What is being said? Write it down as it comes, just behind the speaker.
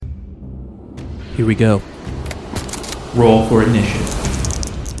Here we go. Roll for initiative.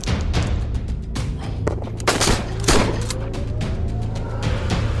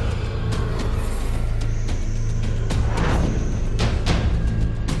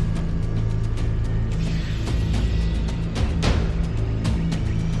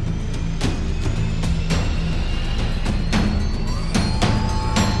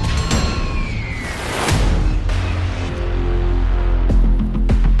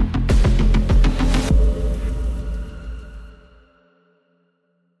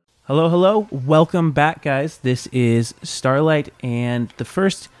 Hello. Welcome back, guys. This is Starlight, and the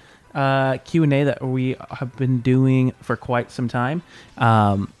first Q&A that we have been doing for quite some time.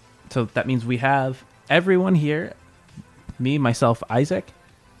 So that means we have everyone here. Me, myself, Isaac.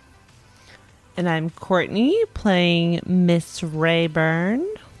 And I'm Courtney, playing Miss Rayburn.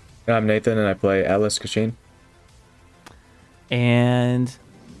 I'm Nathan, and I play Atlas Kashin. And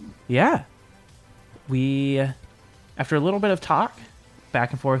yeah, we, after a little bit of talk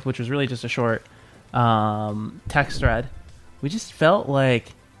back and forth, which was really just a short text thread, we just felt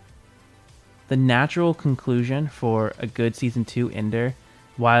like the natural conclusion for a good season 2 ender,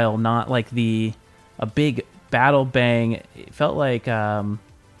 while not like a big battle bang, it felt like there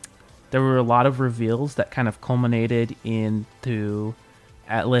were a lot of reveals that kind of culminated into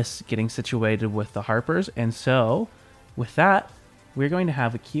Atlas getting situated with the Harpers. And so with that, we're going to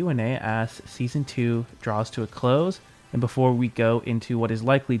have a Q&A as season 2 draws to a close. And before we go into what is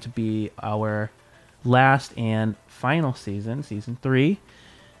likely to be our last and final season, season 3,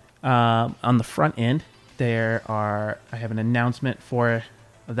 on the front end, I have an announcement for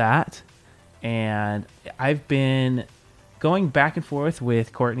that. And I've been going back and forth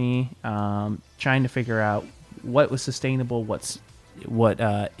with Courtney, trying to figure out what was sustainable, what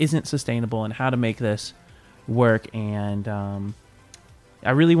isn't sustainable, and how to make this work. And I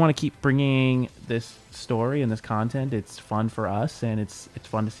really want to keep bringing this story and this content. It's fun for us, and it's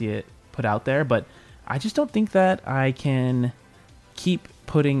fun to see it put out there. But I just don't think that I can keep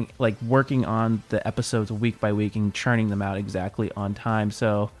working on the episodes week by week and churning them out exactly on time.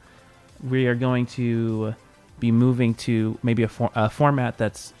 So we are going to be moving to maybe a format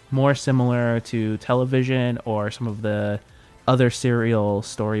that's more similar to television or some of the other serial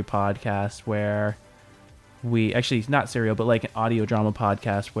story podcasts, where not serial, but like an audio drama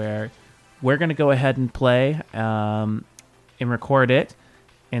podcast, where we're going to go ahead and play and record it.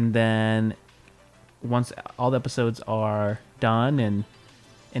 And then once all the episodes are done and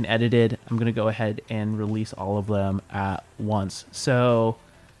edited, I'm going to go ahead and release all of them at once. So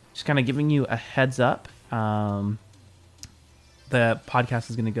just kind of giving you a heads up. The podcast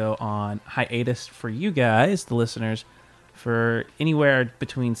is going to go on hiatus for you guys, the listeners, for anywhere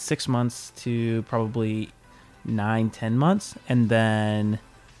between 6 months to probably 9-10 months, and then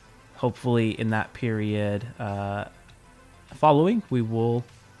hopefully in that period following, we will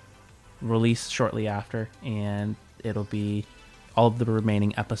release shortly after, and it'll be all of the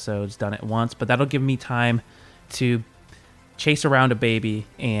remaining episodes done at once. But that'll give me time to chase around a baby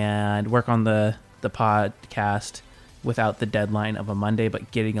and work on the podcast without the deadline of a Monday,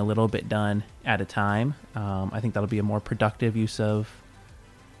 but getting a little bit done at a time. I think that'll be a more productive use of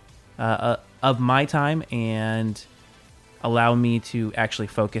my time, and allow me to actually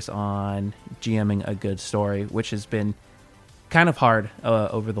focus on GMing a good story, which has been kind of hard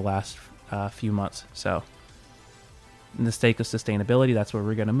over the last few months. So in the sake of sustainability, that's where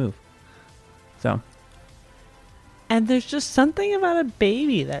we're going to move. So. And there's just something about a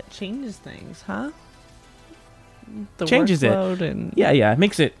baby that changes things, huh? The changes workload it. And yeah. It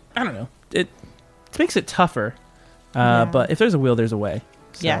makes it, I don't know. It makes it tougher. But if there's a will, there's a way.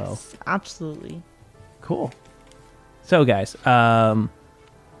 So. Yes, absolutely. Cool. So, guys, I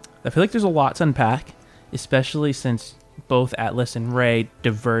feel like there's a lot to unpack, especially since both Atlas and Ray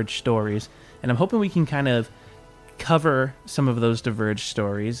diverge stories. And I'm hoping we can kind of cover some of those diverged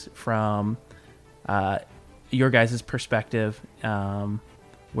stories from your guys' perspective,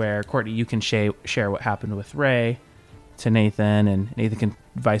 where, Courtney, you can share what happened with Ray to Nathan, and Nathan can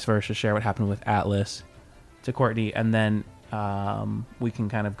vice versa share what happened with Atlas to Courtney, and then we can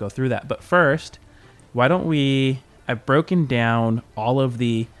kind of go through that. But first, why don't I've broken down all of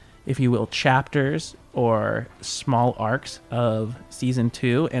the, if you will, chapters or small arcs of season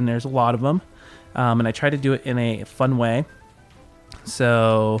 2, and there's a lot of them, and I try to do it in a fun way.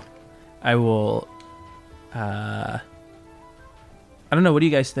 So I will I don't know, what do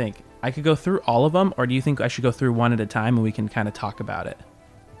you guys think? I could go through all of them, or do you think I should go through one at a time and we can kind of talk about it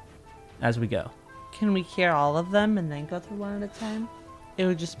as we go? Can we hear all of them and then go through one at a time? It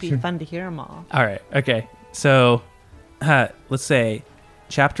would just be fun to hear them all. All right. Okay. So let's say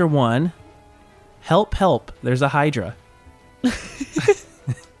chapter 1 Help, help, there's a Hydra.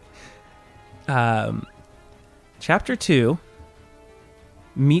 Chapter 2,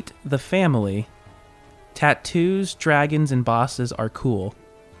 Meet the Family. Tattoos, dragons, and bosses are cool.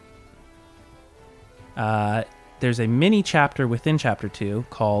 There's a mini chapter within Chapter 2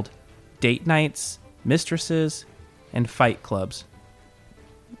 called Date Nights, Mistresses, and Fight Clubs.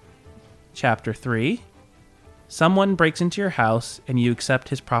 Chapter 3, someone breaks into your house and you accept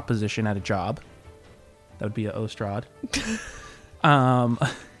his proposition at a job. That would be a Ostrad.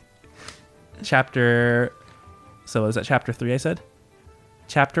 So is that Chapter 3 I said?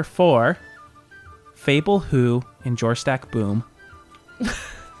 Chapter 4, Fable Who and Jorstack Boom.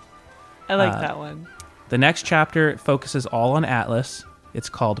 I like that one. The next chapter focuses all on Atlas. It's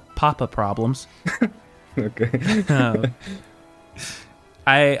called Papa Problems. Okay.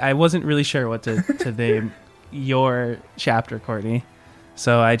 I wasn't really sure what to name your chapter, Courtney.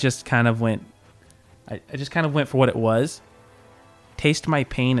 So I just kind of went for what it was. Taste my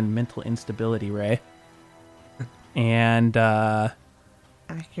pain and mental instability, Ray. And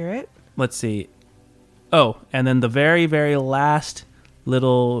Accurate. let's see. Oh, and then the very, very last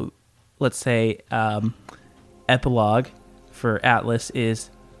little, let's say, epilogue for Atlas is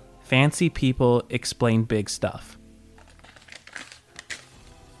fancy people explain big stuff.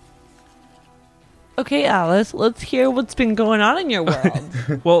 Okay, Alice, let's hear what's been going on in your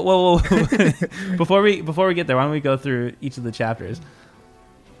world. Well, before we get there, why don't we go through each of the chapters?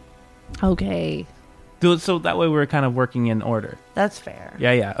 Okay. So that way we're kind of working in order. That's fair.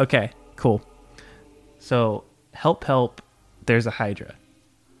 Yeah. Okay, cool. So, help, help, there's a Hydra.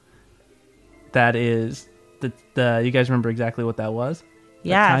 That is, the you guys remember exactly what that was?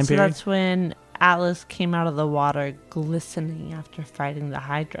 Yeah, time so period? that's when Atlas came out of the water glistening after fighting the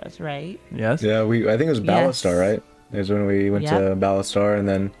Hydras, right? Yes? Yeah, I think it was Yes. Ballastar, right? It was when we went to Ballastar, and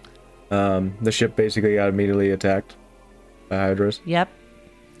then the ship basically got immediately attacked by Hydras. Yep.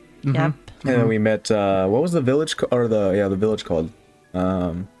 Mhm. Yep. And then we met, what was the village, the village called?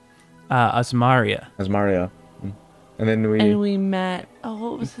 Asmaria. Asmaria. And then And we met,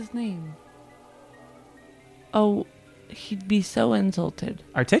 what was his name? Oh, he'd be so insulted.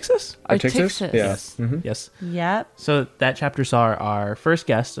 Artixis? Artixis. Yeah. Yes. Mhm. Yes. Yep. So that chapter saw our first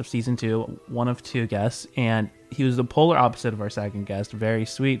guest of season 2, one of 2 guests, and he was the polar opposite of our second guest. Very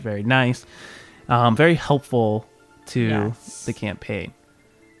sweet, very nice, very helpful to Yes. the campaign.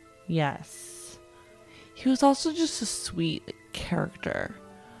 Yes. He was also just a sweet character.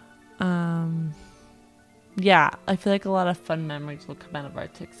 Yeah, I feel like a lot of fun memories will come out of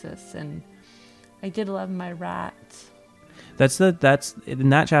Artixis, and I did love my rat. That's in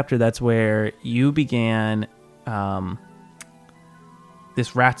that chapter. That's where you began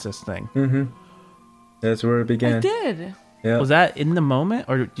this Ratsis thing. Mm-hmm. That's where it I began. did. Yeah. Was that in the moment,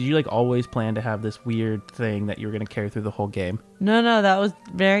 or did you always plan to have this weird thing that you were going to carry through the whole game? No, that was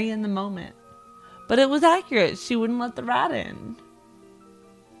very in the moment. But it was accurate. She wouldn't let the rat in.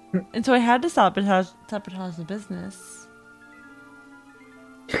 And so I had to sabotage the business.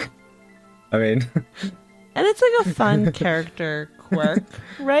 I mean, And it's like a fun character quirk,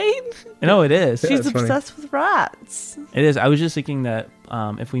 right? No, it is. She's it's funny. obsessed with rats. It is. I was just thinking that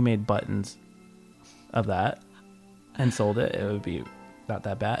if we made buttons of that and sold it, it would be not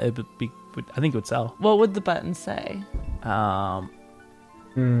that bad. It would be. I think it would sell. What would the button say?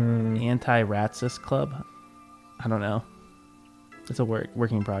 Anti-Ratsis Club. I don't know. It's a work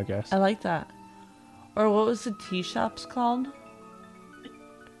in progress. I like that. Or what was the tea shops called?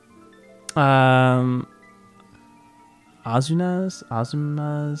 Azunas,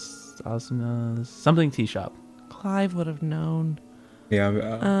 something tea shop. Clive would have known. yeah.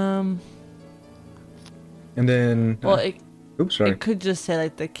 And then, Well, it oops, sorry. could just say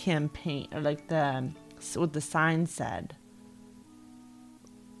like the campaign or like what the sign said.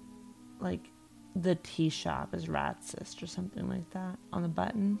 Like the tea shop is Ratsist or something like that on the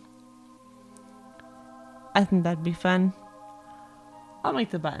button. I think that'd be fun. I'll make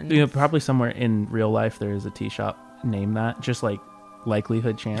the button. Probably somewhere in real life there is a tea shop named that, just like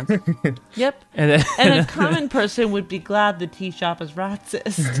likelihood chance. Yep. And then, And a common person would be glad the tea shop is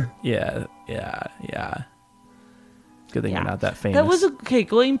Ratsist. yeah. Good thing Yeah. you're not that famous. That was okay.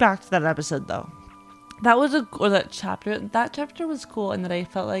 Going back to that episode though, that chapter. That chapter was cool, and that I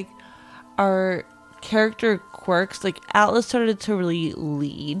felt like our character quirks, like Atlas, started to really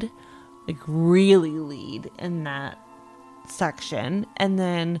lead in that section, and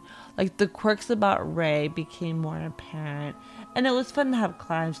then like the quirks about Ray became more apparent, and it was fun to have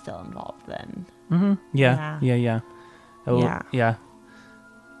Clive still involved then. Mm-hmm. Yeah. Oh, Yeah. yeah.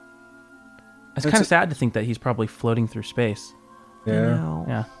 It's It's kind a- of sad to think that he's probably floating through space. I Yeah. know.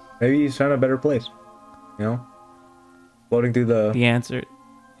 Yeah. Maybe he's found a better place. You know, floating through the, The answer,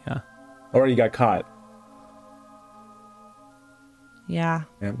 yeah. or he got caught. Yeah.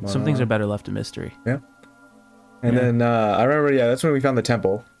 Yeah, Some things are better left a mystery. Yeah. And Yeah. then I remember, that's when we found the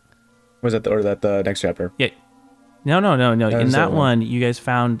temple. Was that the next chapter? Yeah. No. In that's that the one, you guys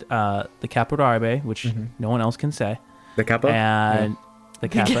found the Capo d'Arbe, which no one else can say. The Kappa? And the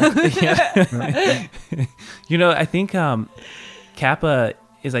Kappa. Yeah. I think Kappa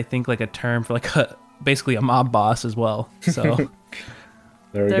is, I think, like a term for like basically a mob boss as well. So,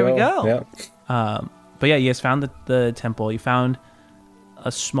 There we go. Yeah. but yeah, you guys found the temple. You found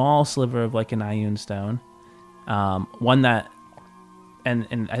a small sliver of like an Ioun stone. One that,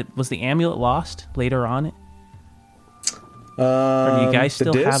 and was the amulet lost later on? Or do you guys the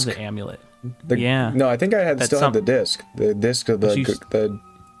still have disc? the amulet? The- Yeah. No, I think I That's still have the disc. The disc of So you the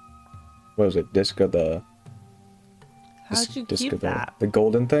what was it? Disc of the How'd you disc keep of that? the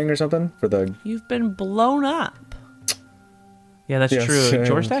golden thing or something for the. You've been blown up. Yeah, that's Yes, true. yeah,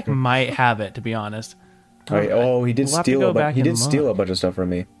 George that's Stack might have it, to be honest. He did We'll have to steal go a back he and did steal look. a bunch of stuff from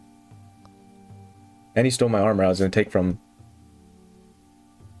me. And he stole my armor. I was gonna take from.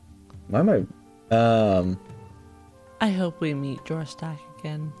 Why am I? I hope we meet George Stack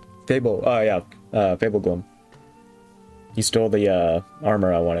again. Fable. Oh yeah. Fable Gloom. He stole the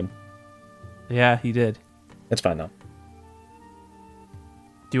armor I wanted. Yeah, he did. It's fine though.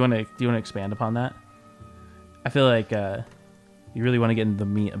 Do you want to expand upon that? I feel like you really want to get into the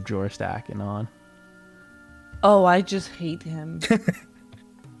meat of Jorah Stack and on. Oh, I just hate him.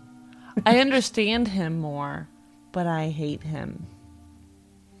 I understand him more, but I hate him.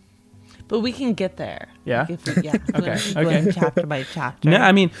 But we can get there. Yeah? Like if we, yeah. Okay, We'll okay. go chapter by chapter. No,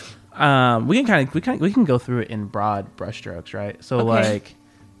 I mean, we can go through it in broad brushstrokes, right? So Okay.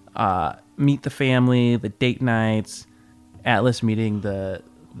 like, meet the family, the date nights, Atlas meeting the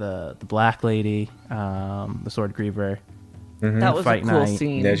black lady, the sword griever, That was a Fight cool night.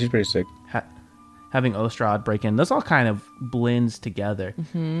 scene. Yeah, she's pretty sick. having Ostrad break in. This all kind of blends together.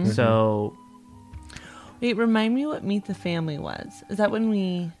 So Wait, remind me what Meet the Family was. Is that when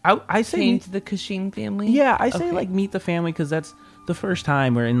we I say came to the Kashin family? Yeah, I say Okay. like meet the family because that's the first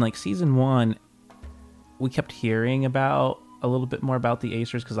time where in like season 1 we kept hearing about a little bit more about the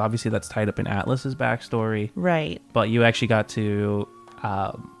Aesers because obviously that's tied up in Atlas's backstory, Right. but you actually got to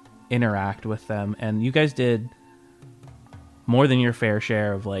interact with them, and you guys did more than your fair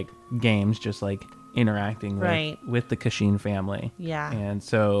share of like games, just like interacting Right. with the Kashin family. Yeah. And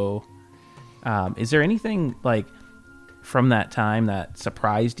so, is there anything like from that time that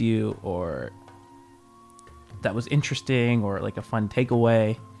surprised you or that was interesting or like a fun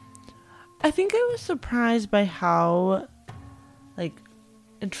takeaway? I think I was surprised by how, like,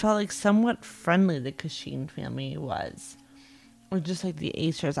 it felt like somewhat friendly the Kashin family was. Or just like the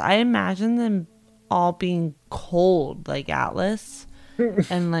Aesers. I imagine them all being cold like Atlas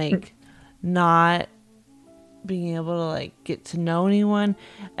and like not being able to like get to know anyone.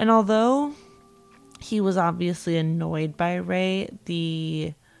 And although he was obviously annoyed by Ray,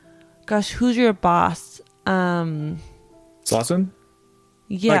 who's your boss? Slauson?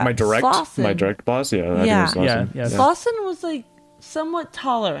 Yeah, Like Slauson. my direct boss? Yeah. I think it Yeah. was Slauson. Yeah. Slauson was like somewhat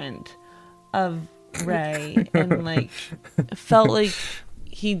tolerant of Ray and like felt like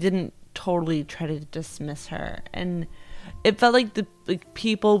he didn't totally try to dismiss her, and it felt like the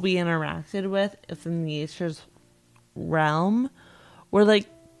people we interacted with within the Aesir's realm were like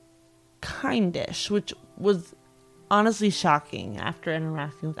kindish, which was honestly shocking after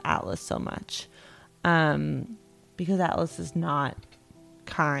interacting with Atlas so much, because Atlas is not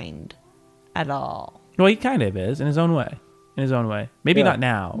kind at all. Well, he kind of is in his own way. Maybe Yeah. not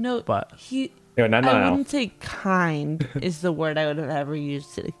now. No, but he. Yeah, not I now. wouldn't say kind is the word I would have ever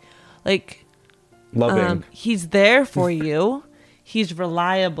used. Like, Loving. he's there for you. He's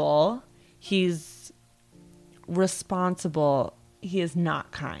reliable. He's responsible. He is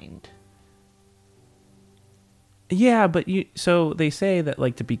not kind. yeah, but so they say that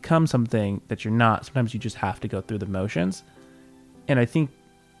like to become something that you're not, sometimes you just have to go through the motions. And I think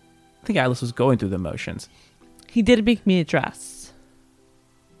Atlas was going through the motions. He did make me a dress.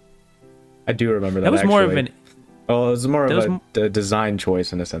 I do remember that. That was more of actually. an Oh, it was more that of was a design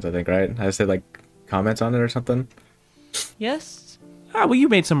choice in a sense, I think, right? I said like comments on it or something. Yes, well, you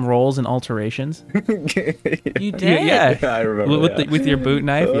made some rolls and alterations. you did. Yeah. Yeah, I remember. with, yeah. with your boot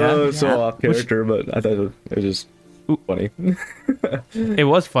knife. Oh, Yeah, it's so Yeah. off character, but I thought it was just funny. it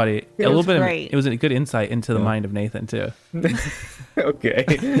was funny. It was great. It was a good insight into the Yeah. mind of Nathan too. Okay.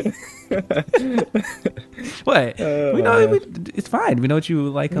 What? We know it's fine. We know what you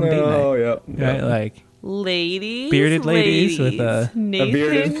like on date night. Oh, yeah. Right? Like Bearded ladies with a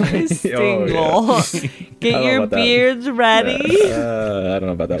bearded Nathan lady. Stingle. Oh, Get I don't know your about that. beards ready. I don't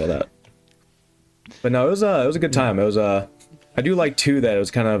know about that. But no, it was a good time. It was I do like too that it was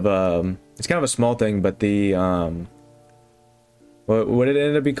kind of it's kind of a small thing, but the what did it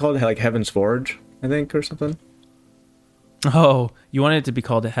end up being called? Like Heaven's Forge, I think, or something. Oh, you wanted it to be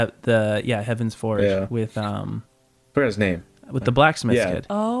called Heaven's Forge Yeah. with Forgot his name. the blacksmith Yeah. kid.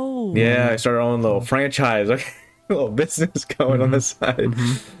 Oh. Yeah, I started our own little franchise, like little business going on the side.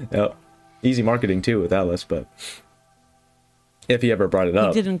 Yep. Easy marketing too with Alice, but if he ever brought it He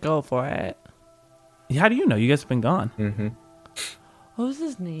up, didn't go for it. How do you know? You guys have been gone. What was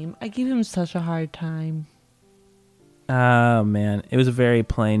his name? I gave him such a hard time. Oh man, it was a very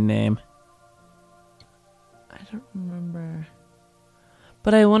plain name. I don't remember.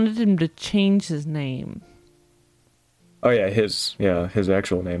 But I wanted him to change his name. oh yeah, his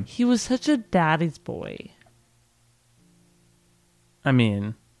actual name. He was such a daddy's boy. I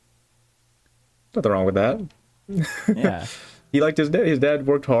mean, Nothing wrong with that. yeah. He liked his dad. His dad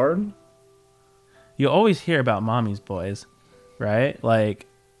worked hard. You always hear about mommy's boys, right? Like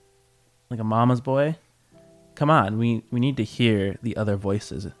a mama's boy. Come on, we need to hear the other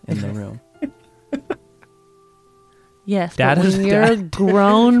voices in the room. Yes, Dad but is when you're a dad.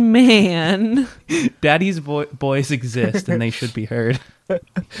 grown man. Daddy's boys exist and they should be heard.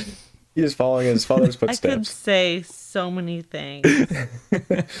 He's just following his father's I could footsteps. say so many things,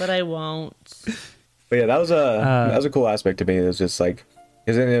 but I won't. But yeah, that was a cool aspect to me. It was just like,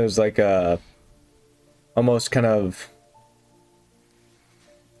 because then it was like almost kind of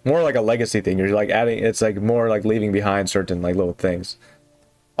more like a legacy thing. You're like adding. It's like more like leaving behind certain like little things.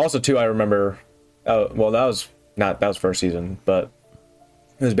 Also, too, I remember. Well, that was first season, but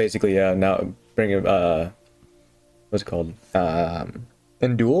it was basically now bringing what's it called?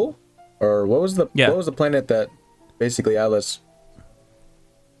 Endul, or what was the planet that basically Alice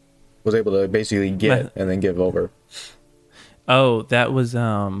was able to basically get and then give over? Oh, that was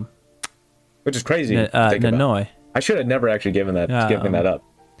Which is crazy. to think about. Nanoi. I should have never actually given that up,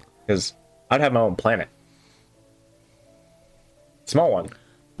 because I'd have my own planet, small one.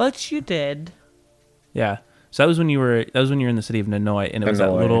 But you did. Yeah. So that was when you were in the city of Nanoi, and it was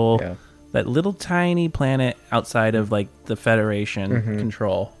Nanoi, that little tiny planet outside of like the Federation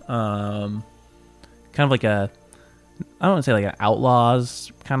control. Kind of like I don't want to say like an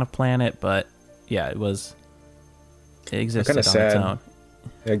outlaws kind of planet, but yeah, it existed on its own.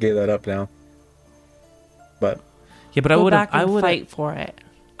 I gave that up now. But Yeah, but Go back and fight for it.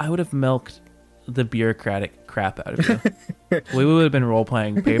 I would have milked the bureaucratic crap out of you. We would have been role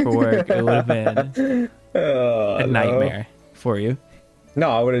playing paperwork. It would have been a nightmare for you. No,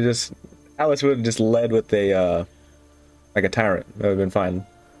 Alice would have just led with a like a tyrant. That would have been fine.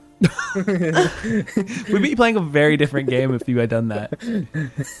 We'd be playing a very different game if you had done that.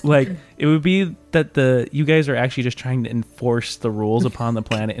 Like, it would be that you guys are actually just trying to enforce the rules upon the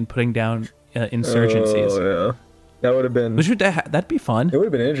planet and putting down insurgencies. Oh, yeah. That would have been. Which that'd be fun. It would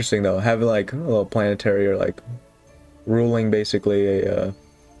have been interesting though, having like a little planetary or like ruling basically a.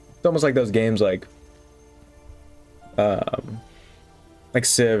 It's almost like those games like Civ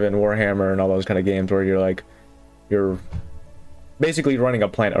and Warhammer and all those kind of games where you're basically running a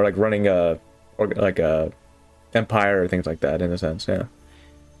planet or like running a empire or things like that in a sense. Yeah,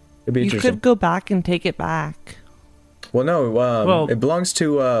 it'd be You interesting. could go back and take it back. Well, no, it belongs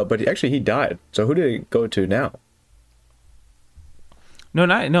to. But actually, he died. So who did it go to now?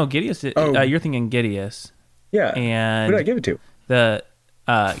 No, Gideus. Oh. You're thinking Gideus. Yeah, And who did I give it to? the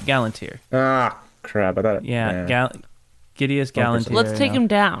Galantir. Ah, crap! I thought. Yeah, Gideus Galantir. Let's take him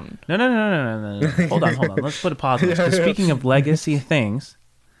down. No. Hold on. Let's put a pause on this. 'Cause speaking of legacy things,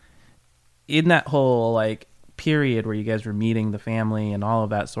 in that whole like period where you guys were meeting the family and all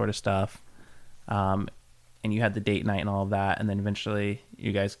of that sort of stuff, and you had the date night and all of that, and then eventually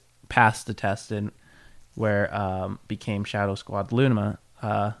you guys passed the test and where became Shadow Squad Lunima.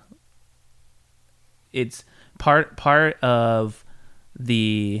 It's part of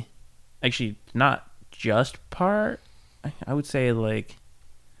the, actually not just part. I would say like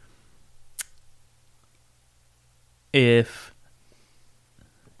if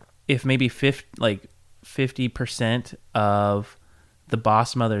maybe 50% of the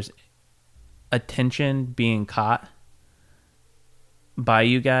boss mother's attention being caught by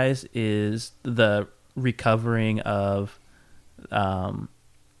you guys is the recovering of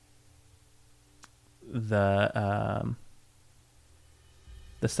the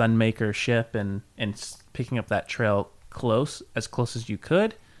Sunmaker ship and picking up that trail as close as you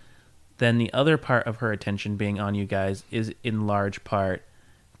could, then the other part of her attention being on you guys is in large part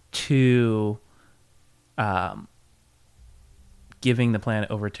to giving the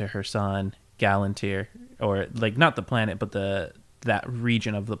planet over to her son Galantir, or like not the planet, but that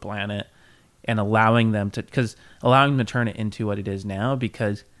region of the planet, and allowing them to turn it into what it is now.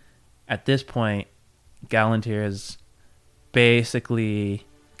 Because at this point, Galantir has basically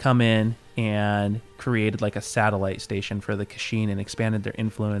come in and created like a satellite station for the Kashin and expanded their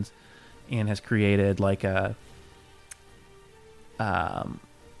influence, and has created like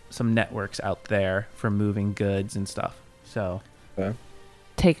some networks out there for moving goods and stuff. So, Okay.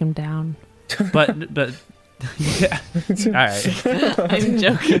 Take him down. but yeah, all right. I'm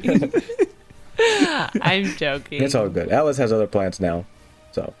joking. I'm joking. It's all good. Atlas has other plans now,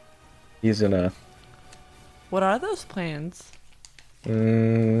 so he's in a. What are those plans?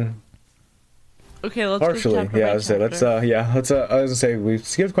 Mm, Okay, let's go partially, chapter yeah. by I was say let's chapter. I was gonna say we've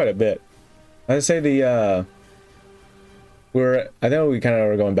skipped quite a bit. I would say I know we kind of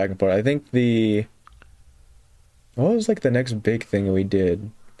are going back and forth. I think what was like the next big thing we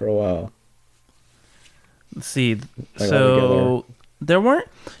did for a while? Let's see. Like So there weren't,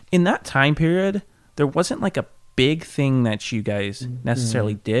 in that time period, there wasn't like a big thing that you guys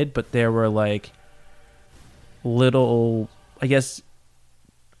necessarily did, but there were like little, I guess,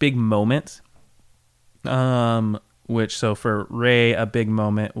 big moments. Which, so for Ray, a big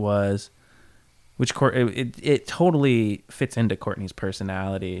moment was, it totally fits into Courtney's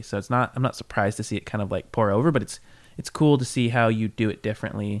personality. So I'm not surprised to see it kind of like pour over, but it's cool to see how you do it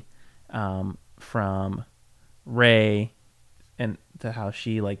differently, from Ray, and to how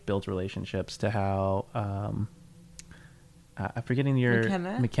she like builds relationships, to how I'm forgetting your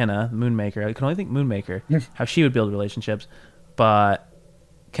McKenna, Moonmaker. I can only think Moonmaker. How she would build relationships, but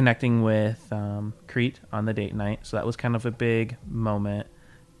connecting with Crete on the date night. So that was kind of a big moment.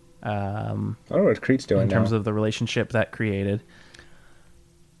 I don't know what Crete's doing in terms now. of the relationship that created.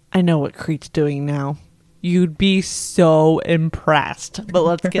 I know what Crete's doing now. You'd be so impressed, but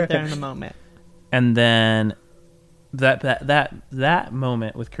let's get there in a moment. And then that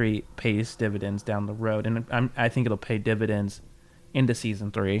moment with Crete pays dividends down the road, and I think it'll pay dividends into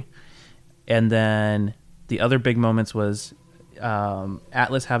season 3. And then the other big moments was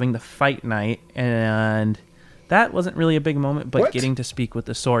Atlas having the fight night, and that wasn't really a big moment, but What? getting to speak with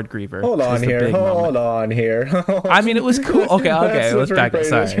the Sword Griever. Hold was on the here. big moment. Hold on here. I mean, it was cool. Okay, let's back up. rephrase this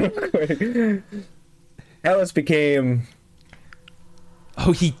Sorry. real quick. Atlas became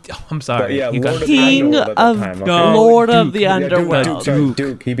I'm sorry. yeah, You got- Lord of the King Underworld at that of time, okay? No, Lord of Duke. the Yeah, Underworld.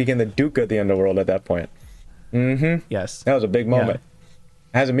 Duke. He became the Duke of the Underworld at that point. Mm-hmm. Yes. That was a big moment.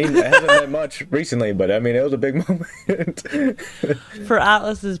 Hasn't meant much recently, but I mean, it was a big moment. For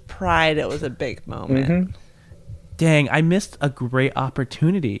Atlas's pride, it was a big moment. Mm-hmm. Dang, I missed a great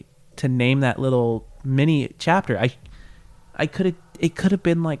opportunity to name that little mini chapter. It could have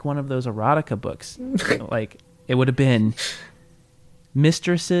been like one of those erotica books. Like, it would have been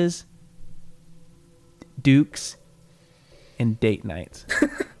Mistresses, Dukes, and Date Nights.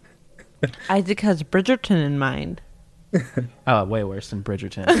 Isaac has Bridgerton in mind. Oh, way worse than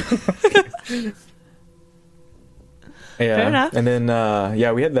Bridgerton. Yeah. Fair enough. And then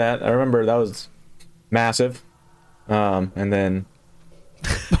we had that. I remember that was massive. And then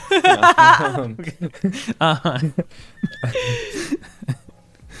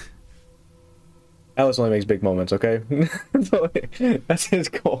Alice only makes big moments, okay? That's his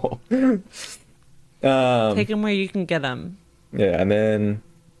goal. Take him where you can get him. Yeah, and then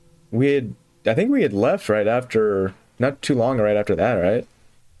I think we had left right after, not too long right after that, right?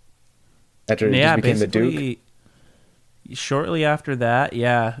 After he just became the Duke. basically, shortly after that,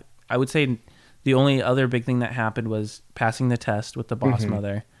 yeah, I would say the only other big thing that happened was passing the test with the boss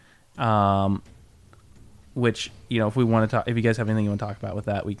mother. Which, if we want to talk, if you guys have anything you want to talk about with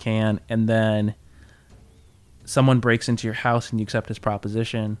that, we can. And then someone breaks into your house and you accept his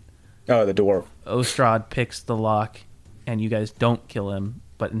proposition. Oh, the dwarf. Ostrad picks the lock and you guys don't kill him,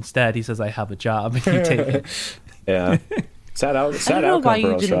 but instead he says, I have a job, and you take it. Yeah. Sad I don't know outcome why for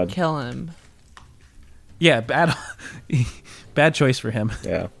you didn't Ostrad. kill him. Yeah, bad choice for him.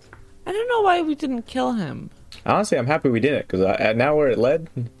 Yeah. I don't know why we didn't kill him. Honestly, I'm happy we didn't, because now where it led,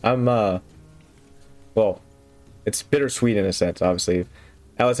 I'm, well, it's bittersweet in a sense, obviously.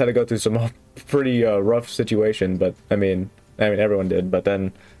 Alice had to go through some pretty rough situation, but, I mean, everyone did, but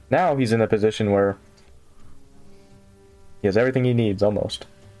then now he's in a position where he has everything he needs, almost.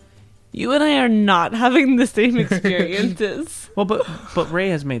 You and I are not having the same experiences. Well, but Ray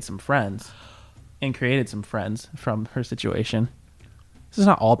has made some friends and created some friends from her situation. This is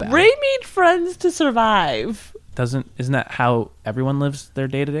not all bad. Ray made friends to survive. Isn't that how everyone lives their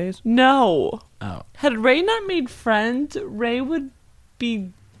day-to-days? No. Oh. Had Ray not made friends, Ray would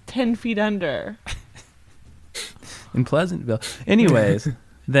be 10 feet under. in Pleasantville. Anyways,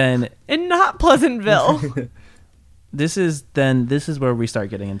 then And not Pleasantville. this is where we start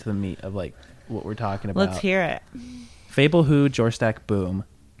getting into the meat of like what we're talking about. Let's hear it. Fable Who, Jorstak Boom.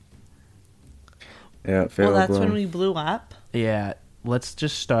 Yeah, Well, Fatal that's Bloom. when we blew up. Yeah, let's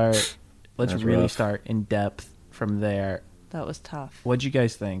just start. Let's That's really rough. start in depth from there. That was tough. What'd you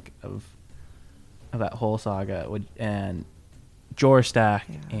guys think of that whole saga and Jorstak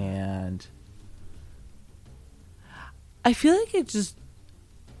Yeah. and I feel like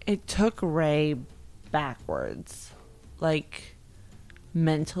it took Ray backwards, like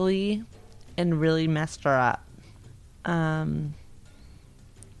mentally, and really messed her up.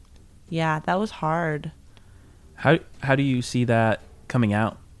 Yeah, that was hard. how do you see that coming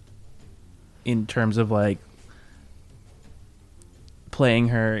out in terms of like playing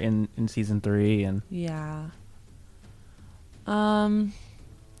her in season 3 and Yeah.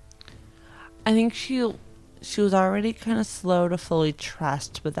 I think she was already kind of slow to fully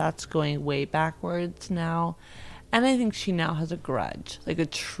trust, but that's going way backwards now. And I think she now has a grudge, like a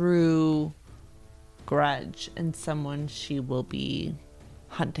true grudge, and someone she will be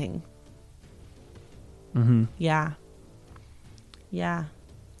hunting. mm-hmm. Yeah. Yeah.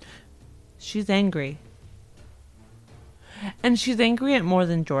 She's angry. And she's angry at more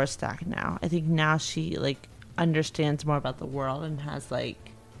than Jorstak now. I think now she like understands more about the world and has like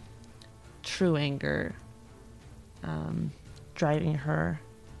true anger driving her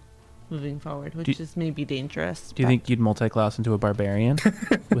moving forward, which is maybe dangerous. Do you think you'd multi-class into a barbarian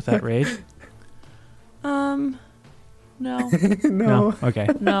with that rage? No. No. Okay.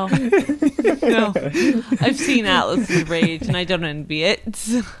 No. No. I've seen Atlas's rage and I don't envy it.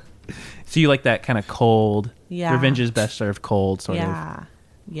 So you like that kind of cold? Yeah. Revenge is best served cold, sort of. Yeah.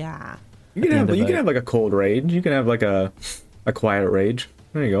 Yeah. You can the have end of you can it. have like a cold rage. You can have like a quiet rage.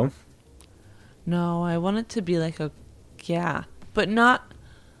 There you go. No, I want it to be like but not.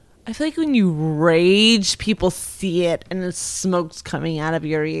 I feel like when you rage, people see it and the smoke's coming out of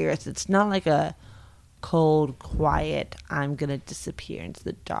your ears. It's not like a cold, quiet, I'm gonna disappear into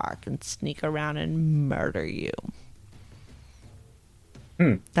the dark and sneak around and murder you.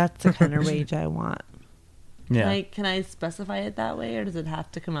 That's the kind of rage I want. Yeah. Can I specify it that way, or does it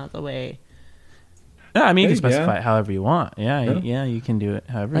have to come out the way No, I mean, you can Yeah. specify it however you want. Yeah, Yeah. yeah, you can do it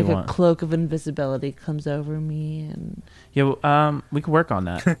however like you a want. cloak of invisibility comes over me, and We can work on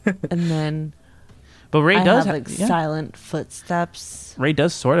that. then But Ray I does have like yeah. silent footsteps. Ray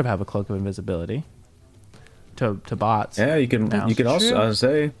does sort of have a cloak of invisibility to bots. Yeah, you can. Now. You can also. True. I would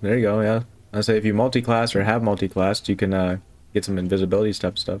say there you go. Yeah, I would say if you multi-class or have multi-classed, you can get some invisibility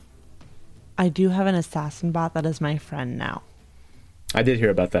stuff. I do have an assassin bot that is my friend now. I did hear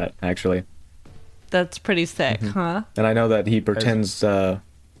about that actually, That's pretty sick, huh? and I know that he pretends to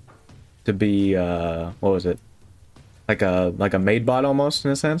be what was it? Like a maid bot almost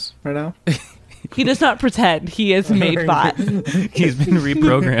in a sense right now. He does not pretend. He is made bot. He's been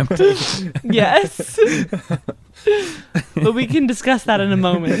reprogrammed. Yes. But we can discuss that in a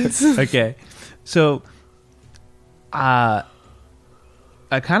moment. Okay. So, I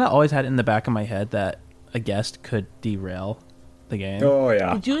kind of always had it in the back of my head that a guest could derail the game. Oh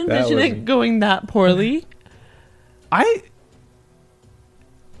yeah. Did you That envision was- it going that poorly?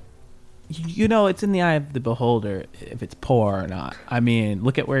 You know, it's in the eye of the beholder if it's poor or not. I mean,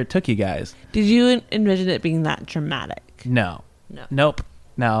 look at where it took you guys. Did you envision it being that dramatic? No. No. Nope.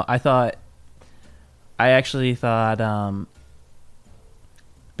 No, I actually thought,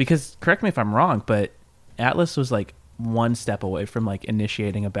 because correct me if I'm wrong, but Atlas was like one step away from like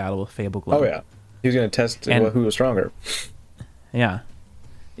initiating a battle with Fable Glow. Oh yeah. He was gonna test And- who was stronger. Yeah.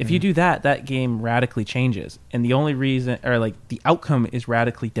 If you do that, that game radically changes. And the only reason, or like the outcome is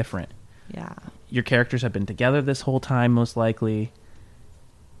radically different. Yeah. Your characters have been together this whole time, most likely.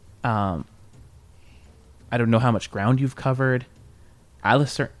 I don't know how much ground you've covered.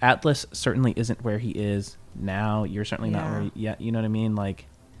 Atlas certainly isn't where he is now. You're certainly not Yeah. where yet. You know what I mean? Like,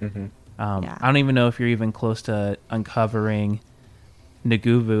 Mm-hmm. Yeah. I don't even know if you're even close to uncovering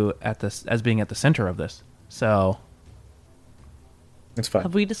Naguvu as being at the center of this. So, It's fine.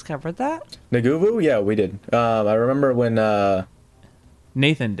 Have we discovered that? Naguvu? Yeah, we did. I remember when.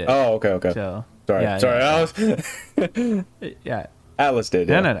 Nathan did. Oh, okay. So, Sorry, yeah, sorry. yeah. Alice. Yeah. Atlas did.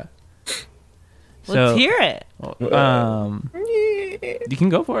 Yeah. No. Let's hear it. You can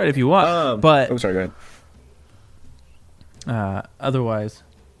go for it if you want, but oh, sorry. Go ahead. otherwise,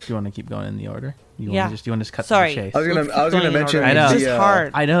 do you want to keep going in the order? You Yeah. want to just cut Sorry. to the chase? I was Let's gonna keep going in mention. order. I know. It's the, just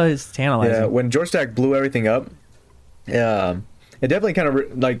hard. I know it's tantalizing. Yeah, when Jorstak blew everything up, it definitely kind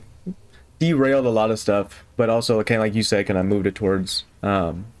of like derailed a lot of stuff, but also kind of like you said, kind of moved it towards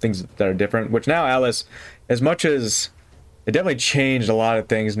things that are different. Which now Alice, as much as it definitely changed a lot of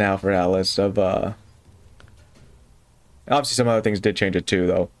things now for Atlas. Of obviously some other things did change it too,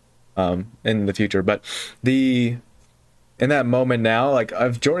 though, in the future. But in that moment now, like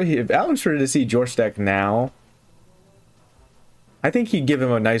if Atlas were to see Jorstack now, I think he'd give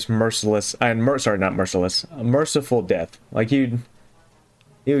him a nice merciful death. Like he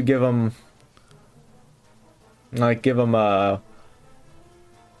would give him a,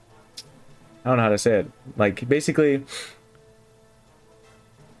 I don't know how to say it. Like basically,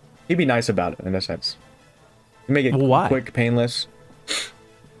 he'd be nice about it in a sense. He'd make it Why? quick, painless.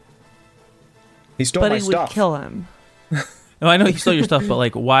 He stole But my he would stuff. kill him. No, I know he stole your stuff, but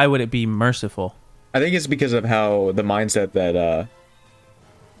like, why would it be merciful? I think it's because of how the mindset that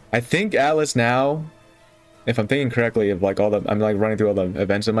I think Atlas now, if I'm thinking correctly, of like I'm like running through all the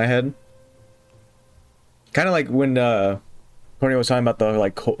events in my head. Kind of like when Courtney was talking about the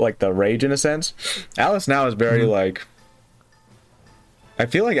like the rage in a sense. Atlas now is very like. I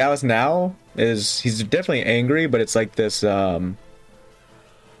feel like Atlas now he's definitely angry, but it's like this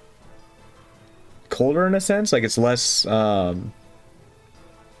colder in a sense. Like it's less I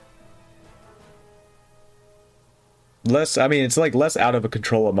mean, it's like less out of a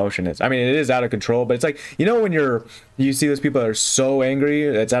control emotion. It is out of control, but it's like, you know, when you see those people that are so angry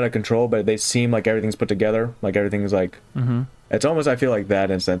it's out of control, but they seem like everything's put together, like everything's like it's almost, I feel like that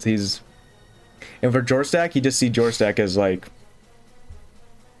in a sense. And for Jorstack, you just see Jorstack as like,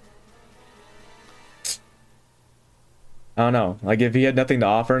 I don't know, like if he had nothing to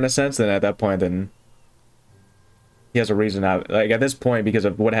offer in a sense, then at that point, then he has a reason out. Like at this point, because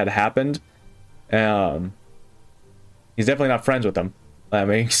of what had happened, he's definitely not friends with them. I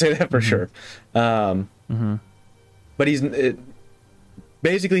mean, you can say that for sure. But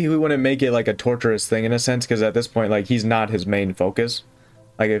basically, he wouldn't make it like a torturous thing in a sense, because at this point, like he's not his main focus.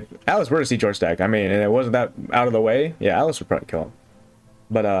 Like if Alice were to see Jorstack, I mean, and it wasn't that out of the way, yeah, Alice would probably kill him.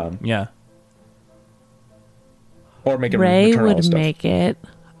 But Yeah. or make him Ray return all his would stuff. make it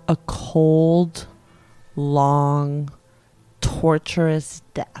a cold, long, torturous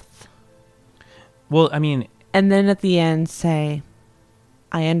death. Well, I mean, And then at the end say,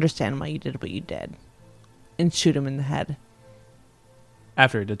 I understand why you did what you did. And shoot him in the head.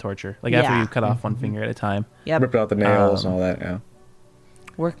 after he did torture, like after Yeah. you cut off one finger at a time. Yep. Rip out the nails and all that. Yeah.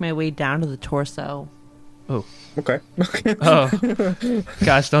 Work my way down to the torso. Oh, Okay. oh,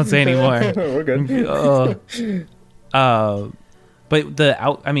 gosh! Don't say anymore. We're good. But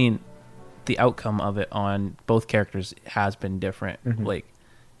the outcome of it on both characters has been different. Like,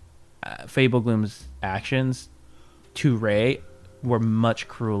 Fable Gloom's actions to Ray were much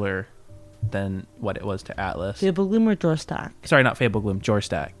crueler than what it was to Atlas. Fable Gloom or Jorstack? Sorry, not Fable Gloom,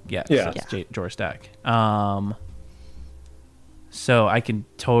 Jorstack. Yeah. Yeah. Jorstack. So I can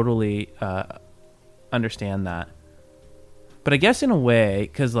totally understand that. But I guess in a way,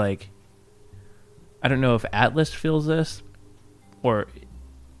 because, like, I don't know if Atlas feels this,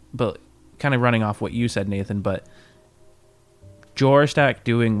 but kind of running off what you said, Nathan, but Jorstack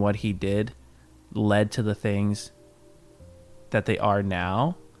doing what he did led to the things that they are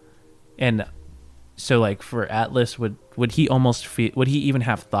now. And so, like, for Atlas, would he almost feel, would he even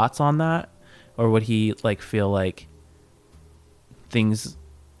have thoughts on that? Or would he, like, feel like things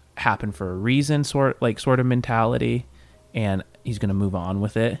happen for a reason, sort of mentality, and he's going to move on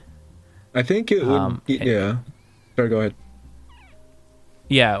with it? I think it would. Yeah. Sorry, go ahead.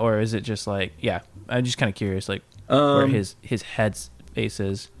 Yeah, or is it just like, yeah, I'm just kind of curious, like, where his head space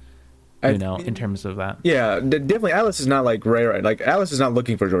is, in terms of that. Yeah, definitely. Atlas is not like Ray, right? Like, Atlas is not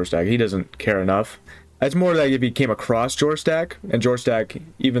looking for Jorstack. He doesn't care enough. It's more like if he came across Jorstack, and Jorstack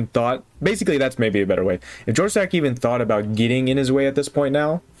even thought, basically that's maybe a better way. If Jorstack even thought about getting in his way at this point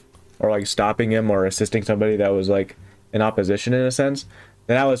now, or like stopping him or assisting somebody that was like in opposition in a sense,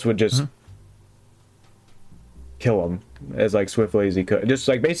 then Atlas would just kill him as like swiftly as he could. Just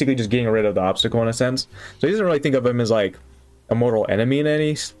like basically just getting rid of the obstacle in a sense. So he doesn't really think of him as like a mortal enemy in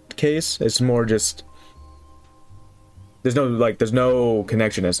any case. It's more just there's no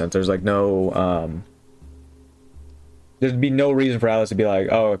connection in a sense. There's like no there'd be no reason for Atlas to be like,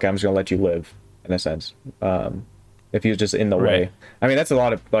 oh, okay, I'm just gonna let you live in a sense. If he was just in the way. I mean, that's a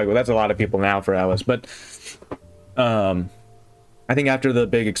lot of people now for Atlas, but I think after the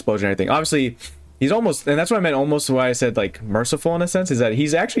big explosion and everything, obviously he's almost, and that's what I meant almost why I said like merciful in a sense, is that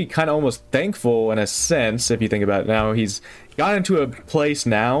he's actually kind of almost thankful in a sense, if you think about it now. He's got into a place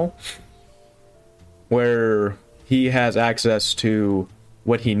now where he has access to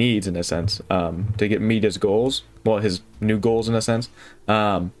what he needs in a sense, to meet his goals, well, his new goals in a sense.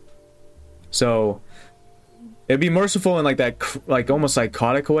 So it'd be merciful in like that, like almost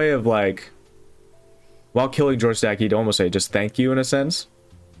psychotic way of like, while killing George Stack, he'd almost say just thank you in a sense.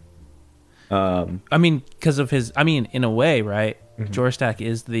 I mean, because of his. I mean, in a way, right? George Stack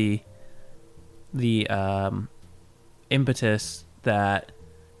is the impetus that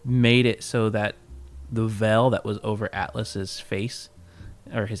made it so that the veil that was over Atlas's face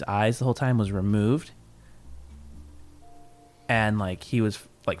or his eyes the whole time was removed, and like he was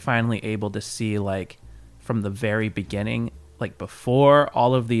like finally able to see like from the very beginning, like before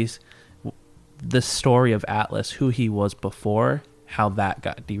all of these, the story of Atlas, who he was before, how that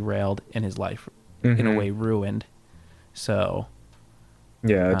got derailed in his life, in a way ruined. So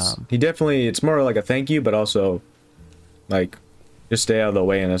yeah, he definitely, it's more like a thank you, but also like just stay out of the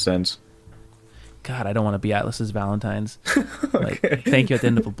way in a sense. God, I don't want to be Atlas's Valentine's. Like, thank you at the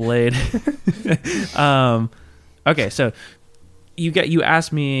end of a blade. Okay, so you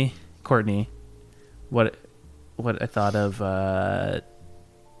asked me, Courtney, what I thought of. I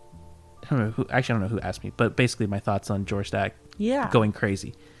don't know who. Actually, I don't know who asked me, but basically my thoughts on George Stack going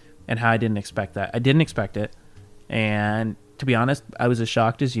crazy, and how I didn't expect that. I didn't expect it, and to be honest, I was as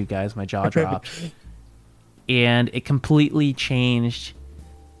shocked as you guys. My jaw dropped, and it completely changed,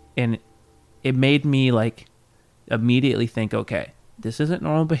 and it made me like immediately think, okay, this isn't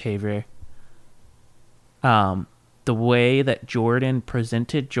normal behavior. The way that Jordan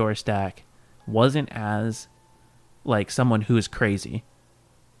presented George Stack wasn't as like someone who is crazy.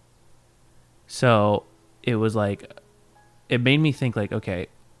 So it was like, it made me think like, okay,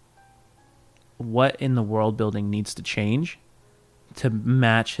 what in the world building needs to change to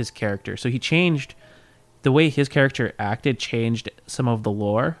match his character? So he changed the way his character acted, changed some of the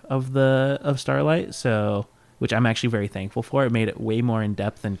lore of Starlight. So, which I'm actually very thankful for. It made it way more in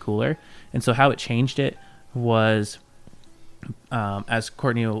depth and cooler. And so how it changed it was, as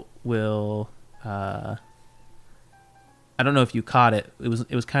Courtney will, I don't know if you caught it. It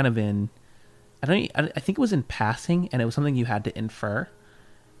was kind of in, I think it was in passing, and it was something you had to infer,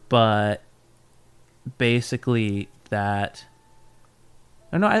 but basically that,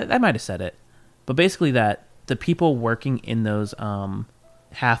 I don't know, I might have said it, but basically that the people working in those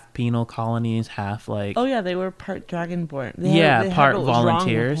half penal colonies, half like, oh yeah, they were part Dragonborn. They part what was wrong with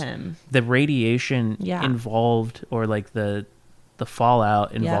volunteers. him. The radiation involved, or like the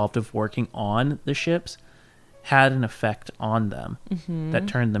fallout involved of working on the ships, had an effect on them that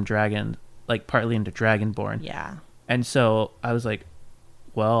turned them dragon, like partly into Dragonborn. Yeah. And so I was like,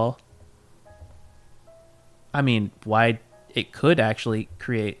 well, I mean, why it could actually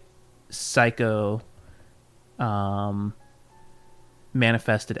create psycho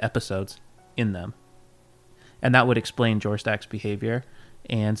manifested episodes in them. And that would explain George Stack's behavior.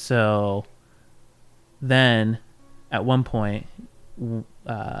 And so then at one point,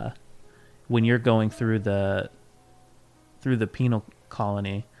 when you're going through the penal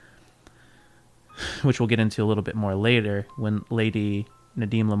colony, which we'll get into a little bit more later, when Lady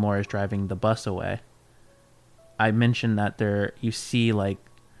Nadim Lamore is driving the bus away, I mentioned that there you see like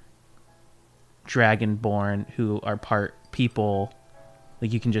Dragonborn who are part people.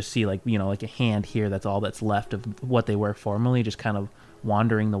 Like you can just see like, you know, like a hand here, that's all that's left of what they were formerly, just kind of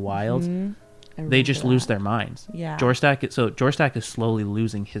wandering the wilds. They just lose their minds. Yeah. George Stack is slowly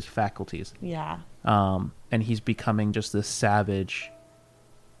losing his faculties. Yeah. And he's becoming just this savage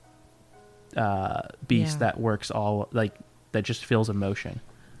beast that works all like that just feels emotion.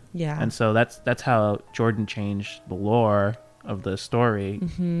 Yeah. And so that's how Jordan changed the lore of the story.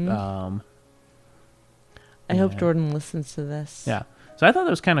 I hope Jordan listens to this. Yeah. So I thought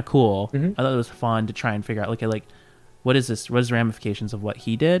that was kind of cool. I thought it was fun to try and figure out like what is this? What is the ramifications of what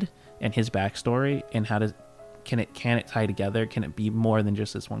he did and his backstory, and how does can it tie together? Can it be more than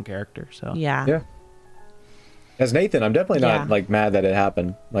just this one character? So Yeah. As Nathan, I'm definitely not like mad that it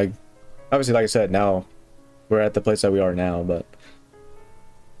happened. Like, obviously, like I said, now we're at the place that we are now, but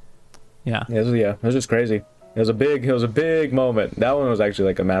yeah, it was just crazy. It was a big moment. That one was actually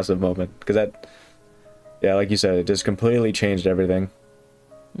like a massive moment because that, like you said, it just completely changed everything.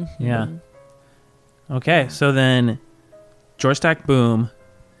 Yeah. Okay, so then George Stack, boom.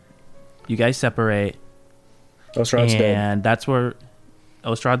 You guys separate. Ostrad's dead. And that's where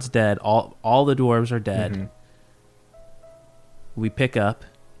Ostrad's dead. All the dwarves are dead. We pick up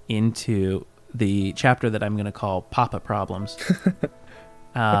into the chapter that I'm going to call Papa Problems.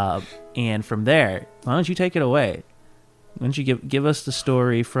 And from there, why don't you take it away? Why don't you give us the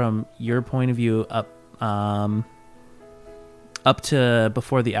story from your point of view up to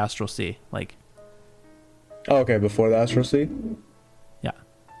before the Astral Sea, like. Oh, okay, before the Astral Sea? Yeah.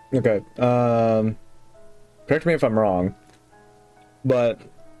 Okay. Correct me if I'm wrong, but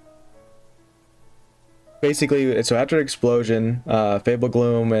basically, so after explosion, Fable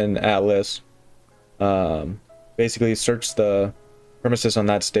Gloom and Atlas basically searched the premises on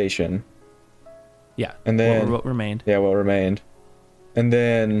that station. Yeah. And then what remained? Yeah, what remained. And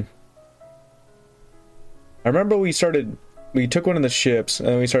then I remember we took one of the ships and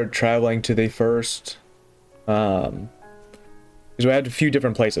then we started traveling to the first because we had a few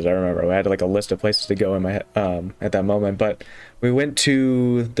different places. I remember we had like a list of places to go in my at that moment, but we went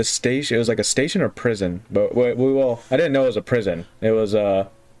to the station. It was like a station or prison, but well, I didn't know it was a prison. It was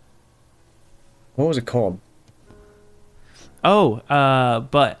what was it called? Oh,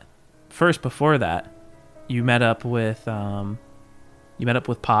 but first, before that, you met up with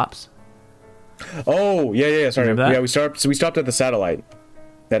Pops. Oh, yeah. Sorry, Remember that? yeah. We stopped at the satellite,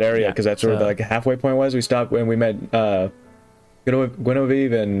 that area, because that's where the like halfway point was. We stopped when we met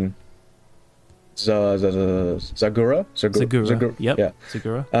Guinevere and Zagura. Yep. Yeah.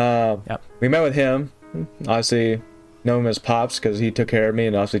 Zagura. Yep. We met with him. Obviously, know him as Pops because he took care of me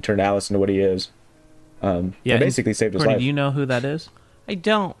and obviously turned Alice into what he is. Yeah. Basically saved his Courtney, life. do you know who that is? I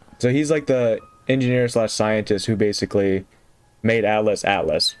don't. So he's like the engineer / scientist who basically made Atlas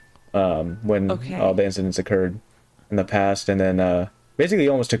when Okay. all the incidents occurred in the past, and then basically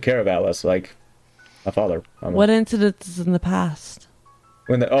almost took care of Atlas like a father. Almost. What incidents in the past?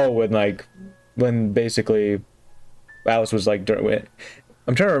 When basically Alice was like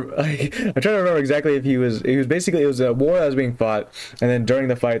I'm trying to remember exactly if he was basically, it was a war that was being fought, and then during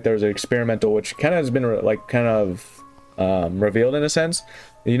the fight there was an experimental which kind of has been revealed in a sense,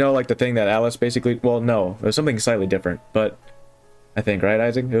 like the thing that Alice basically, well, no, it was something slightly different, but I think, right,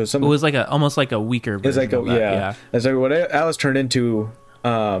 Isaac, it was something, It was like almost like a weaker version. it's like of that. yeah. It's like what Alice turned into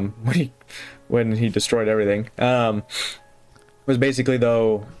when he destroyed everything was basically,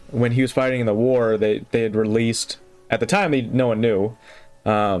 though, when he was fighting in the war, they had released, at the time no one knew,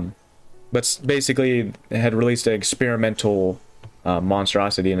 but basically had released an experimental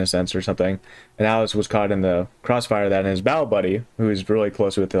monstrosity in a sense or something, and Alice was caught in the crossfire of that, and his battle buddy, who was really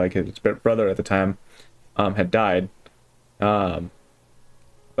close with like his brother at the time, had died,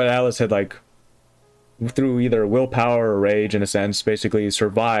 but Alice had like, through either willpower or rage in a sense, basically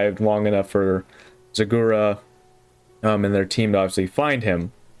survived long enough for Zagura and their team to obviously find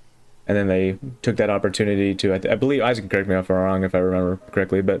him, and then they took that opportunity to, I believe, Isaac can correct me if I'm wrong if I remember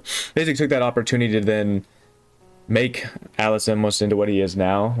correctly, but basically took that opportunity to then make Alice almost into what he is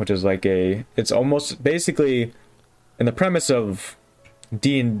now, which is like it's almost basically in the premise of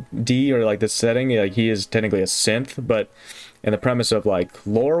D&D, or like the setting, like he is technically a synth, but in the premise of like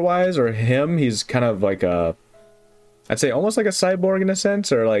lore wise, or him, he's kind of like I'd say almost like a cyborg in a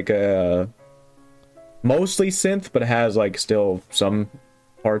sense, or like a mostly synth, but has like still some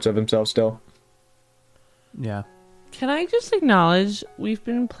parts of himself still. Yeah. Can I just acknowledge we've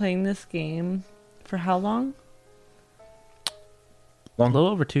been playing this game for how long? A little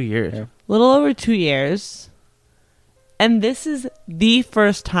over 2 years. Yeah. A little over 2 years. And this is the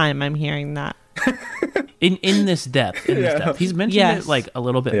first time I'm hearing that. In this depth. He's mentioned Yes. it like a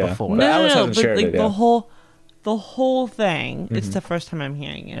little bit before. But Alice hasn't but shared like it, yeah. the whole thing. It's the first time I'm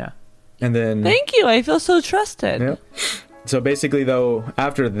hearing it. Yeah. And then Thank you. I feel so trusted. yeah. So basically, though,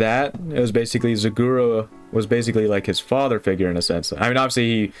 after that, it was basically Zagura was basically like his father figure in a sense. I mean,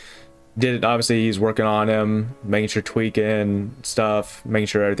 obviously he's working on him, making sure tweaking stuff, making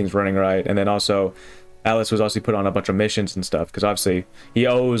sure everything's running right, and then also Alice was also put on a bunch of missions and stuff because obviously he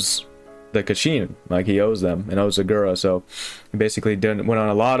owes the Kashin, like he owes them and owes Zagura, so he basically went on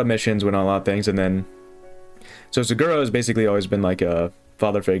a lot of missions, went on a lot of things, and then so Zagura has basically always been like a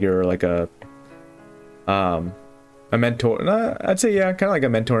father figure, or like a mentor. I'd say, yeah, kind of like a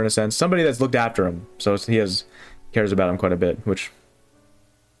mentor in a sense, somebody that's looked after him, so cares about him quite a bit, which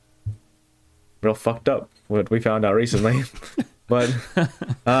real fucked up what we found out recently. But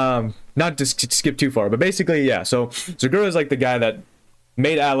not to skip too far, but basically, yeah, so Zagura is like the guy that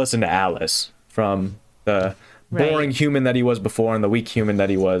made Alice into Alice, from the boring human that he was before and the weak human that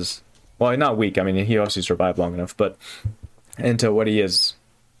he was, well, not weak, I mean he obviously survived long enough, but into what he is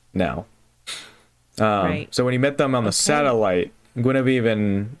now. So when he met them on the satellite,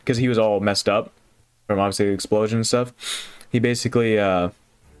 Guinevere, because he was all messed up from obviously the explosion and stuff, he basically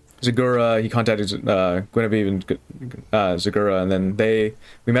Zagura, he contacted Guinevere and Zagura, and then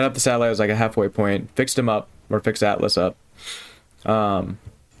we met up the satellite. It was like a halfway point, fixed Atlas up, and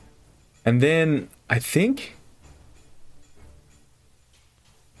then I think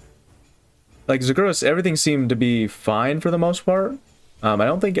like Zagura, everything seemed to be fine for the most part. I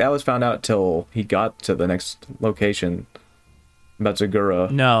don't think Alice found out till he got to the next location about Zagura.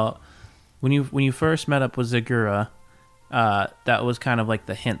 No, when you first met up with Zagura, that was kind of like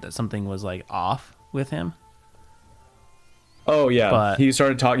the hint that something was like off with him. Oh yeah, But- he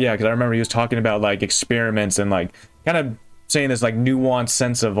started talking. Yeah, because I remember he was talking about like experiments and like kind of saying this like nuanced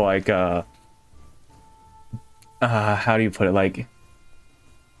sense of like how do you put it, like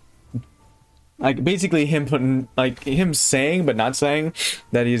basically him putting like him saying but not saying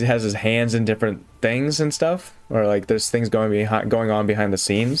that he has his hands in different things and stuff, or like there's things going on behind the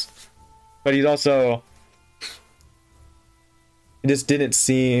scenes. But he's also, it just didn't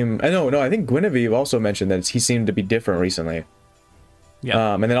seem. I know, no. I think Guinevere also mentioned that he seemed to be different recently.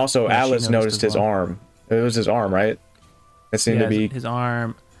 Yeah. And then also Yeah, she Alice noticed noticed as his well. arm. It was his arm, right? It seemed to be. His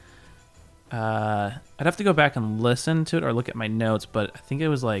arm. I'd have to go back and listen to it or look at my notes, but I think it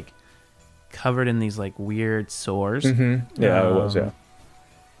was like covered in these like weird sores. Mm-hmm. Yeah, it was. Yeah.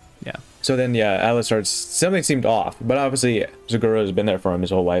 Yeah. So then, yeah, Alice starts. Something seemed off, but obviously Zagura has been there for him his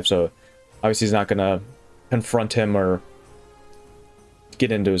whole life, so obviously he's not gonna confront him or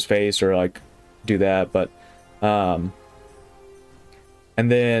get into his face or like do that. But, and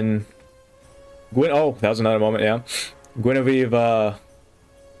then Gwen. Oh, that was another moment. Yeah, Guinevere.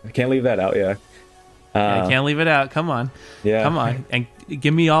 I can't leave that out. Yeah. I can't leave it out. Come on. Yeah. Come on. And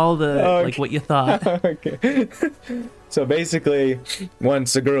give me all the Okay. like what you thought. Okay. So basically, when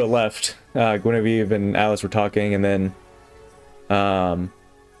Segura left, Guinevere and Alice were talking, and then,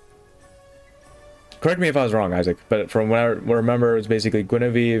 correct me if I was wrong, Isaac, but from what I remember, it was basically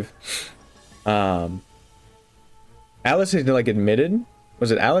Guinevere, Alice had like admitted.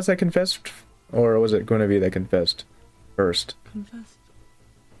 Was it Alice that confessed, or was it Guinevere that confessed first? Confessed.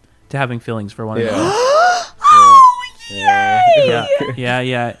 To having feelings for one Yeah. another. Yeah.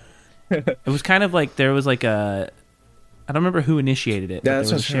 Yeah. It was kind of like there was like a, I don't remember who initiated it. Yeah, but that's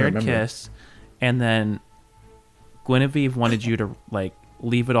there what was a I'm trying shared to remember. kiss, and then Guinevere wanted you to like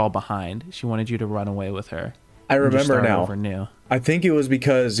leave it all behind. She wanted you to run away with her. I and just remember start now. Over new. I think it was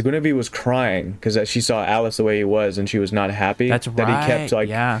because Guinevere was crying because she saw Alice the way he was, and she was not happy. That's that right. he kept like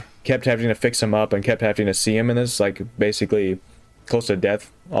yeah. kept having to fix him up and kept having to see him in this like basically close to death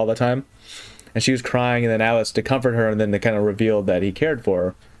all the time. And she was crying, and then Alice to comfort her, and then they kind of revealed that he cared for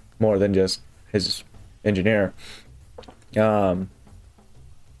her more than just his engineer.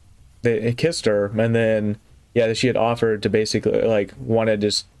 They kissed her, and then yeah, she had offered to basically like wanted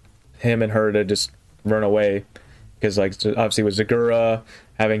just him and her to just run away because like obviously with Zagura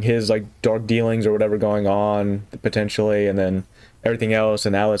having his like dark dealings or whatever going on potentially, and then everything else,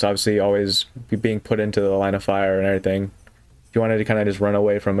 and Alice obviously always being put into the line of fire and everything. She wanted to kind of just run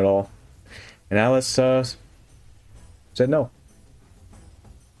away from it all, and Alice said no.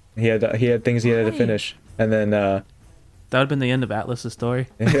 He had things he had to Why? finish, and then That would have been the end of Atlas's story.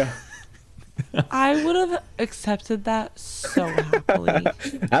 yeah. I would have accepted that so happily.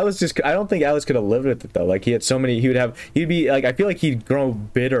 Alice just, I don't think Alice could have lived with it though. Like he had so many, he'd be like, I feel like he'd grow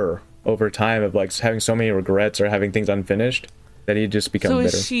bitter over time of like having so many regrets or having things unfinished that he'd just become So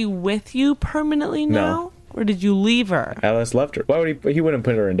bitter. is she with you permanently now? Or did you leave her? Alice left her. Why would he wouldn't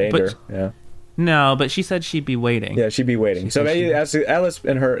put her in danger. Yeah. No, but she said she'd be waiting. Yeah, she'd be waiting. So said maybe as Alice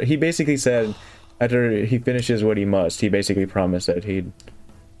and her, he basically said after he finishes what he must, he basically promised that he'd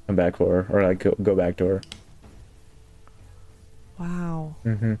come back for her or like go back to her. Wow.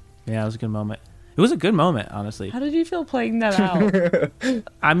 Yeah, it was a good moment. It was a good moment, honestly. How did you feel playing that out?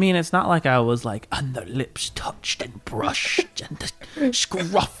 I mean, it's not like I was like, and the lips touched and brushed, and the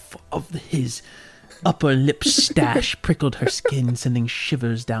scruff of his upper lip stash prickled her skin, sending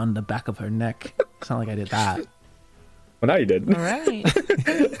shivers down the back of her neck. It's not like I did that. Well, now you did. All right.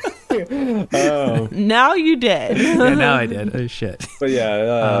 Oh, Now you did. Yeah, now I did. Oh, shit. but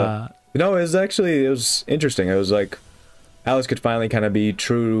yeah, no, it was interesting. It was like Alice could finally kind of be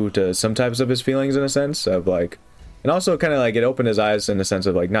true to some types of his feelings in a sense of like, and also kind of like it opened his eyes in the sense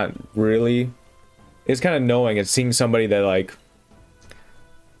of like not really. It's kind of knowing and seeing somebody that like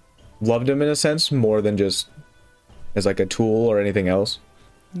loved him in a sense more than just as like a tool or anything else.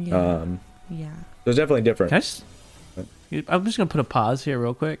 Yeah. So Yeah. it's definitely different. Can I just, I'm just gonna put a pause here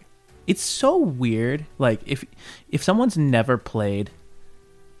real quick. It's so weird. Like if someone's never played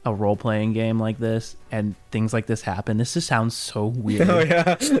a role playing game like this and things like this happen, this just sounds so weird. Oh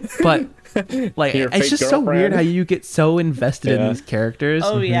yeah. But like Your it's fake just so weird girlfriend. how you get so invested in Yeah. these characters.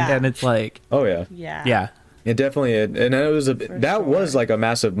 Oh, yeah. And it's like Oh yeah. Yeah. yeah. It definitely, and it was that was like a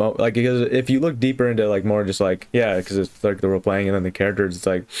massive moment. Like because if you look deeper into like more just like because it's like the role playing and then the characters, it's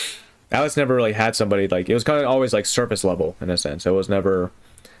like Alice never really had somebody like it was kind of always like surface level in a sense. It was never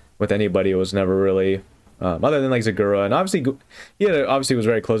with anybody. It was never really other than like Zagura, and obviously obviously was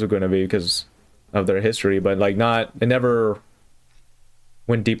very close with Guinevere because of their history, but like it never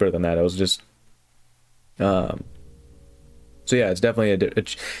went deeper than that. It was just so yeah, it's definitely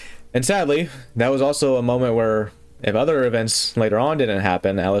and sadly, that was also a moment where if other events later on didn't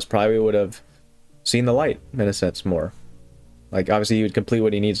happen, Alice probably would have seen the light in a sense more. Like obviously he would complete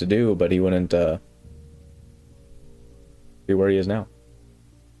what he needs to do, but he wouldn't be where he is now.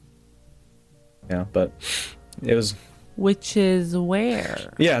 Yeah, but it was. Which is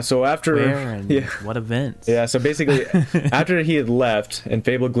where? Yeah, so after Where and yeah. what events? Yeah, so basically, after he had left and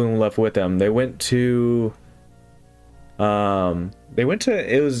Fable Gloom left with him, they went to,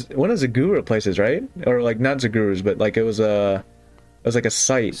 it was one of Zagura places, right? Or like not Zaguras, but like it was like a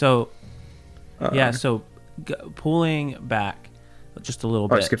site. So, yeah, so pulling back just a little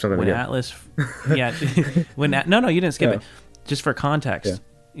I bit. skipped something when again. Atlas, yeah, no, you didn't skip Yeah. it. Just for context,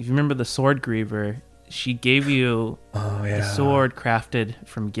 Yeah. if you remember the Sword Griever, she gave you Oh a yeah. sword crafted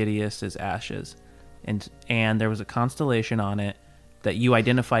from Gideus's ashes, and there was a constellation on it that you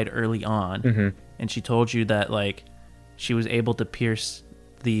identified early on, Mm-hmm. and she told you that like she was able to pierce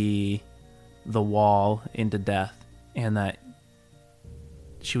the wall into death, and that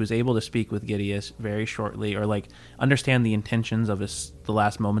she was able to speak with Gideus very shortly, or like understand the intentions of the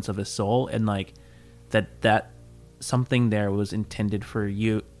last moments of his soul, and like that something there was intended for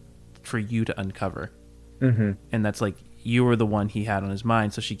you to uncover. Mm-hmm. And that's like you were the one he had on his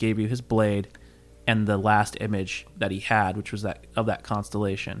mind, so she gave you his blade and the last image that he had, which was that of that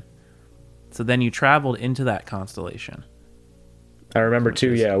constellation. So then you traveled into that constellation. I remember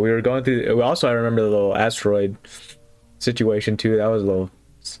too. Yeah, we were going through. Also, I remember the little asteroid situation too. That was a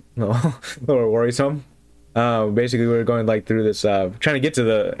little worrisome. Basically, we were going like through this, trying to get to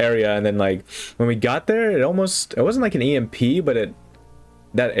the area, and then like when we got there, it wasn't like an EMP, but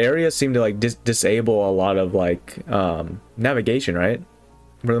that area seemed to like disable a lot of like navigation, right?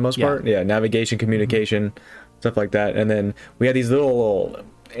 For the most part, yeah, navigation, communication, stuff like that. And then we had these little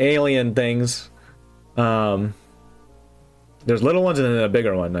alien things. There's little ones and then a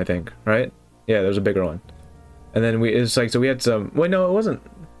bigger one, I think, right? Yeah, there's a bigger one. And then it's like, so we had some. Wait, no, it wasn't.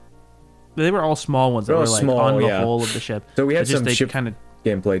 They were all small ones that They're were all like small, on the yeah. hull of the ship. So we had It's just some they ship kind of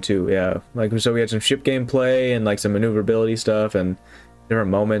gameplay too, yeah. Like so, we had some ship gameplay and like some maneuverability stuff and different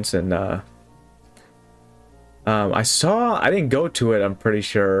moments. And I didn't go to it. I'm pretty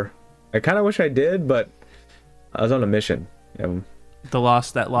sure. I kind of wish I did, but I was on a mission. that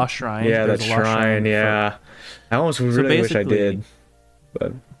lost shrine. Yeah, that There's a lost shrine. for- Yeah, I almost really wish I basically- did.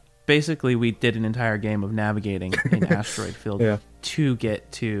 But Basically, we did an entire game of navigating in Asteroid Field Yeah. to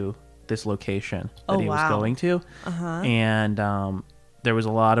get to this location that Oh, he was wow. going to. Uh-huh. And there was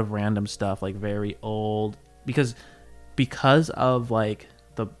a lot of random stuff, like very old, because of like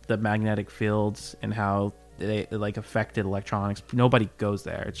the magnetic fields and how they like affected electronics. Nobody goes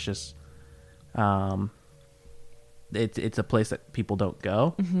there. It's just it's a place that people don't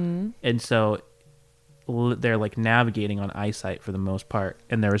go. And so they're like navigating on eyesight for the most part,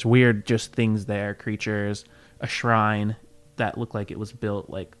 and there was weird just things there, creatures, a shrine that looked like it was built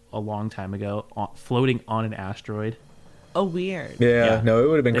like a long time ago, floating on an asteroid. Oh, weird. yeah, Yeah. no, it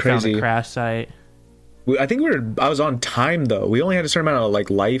would have been They crazy. found a crash site. I think I was on time though. We only had a certain amount of like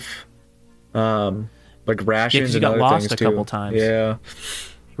life, like rations you and got other lost things a too. couple times. Yeah.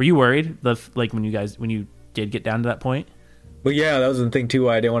 Were you worried like when you did get down to that point? Well, yeah, that was the thing too.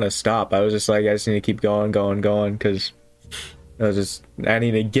 Why I didn't want to stop. I was just like, I just need to keep going, because I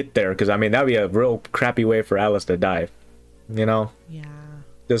need to get there. Because I mean, that'd be a real crappy way for Alice to die. You know, Yeah.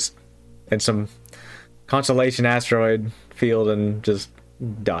 just in some constellation asteroid field and just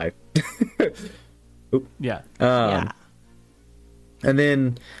die. Yeah. Yeah. And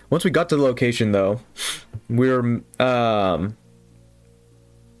then once we got to the location, though,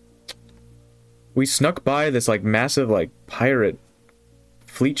 we snuck by this like massive like pirate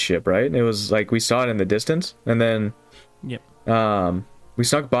fleet ship, right? It was like we saw it in the distance, and then Yep. we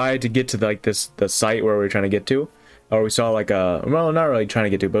snuck by to get to like the site where we were trying to get to, or we saw like well, not really trying to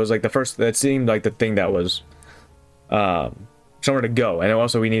get to, but it was like the first. That seemed like the thing that was somewhere to go, and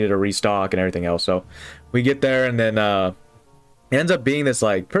also we needed to restock and everything else. So we get there, and then it ends up being this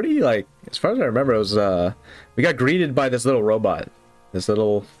like pretty like, as far as I remember, it was we got greeted by this little robot, this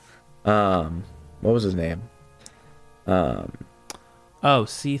little what was his name? Oh,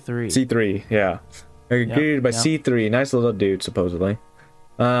 C3. C3, yeah. We got greeted by yep. C3, nice little dude supposedly.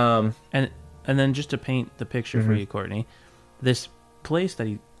 And then just to paint the picture for you, Courtney, this place that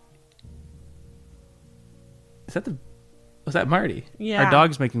was that Marty? Yeah. Our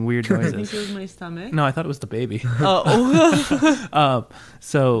dog's making weird I think noises. it was my stomach. No, I thought it was the baby. Oh.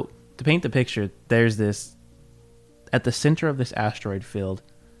 So to paint the picture, there's this at the center of this asteroid field.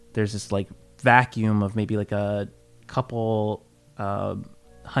 There's this like vacuum of maybe like a couple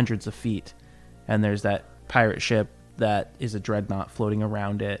hundreds of feet, and there's that pirate ship that is a dreadnought floating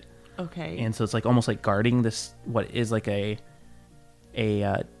around it. Okay. and so it's like almost like guarding this what is like a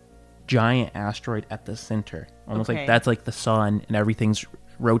giant asteroid at the center, almost Okay. like that's like the sun and everything's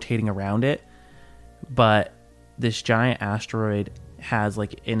rotating around it. But this giant asteroid has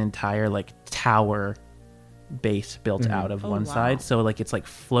like an entire like tower base built out of Oh, one wow. side, so like it's like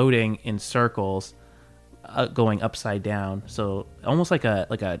floating in circles, going upside down. So almost like a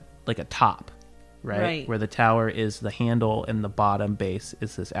top, Right. where the tower is the handle and the bottom base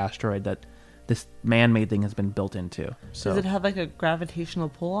is this asteroid that this man-made thing has been built into. So Does it have like a gravitational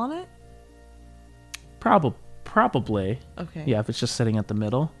pull on it? probably, Okay. yeah, if it's just sitting at the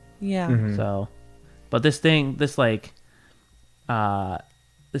middle. Yeah. So, but this thing is like the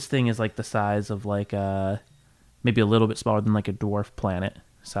size of like maybe a little bit smaller than like a dwarf planet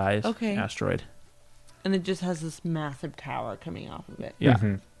size Okay. asteroid. And it just has this massive tower coming off of it. Yeah.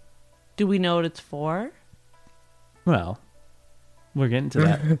 Do we know what it's for? Well, we're getting to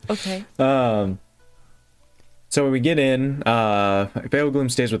that. Okay. So when we get in, Pale Gloom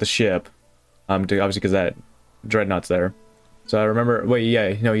stays with the ship, obviously because that dreadnought's there. So I remember,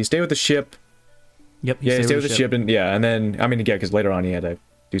 he stayed with the ship. Yep. Yeah, he stayed with the ship, and then I mean, yeah, because later on he had to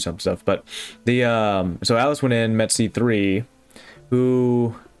do some stuff. But the so Alice went in, met C3,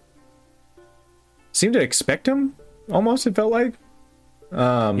 who seemed to expect him almost. It felt like,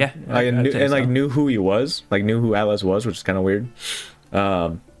 Yeah, I'd say so. knew who he was, like knew who Alice was, which is kind of weird.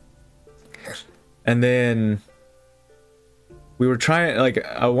 And then we were trying,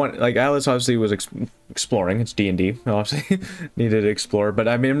 Alice obviously was exploring. It's D&D, obviously needed to explore. But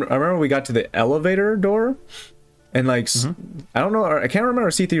I mean, I remember we got to the elevator door, and I don't know, I can't remember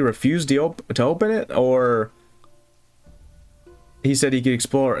if C3 refused to open it, or he said he could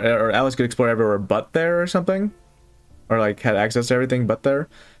explore, or Alice could explore everywhere but there or something, or like had access to everything but there.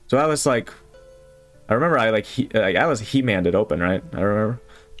 So Alice I remember Alice He-Manned it open, right? I remember.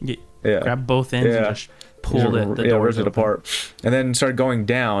 Yeah. Grabbed both ends and just pulled the doors ripped it apart, and then started going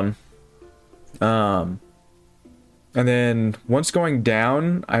down. And then once going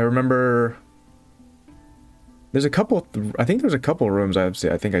down, I remember there's a couple. I think there's a couple rooms I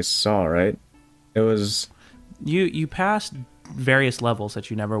think I saw. Right? It was. You passed various levels that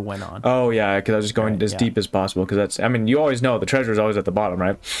you never went on. Oh yeah, because I was just going as deep as possible. Because that's. I mean, you always know the treasure is always at the bottom,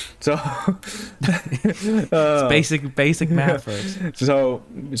 right? So. It's basic math first. So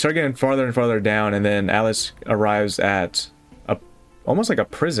we start getting farther and farther down, and then Alice arrives at almost like a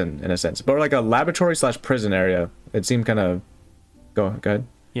prison in a sense, but like a laboratory / prison area. It seemed kind of. Go ahead.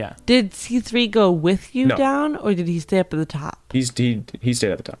 Yeah. Did C3 go with you No. down, or did he stay up at the top? He stayed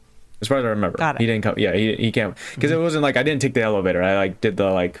at the top, as far as I remember. Got it. He didn't come. Yeah, he can't, because it wasn't like I didn't take the elevator. I did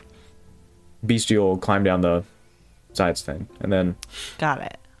the bestial climb down the sides thing, and then Got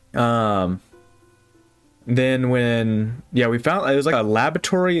it. then when we found it was like a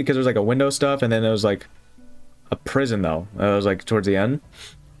laboratory because there was like a window stuff, and then there was like a prison though. It was like towards the end.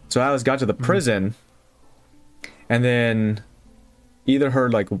 So Alice got to the prison, and then either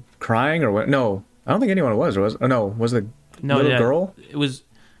heard like crying or what? No, I don't think anyone was. Was the little girl? It was.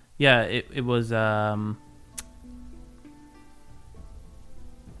 Yeah, it was. I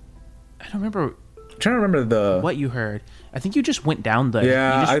don't remember I'm trying to remember what you heard. I think you just went down the.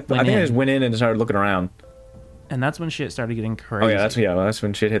 Yeah, I you just think went I in, just went in and started looking around. and that's when shit started getting crazy. Oh yeah, that's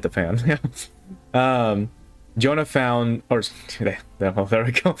when shit hit the fan. Jonah found, or there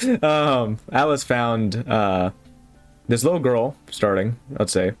we go. Alice found this little girl. Starting,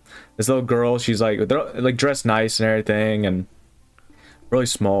 let's say, this little girl. She's they're like dressed nice and everything, and really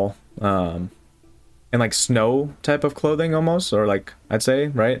small, and like snow type of clothing almost, or like I'd say,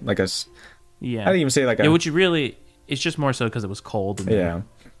 right, like Yeah. I didn't even say like a. Yeah, which really, it's just more so because it was cold. Yeah.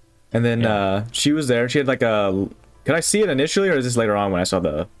 And then she was there. She had like a. Could I see it initially, or is this later on when I saw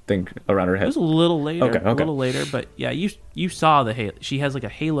the thing around her It head? was a little later. Okay. A little later, but yeah, you saw the halo. She has like a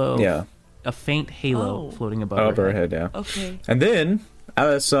halo. Yeah. A faint halo Oh. floating above Up her her head. head, yeah. Okay. And then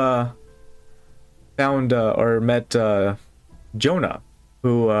Alice found or met Jonah,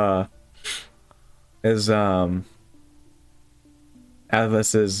 who is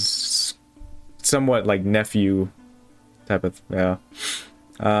Alice's somewhat like nephew type of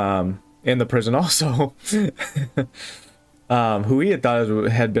in the prison also. Who he had thought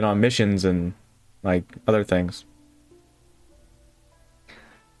had been on missions and like other things.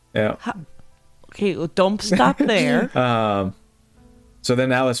 Yeah. Okay, well, don't stop there. So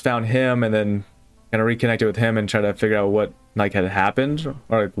then Alice found him and then kind of reconnected with him and tried to figure out what like had happened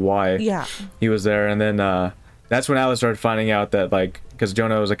or like why Yeah. he was there. And then that's when Alice started finding out that like because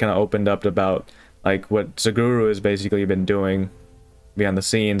Jonah was like, kind of opened up about like what Saguru has basically been doing behind the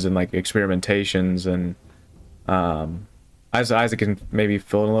scenes and like experimentations and Isaac can maybe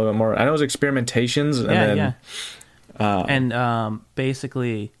fill in a little bit more. I know it was experimentations, and Yeah, then yeah. And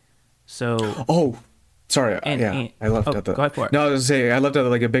basically, so oh, sorry, And- I left oh, out the. go ahead for it. No, I was gonna say I left out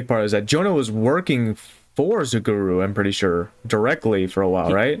like a big part is that Jonah was working for Zaguru. I'm pretty sure directly for a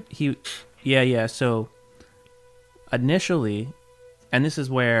while, right? Yeah. So initially, and this is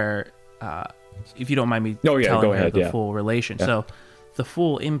where, if you don't mind me Oh, yeah, telling go her ahead, the yeah. full relation. Yeah. So the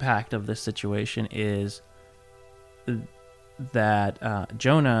full impact of this situation is that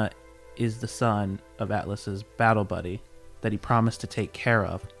Jonah is the son of Atlas's battle buddy that he promised to take care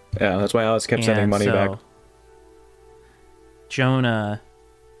of. Yeah, that's why Alice kept sending And money so back. Jonah,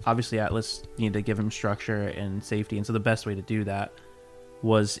 obviously Atlas needed to give him structure and safety, and so the best way to do that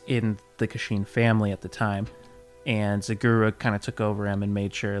was in the Kashin family at the time. And Zagura kind of took over him and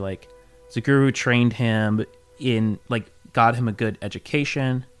made sure, like, Zaguru trained him in, like, got him a good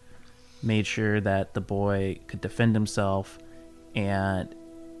education, made sure that the boy could defend himself, and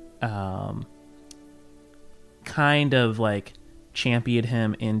kind of, like, championed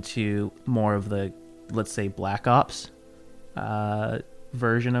him into more of the, let's say, Black Ops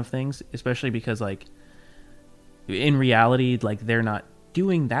version of things, especially because, like, in reality, like, they're not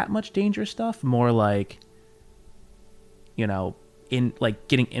doing that much dangerous stuff, more like, you know, in like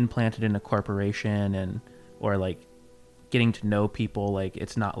getting implanted in a corporation, and or like getting to know people. Like,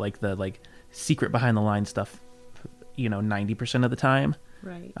 it's not like the like secret behind the line stuff, you know, 90% of the time.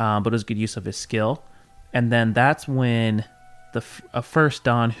 Right. But it was good use of his skill. And then that's when the first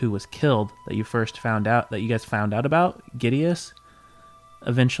Don who was killed that you guys found out about, Gideus,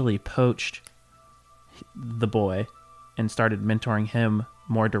 eventually poached the boy and started mentoring him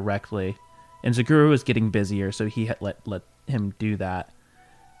more directly. And Zaguru was getting busier, so he had let him do that.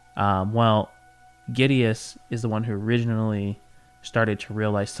 Well, Gideus is the one who originally started to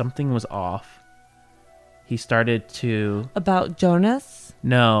realize something was off. He started to About Jonas?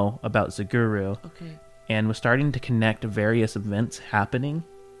 know about Zaguru Okay. and was starting to connect various events happening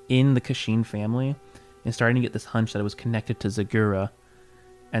in the Kashin family and starting to get this hunch that it was connected to Zagura.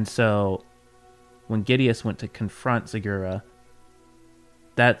 And so when Gideus went to confront Zagura,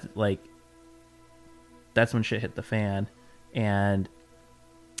 that's when shit hit the fan. And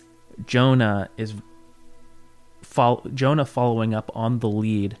Jonah following up on the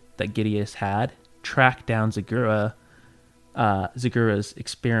lead that Gideus had, tracked down Zagura's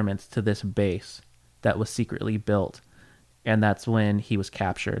experiments to this base that was secretly built, and that's when he was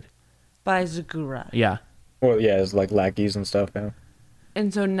captured. By Zagura. Yeah, Well, yeah, it's like lackeys and stuff now.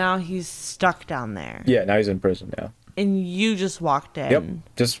 And so now he's stuck down there. Yeah, now he's in prison now. And you just walked in. Yep,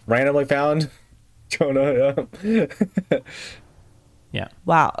 just randomly found Jonah. Yeah. yeah.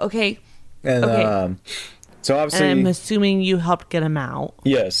 Wow. Okay. And Okay. so And obviously, I'm assuming you helped get him out.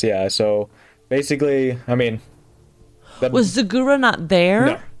 yes, yeah. So basically, I mean, Was Zagura not there?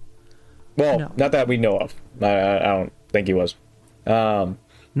 no. Well, No. not that we know of. I don't think he was.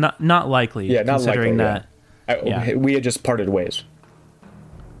 Not likely. Yeah, not considering likely, that. Yeah. We had just parted ways.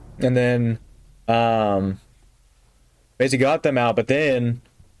 And then basically got them out, but then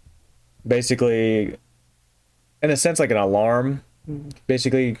basically, in a sense, like an alarm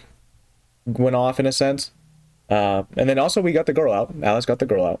basically went off in a sense. And then also we got the girl out. Alice got the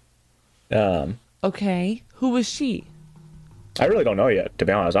girl out. Okay. Who was she? I really don't know yet, to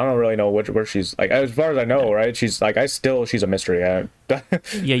be honest. I don't really know where she's, like, as far as I know, right? She's like, she's a mystery. Yeah,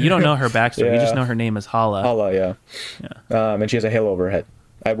 you don't know her backstory. You just Yeah. know her name is Hala. Allah, yeah. And she has a halo over her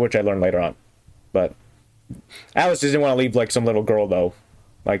head, which I learned later on. But Alice didn't want to leave like some little girl though,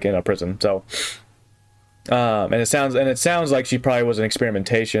 like in a prison. So, and it sounds like she probably was an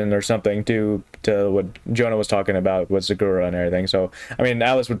experimentation or something to what Jonah was talking about with Zagura and everything. So, I mean,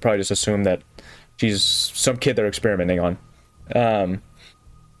 Alice would probably just assume that she's some kid they're experimenting on. And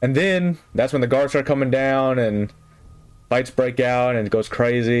then that's when the guards start coming down and fights break out and it goes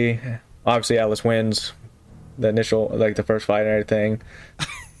crazy. Obviously, Alice wins the first fight and everything.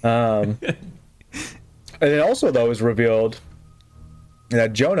 And then also, though, it was revealed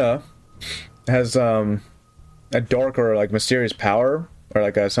that Jonah has a dark or like mysterious power, or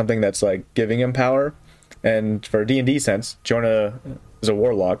like something that's like giving him power. And for D&D sense, Jonah is a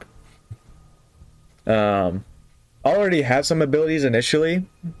warlock. Already had some abilities initially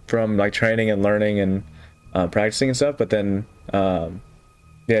from like training and learning and practicing and stuff, but then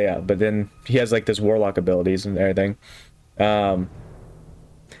but then he has like this warlock abilities and everything. And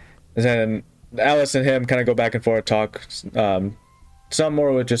then Alice and him kind of go back and forth, talk some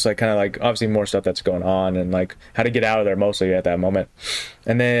more with just like kind of like obviously more stuff that's going on and like how to get out of there mostly at that moment.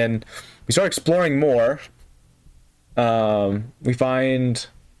 And then we start exploring more. We find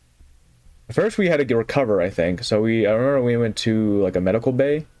first we had to recover, I think. So I remember we went to like a medical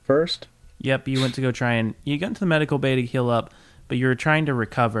bay first. Yep, you went to go try and you got into the medical bay to heal up, but you were trying to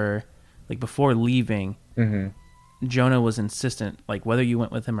recover. Like before leaving, Jonah was insistent, like whether you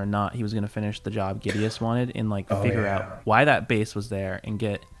went with him or not, he was going to finish the job Gideus wanted and like figure out why that base was there and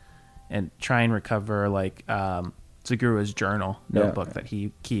try and recover like Zaguru's journal notebook that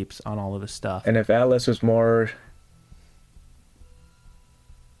he keeps on all of his stuff. And if Atlas was more,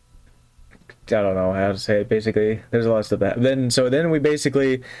 I don't know how to say it. Basically, there's a lot of stuff that. Then we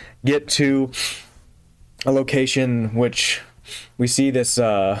basically get to a location which we see this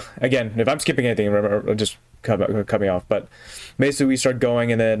again. If I'm skipping anything, remember, just cut me off. But basically, we start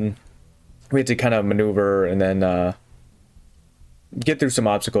going, and then we had to kind of maneuver, and then get through some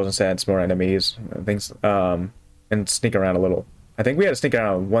obstacles and sense more enemies, things, and sneak around a little. I think we had to sneak around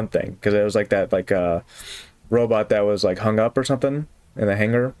on one thing because it was like that robot that was like hung up or something in the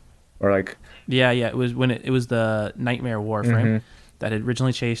hangar, or like. Yeah. It was when it was the Nightmare Warframe that had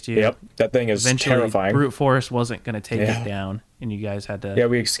originally chased you. Yep, that thing is Eventually, terrifying. Brute force wasn't going to take it down, and you guys had to we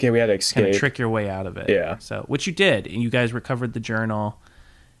had to escape. kind of trick your way out of it. Yeah. So which you did, and you guys recovered the journal.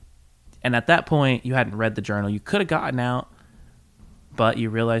 And at that point, you hadn't read the journal. You could have gotten out, but you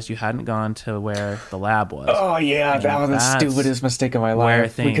realized you hadn't gone to where the lab was. Oh yeah, And that was the that's stupidest mistake of my where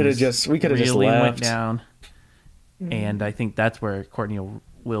life. We things could have just really left. went down. And I think that's where Courtney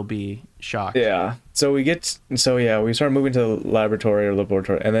will be shocked. Yeah. So we start moving to the laboratory,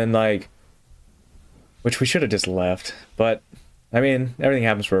 and then like, which we should have just left, but I mean everything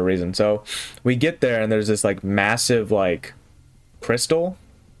happens for a reason. So we get there, and there's this like massive like crystal,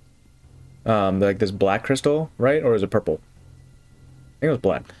 like this black crystal, right? Or is it purple? I think it was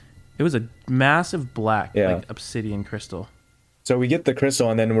black. It was a massive black, Yeah. like obsidian crystal. So we get the crystal,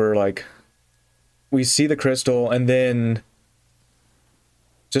 and then we see the crystal, and then,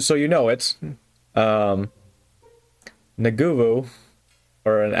 just so you know, it's Naguvu,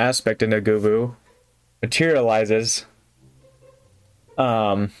 or an aspect of Naguvu, materializes,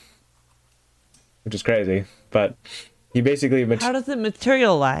 which is crazy, but he basically... How does it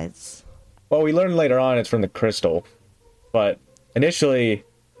materialize? Well, we learn later on it's from the crystal, but initially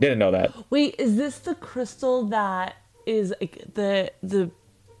didn't know that. Wait, is this the crystal that is like, the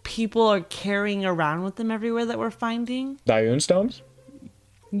people are carrying around with them everywhere that we're finding? Dioun stones?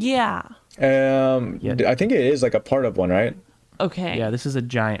 Yeah. I think it is like a part of one, right? Okay. Yeah, this is a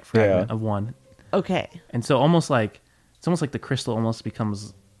giant fragment of one. Okay. And so it's almost like the crystal almost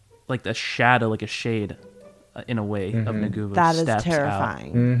becomes like a shadow, like a shade in a way of Naguvu. That is steps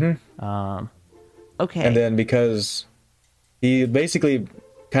terrifying. Okay. And then because he basically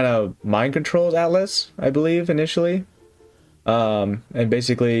kind of mind controls Atlas, I believe, initially. And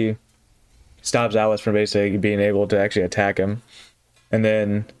basically stops Atlas from basically being able to actually attack him. And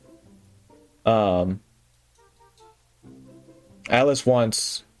then Atlas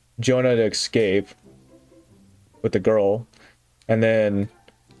wants Jonah to escape with the girl. And then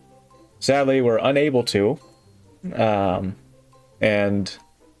sadly we're unable to. And in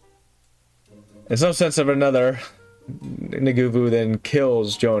some sense of another, Naguvu then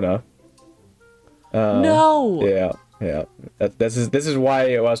kills Jonah. No. Yeah. This is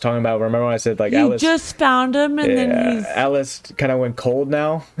why I was talking about. Remember when I said like You Alice just found him and then he's... Alice kind of went cold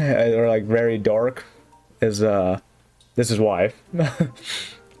now, or like very dark. This is why.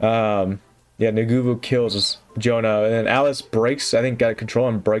 Naguvu kills Jonah, and then Alice got control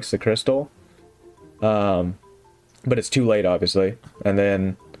and breaks the crystal. But it's too late, obviously. And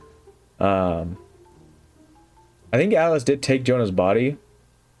then, I think Alice did take Jonah's body.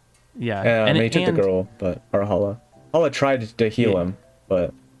 Yeah. And he took the girl, or Hala. Hala tried to heal him,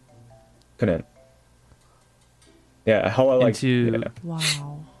 but couldn't. Yeah, Hala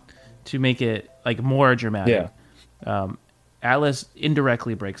Wow. To make it like more dramatic. Yeah. Atlas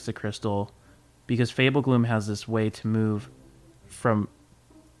indirectly breaks the crystal because Fable Gloom has this way to move from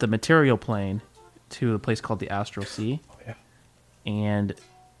the material plane to a place called the Astral Sea. Oh, yeah. And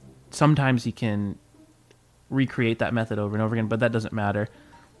sometimes he can recreate that method over and over again, but that doesn't matter.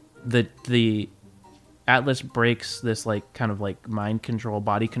 The Atlas breaks this like kind of like mind control,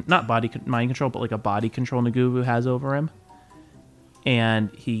 mind control, but like a body control Naguvu has over him. And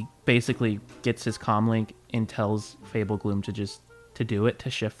he basically gets his comlink and tells Fable Gloom to do it, to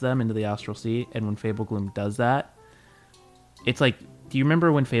shift them into the Astral Sea. And when Fable Gloom does that, it's like, do you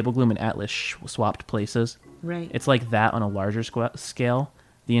remember when Fable Gloom and Atlas swapped places? Right. It's like that on a larger scale.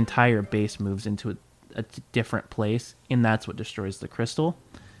 The entire base moves into a different place, and that's what destroys the crystal.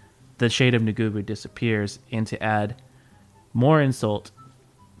 The Shade of Naguvu disappears, and to add more insult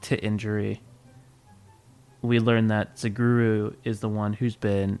to injury, we learn that Zaguru is the one who's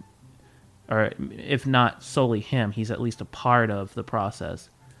been or if not solely him, he's at least a part of the process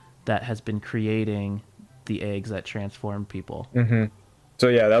that has been creating the eggs that transform people. So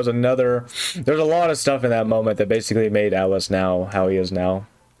yeah, that was another. There's a lot of stuff in that moment that basically made Atlas now how he is now.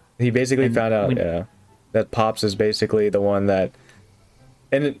 He basically And found out, that Pops is basically the one that,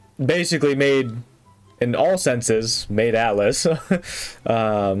 and it basically made, in all senses, made Atlas,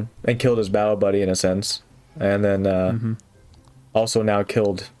 and killed his battle buddy in a sense, and then also now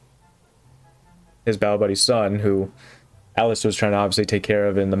killed his battle buddy's son, who Atlas was trying to obviously take care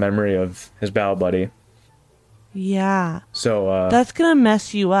of in the memory of his battle buddy. Yeah. So That's gonna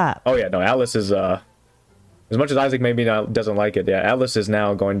mess you up. oh yeah, no, Atlas is as much as Isaac maybe not doesn't like it. Yeah, Atlas is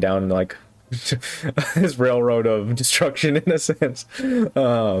now going down like his railroad of destruction in a sense.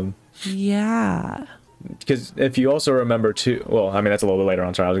 Yeah. Because if you also remember too, well, I mean that's a little bit later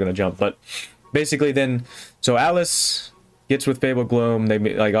on. Sorry, I was gonna jump, but basically then, so Atlas gets with Fable Gloom. They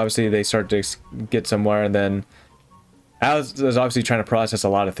like obviously they start to get somewhere, and then Atlas is obviously trying to process a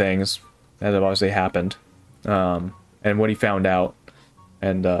lot of things that have obviously happened. And what he found out,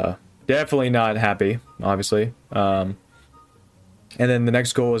 and definitely not happy, obviously. And then the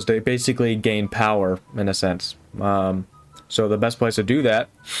next goal is to basically gain power in a sense. So the best place to do that,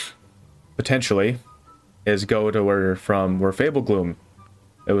 potentially, is go to where Fable Gloom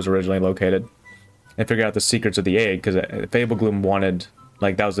it was originally located, and figure out the secrets of the egg, because Fable Gloom wanted,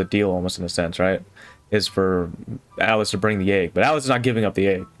 like, that was the deal almost in a sense, right? Is for Atlas to bring the egg, but Atlas is not giving up the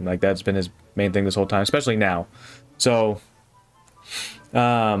egg. Like that's been his main thing this whole time, especially now. So,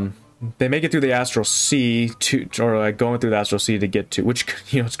 they make it through the Astral Sea or like going through the Astral Sea to get to, which,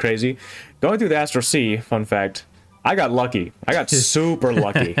 you know, it's crazy. Going through the Astral Sea, fun fact, I got lucky. I got super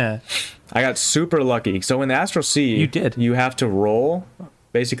lucky. I got super lucky. So in the Astral Sea, You did. You have to roll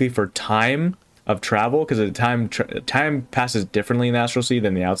basically for time of travel, because the time passes differently in the Astral Sea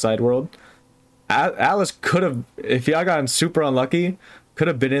than the outside world. Atlas could have, if he had gotten super unlucky, could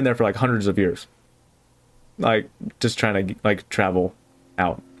have been in there for like hundreds of years, like just trying to like travel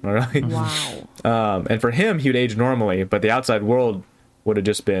out. Right? Wow. And for him, he would age normally, but the outside world would have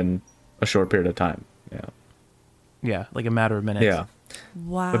just been a short period of time. Yeah. Yeah, like a matter of minutes. Yeah.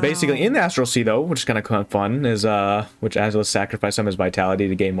 Wow. But basically, in the Astral Sea, though, which is kind of fun, is which Atlas sacrificed some of his vitality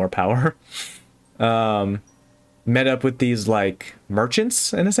to gain more power. Met up with these like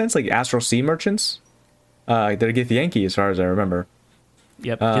merchants in a sense, like Astral Sea merchants. They're Githyanki, as far as I remember.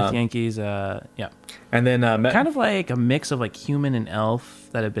 Yep, Gith Yankees, yeah. And then Kind of like a mix of like human and elf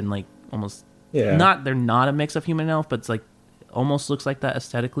that have been like almost Yeah. they're not a mix of human and elf, but it's like almost looks like that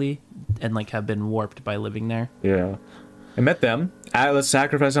aesthetically, and like have been warped by living there. Yeah. I met them. Atlas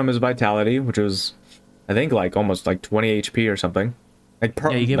sacrificed some of his vitality, which was, I think, like almost like 20 HP or something. Like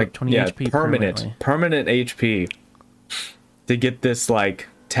Yeah, you gave up 20 HP permanently. permanent HP to get this like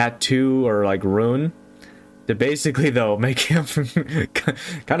tattoo or like rune to basically though make him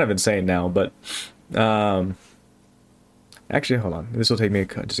kind of insane now. But actually, hold on. This will take me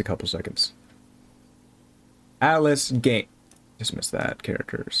just a couple seconds. Atlas gained. Just missed that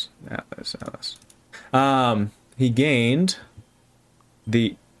characters. Atlas. He gained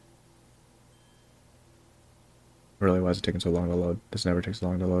the. Really, why is it taking so long to load? This never takes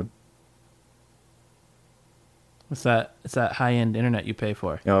long to load. It's that high end internet you pay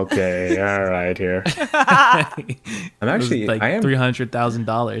for. Okay, all right here. I'm actually, like I am.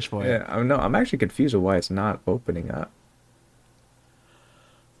 $300,000 for it. Yeah, I'm actually confused with why it's not opening up.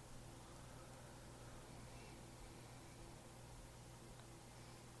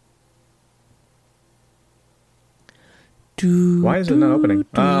 Why is it not opening?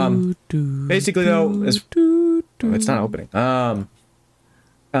 Basically though, it's not opening.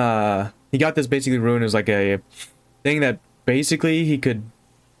 He got this basically rune as like a thing that basically he could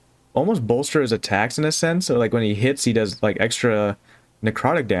almost bolster his attacks in a sense. So like when he hits, he does like extra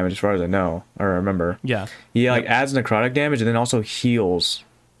necrotic damage, as far as I know or remember. Yeah. He like adds necrotic damage and then also heals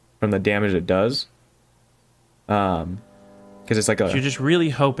from the damage it does. Because it's like So you're just really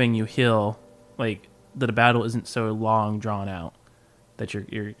hoping you heal, like that the battle isn't so long drawn out that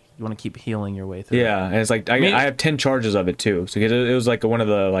you want to keep healing your way through. Yeah, and it's like I have 10 charges of it too. So it was like one of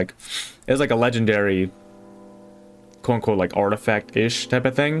the like, it was like a legendary, quote unquote, like artifact ish type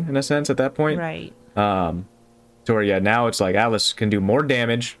of thing in a sense at that point. Right. To where now it's like Atlas can do more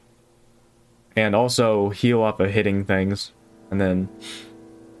damage, and also heal off of hitting things, and then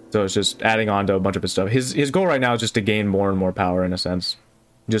so it's just adding on to a bunch of his stuff. His goal right now is just to gain more and more power in a sense,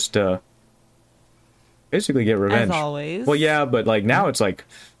 just to basically get revenge. As always. Well, yeah, but like now it's like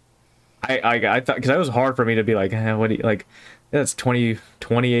I thought, because that was hard for me to be like, what do you like? That's 20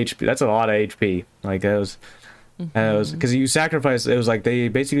 HP. That's a lot of HP. Like that was And it was because you sacrificed. It was like they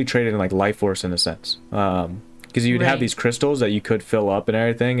basically traded in like life force in a sense. Because you'd have Right. these crystals that you could fill up and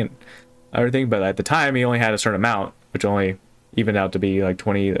everything. But at the time, he only had a certain amount, which only evened out to be like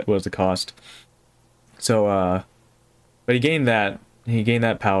 20 was the cost. So, but he gained that. He gained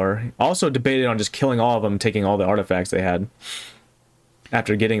that power. He also debated on just killing all of them, taking all the artifacts they had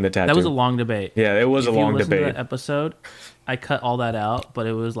after getting the tattoo. That was a long debate. Yeah, it was If a long you listen to debate. that episode, I cut all that out, but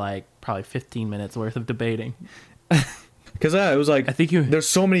it was like probably 15 minutes worth of debating. Because it was like I think you. there's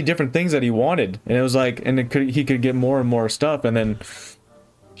so many different things that he wanted, and it was like, and he could get more and more stuff, and then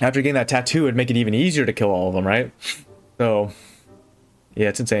after getting that tattoo, it'd make it even easier to kill all of them, right? So, yeah,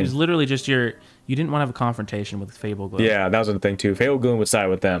 it's It insane. was literally just you didn't want to have a confrontation with Fable Glow. Yeah, that was the thing too. Fable Gloom would side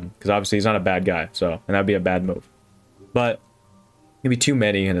with them because obviously he's not a bad guy, so and that'd be a bad move. But it'd be too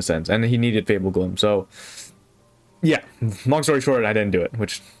many in a sense, and he needed Fable Gloom. So, yeah, long story short, I didn't do it,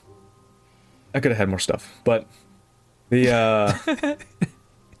 which I could have had more stuff, but the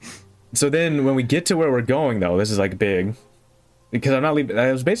so then when we get to where we're going though, this is like big because I'm not leaving.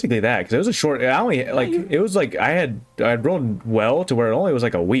 It was basically that because it was a short. I only like it was like I rolled well to where it only was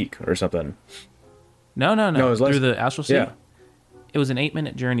like a week or something. No, No, it was less- through the astral sea. Yeah. It was an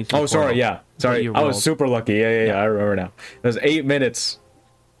 8-minute journey. Through Oh, the sorry. portal. Yeah, That's what sorry. you I was rolled. super lucky. Yeah. I remember now. It was 8 minutes.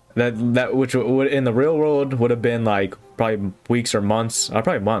 That which would in the real world would have been like probably weeks or months.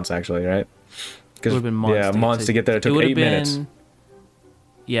 Probably months actually, right? It would have been months. Yeah, months to get there. It took would have 8 minutes.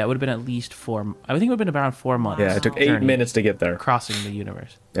 Yeah, it would have been at least 4. I think it would have been around 4 months. Yeah, it took 8 journey minutes to get there. crossing the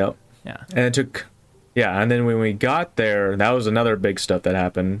universe. Yep. Yeah. And it took, yeah, and then when we got there, that was another big stuff that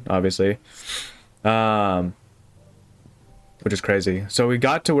happened, obviously, which is crazy. So we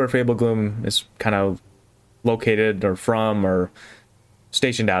got to where Fable Gloom is kind of located or from or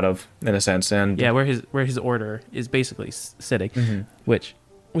stationed out of, in a sense, and Yeah, where his order is basically sitting, Mm-hmm. which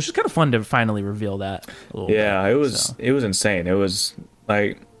is kind of fun to finally reveal that. A little yeah, bit, it was so. it was insane. It was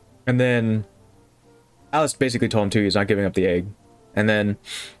like, and then Alice basically told him too he's not giving up the egg, and then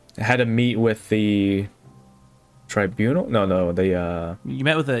had to meet with the tribunal. No, the You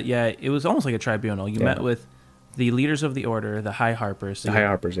met with it was almost like a tribunal. You Yeah. met with the leaders of the order, the High Harpers. So High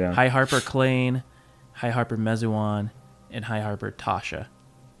Harpers. Yeah, High Harper Klain, High Harper Mezuan, and High Harper Tasha.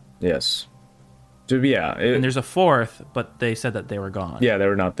 yes. So yeah, And there's a fourth, but they said that they were gone. yeah, they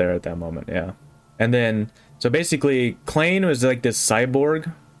were not there at that moment. Yeah, and then so basically, Klain was like this cyborg,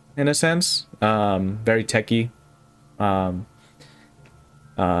 in a sense, very techie.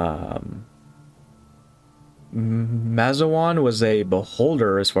 Mazawan was a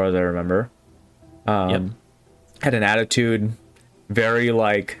beholder, as far as I remember. Yep. Had an attitude, very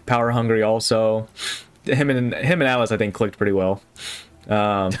like power hungry. Also, him and Alice, I think, clicked pretty well.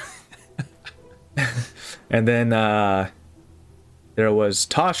 And then there was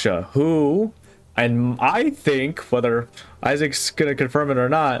Tasha, who, and I think, whether Isaac's gonna confirm it or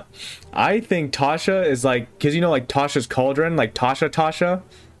not, I think Tasha is like, because you know, like Tasha's Cauldron, like Tasha.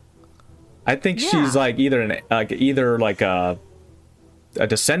 I think she's Yeah. like either a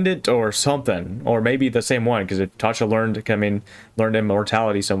descendant or something, or maybe the same one, because if Tasha learned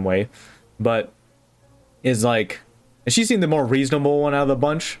immortality some way, but she seemed the more reasonable one out of the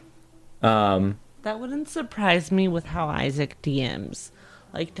bunch. That wouldn't surprise me with how Isaac DMs.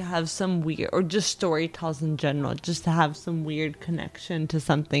 Like to have some weird, or just story tells in general, just to have some weird connection to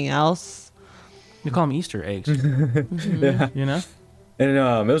something else. You call them Easter eggs. Yeah. You know? And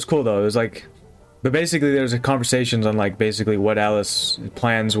it was cool though. It was like, but basically there's conversations on like basically what Alice's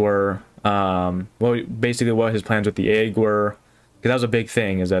plans were, basically what his plans with the egg were, because that was a big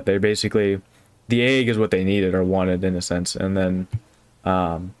thing. Is that they basically, the egg is what they needed or wanted in a sense, and then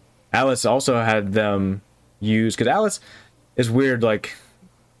Alice also had them use, because Alice is weird. Like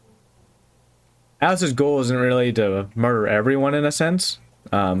Alice's goal isn't really to murder everyone in a sense,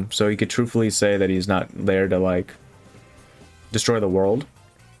 so he could truthfully say that he's not there to like destroy the world,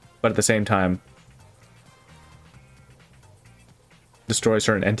 but at the same time destroy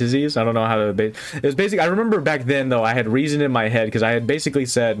certain entities. I don't know how to it was basically, I remember back then though, I had reasoned in my head, because I had basically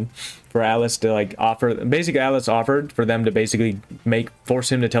said for Alice to like Alice offered for them to basically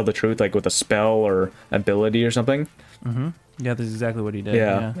force him to tell the truth, like with a spell or ability or something. Yeah, that's exactly what he did.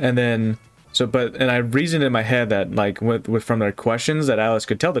 Yeah. And then and I reasoned in my head that like with from their questions that Alice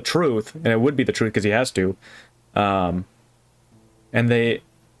could tell the truth, and it would be the truth because he has to. And they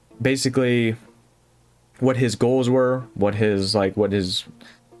basically, what his goals were, what his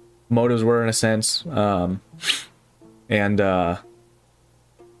motives were in a sense, yeah,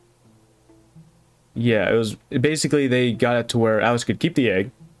 it was basically they got it to where Alice could keep the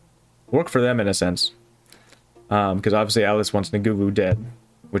egg, work for them in a sense, because obviously Alice wants Ngugu dead,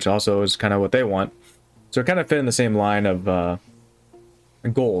 which also is kind of what they want. So it kind of fit in the same line of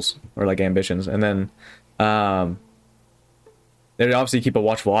goals or like ambitions. And then they obviously keep a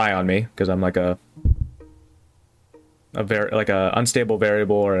watchful eye on me because I'm like a unstable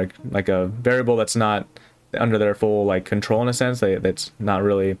variable, or like a variable that's not under their full like control in a sense. That's not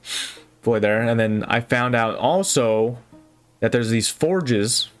really fully there. And then I found out also that there's these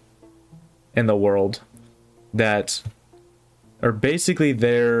forges in the world that are basically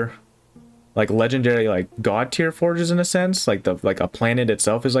their like legendary like god tier forges in a sense. Like a planet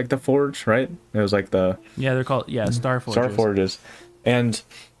itself is like the forge, right? It was like the they're called star forges. Star forges. And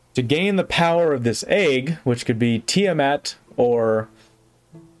to gain the power of this egg, which could be Tiamat or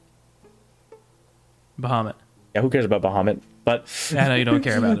Bahamut. yeah, who cares about Bahamut? But I know you don't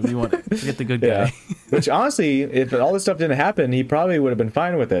care about him. You want to get the good guy. yeah. Which honestly, if all this stuff didn't happen, he probably would have been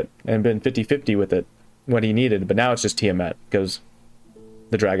fine with it and been 50-50 with it, what he needed. But now it's just Tiamat because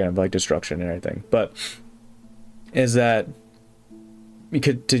the dragon of like destruction and everything. But is that you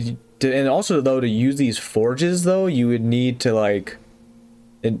could and also though to use these forges though, you would need to like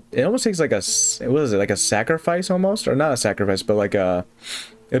it almost takes like a what is it, like a sacrifice almost, or not a sacrifice, but like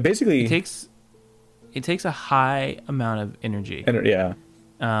it basically it takes a high amount of energy. Yeah.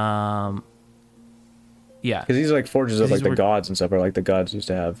 Yeah. Because these are like forges of like the were gods and stuff, or like the gods used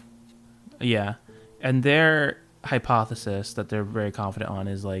to have. Yeah. And their hypothesis that they're very confident on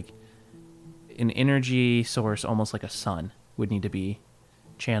is like an energy source almost like a sun would need to be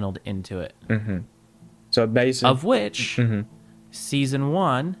channeled into it. Mm-hmm. So basically, of which season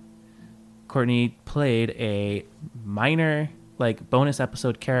 1, Courtney played a minor like bonus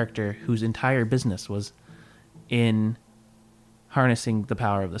episode character whose entire business was in harnessing the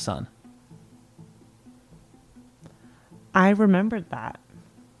power of the sun. I remembered that.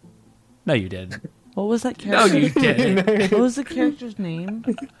 No, you didn't. What was that No, character? you didn't. What was the character's name?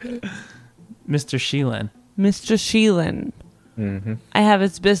 Mr. Sheelan. Mr. Sheelan. Mm-hmm. I have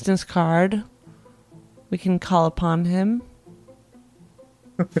his business card. We can call upon him.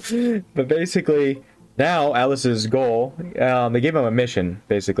 But basically, now Alice's goal, they gave him a mission,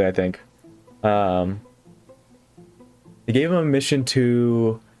 basically, I think. They gave him a mission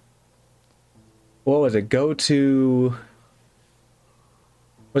to, what was it, go to,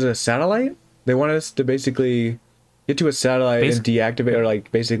 was it a satellite? They wanted us to basically get to a satellite and deactivate, or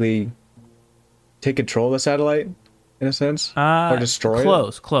like basically take control of the satellite, in a sense, or destroy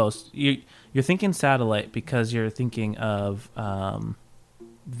it. Close. You're thinking satellite because you're thinking of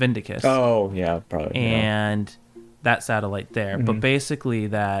Vindicus. Oh, yeah, probably. And that satellite there. But basically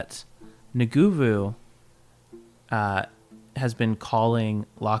that Naguvu has been calling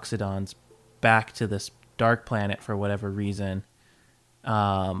Loxodons back to this dark planet for whatever reason.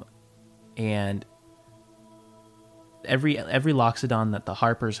 And every Loxodon that the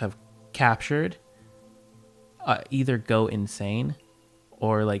Harpers have captured either go insane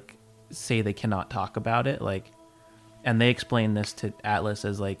or like say they cannot talk about it, like, and they explain this to Atlas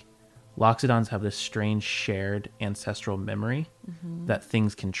as like Loxodons have this strange shared ancestral memory that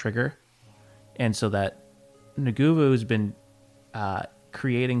things can trigger, and so that Naguvu has been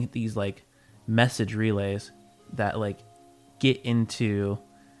creating these like message relays that like get into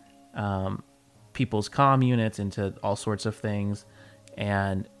people's comm units, into all sorts of things,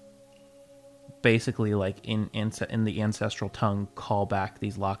 and basically like in the ancestral tongue call back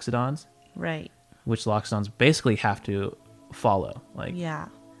these Loxodons, Right. which Loxodons basically have to follow. Like, Yeah.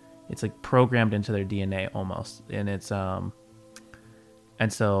 it's like programmed into their DNA almost, and it's and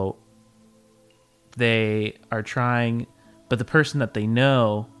so they are trying, but the person that they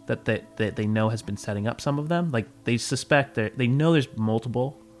know that they know has been setting up some of them, like they suspect they know there's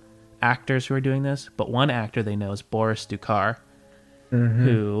multiple actors who are doing this, but one actor they know is Boris Dukar,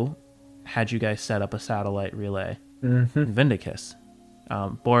 who had you guys set up a satellite relay in Vindicus.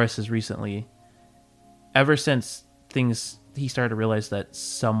 Boris has recently, ever since he started to realize that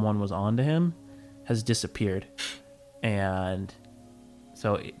someone was onto him, has disappeared. And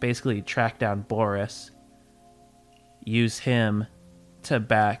so it basically track down Boris, use him to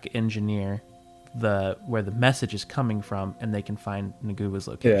back engineer where the message is coming from, and they can find Naguva's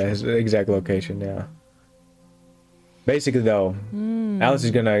location. Yeah, his exact location, yeah. Basically, though, Alice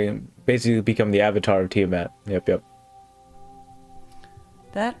is gonna basically become the avatar of Tiamat. Yep.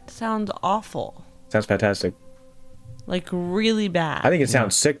 That sounds awful. Sounds fantastic. Like really bad. I think it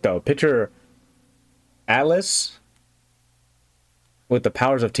sounds sick, though. Picture Atlas with the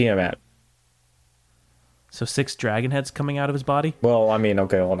powers of Tiamat. So 6 dragon heads coming out of his body? Well, I mean,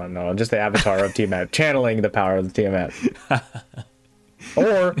 okay, hold on. No, just the avatar of Tiamat. Channeling the power of the Tiamat.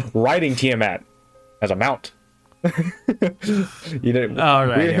 Or riding Tiamat as a mount. You didn't. All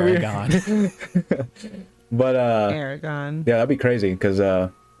right, Aragon. But Aragon. yeah, that'd be crazy because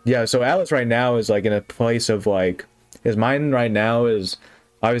yeah. So Atlas right now is like in a place of like his mind right now is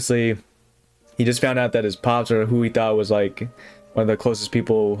obviously he just found out that his pops or who he thought was like one of the closest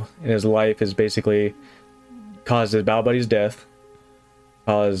people in his life has basically caused his battle buddy's death,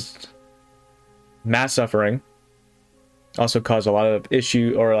 caused mass suffering, also caused a lot of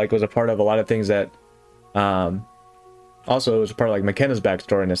issue or like was a part of a lot of things that also it was a part of like McKenna's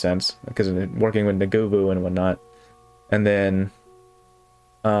backstory in a sense because of working with Naguvu and whatnot, and then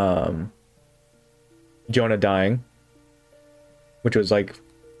Jonah dying, which was like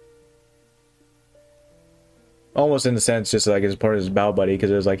almost in a sense just like as part of his battle buddy because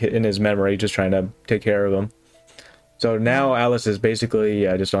it was like in his memory just trying to take care of him. So now Alice is basically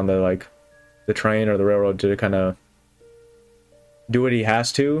just on the train or the railroad to kind of do what he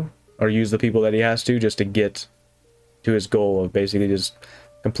has to or use the people that he has to just to get to his goal of basically just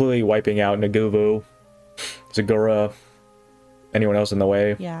completely wiping out Naguvu, Zagura, anyone else in the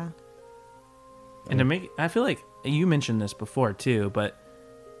way. Yeah. And to make, I feel like you mentioned this before too, but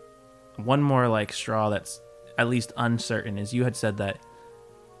one more like straw that's at least uncertain is you had said that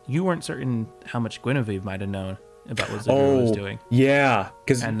you weren't certain how much Guinevere might have known about what Zagura was doing. Yeah,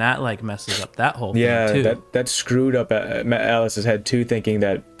 because And that like messes up that whole yeah, thing too. that screwed up Alice's head too, thinking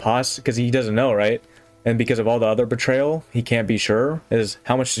that because he doesn't know, right? And because of all the other betrayal, he can't be sure is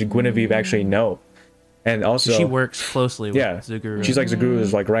how much does Guinevere actually know. And also She works closely with yeah, Zagura. she's like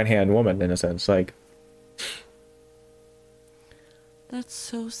Zaguru's like right hand woman in a sense, like That's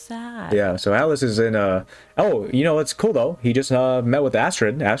so sad. yeah. So Alice is in oh, you know it's cool though. He just met with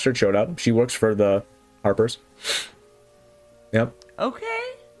Astrid. Astrid showed up. She works for the Harpers. Yep. Okay.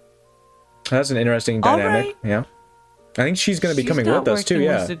 That's an interesting All dynamic. right. Yeah. I think she's going to be She's coming not with us too. working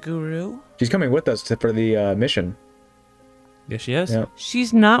Yeah. with the guru. She's coming with us for the mission. Yes, she is. Yeah.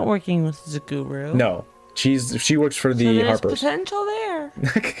 She's not working with the guru. No. She works for So the there's Harpers. potential there.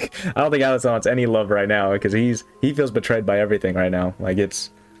 I don't think Alice wants any love right now because he feels betrayed by everything right now. Like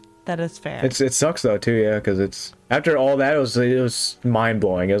That is fair. it sucks though too, yeah, because it's after all that it was mind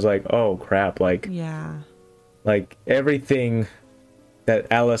blowing. It was like, oh crap, like yeah. Everything that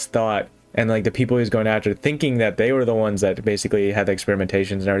Alice thought and like the people he was going after, thinking that they were the ones that basically had the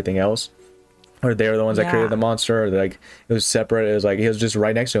experimentations and everything else, or they were the ones that created the monster, or like it was separate. It was like he was just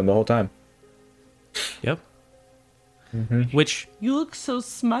right next to him the whole time. Yep. Which You look so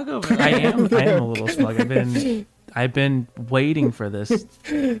smug over there. I am a little smug. I've been waiting for this.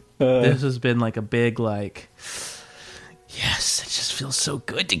 This has been like a big like yes, it just feels so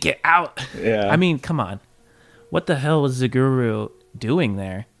good to get out. Yeah. I mean, come on. What the hell was Zaguru doing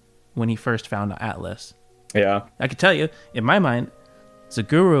there when he first found Atlas? Yeah. I could tell you, in my mind,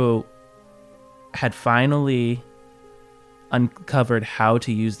 Zaguru had finally uncovered how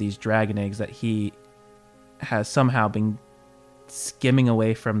to use these dragon eggs that he has somehow been skimming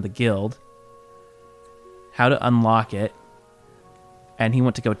away from the guild, how to unlock it, and he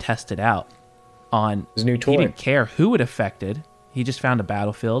went to go test it out on His new toy. He didn't care who it affected. He just found a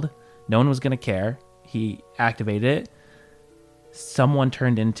battlefield. No one was going to care. He activated it. Someone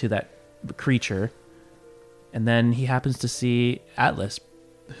turned into that creature, and then he happens to see Atlas,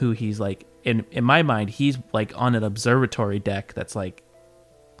 who he's like, in my mind, he's like on an observatory deck that's like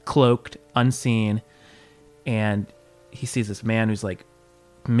cloaked, unseen, and he sees this man who's like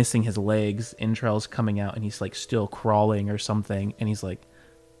missing his legs, entrails coming out, and he's like still crawling or something, and he's like,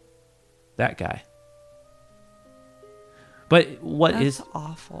 that guy. But That's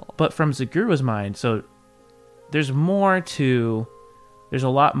awful. but from Zaguru's mind, so there's a lot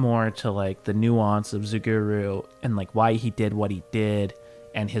more to like the nuance of Zaguru and like why he did what he did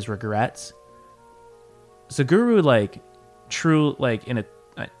and his regrets. Zaguru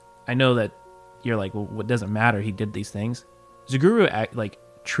I know that you're like, well, what doesn't matter? He did these things. Zaguru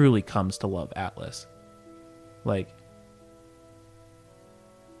truly comes to love Atlas. Like,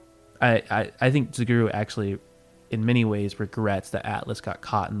 I think Zaguru actually, in many ways, regrets that Atlas got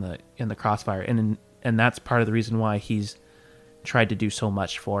caught in the crossfire, and that's part of the reason why he's tried to do so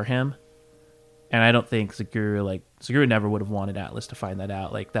much for him. And I don't think Zaguru never would have wanted Atlas to find that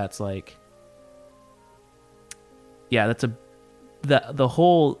out. Like that's like, yeah, that's the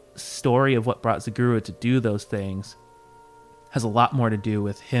whole story of what brought Zaguru to do those things has a lot more to do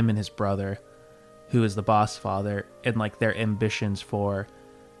with him and his brother, who is the boss father, and like their ambitions for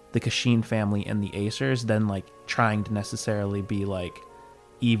the Kashin family and the Acers than like trying to necessarily be like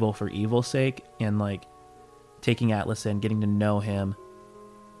evil for evil's sake. And like taking Atlas in, getting to know him,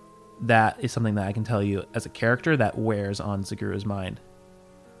 that is something that I can tell you as a character that wears on Zaguru's mind.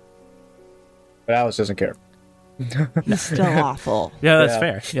 But Alice doesn't care. he's still awful. Yeah, that's Yeah.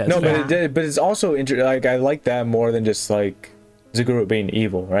 fair. Yeah, No, that's fair. but it did, but it's also like I like that more than just like Zaguru being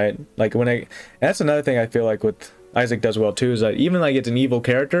evil, right? Like and that's another thing I feel like with Isaac does well too is that even like it's an evil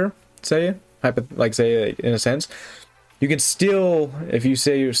character, say in a sense, you can still, if you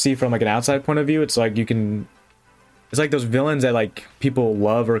see from like an outside point of view, it's like it's like those villains that like people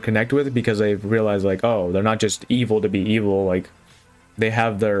love or connect with because they've realized like, oh, they're not just evil to be evil, like they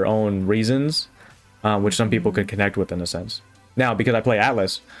have their own reasons, which some people could connect with in a sense. Now, because I play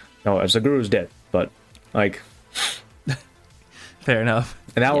Atlas, no, Zaguru's dead, but like, Fair enough.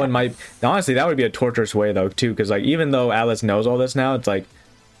 and that Yeah. one might, honestly, that would be a torturous way though too, because like even though Atlas knows all this now, it's like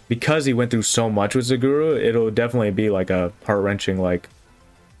because he went through so much with Zaguru, it'll definitely be like a heart wrenching like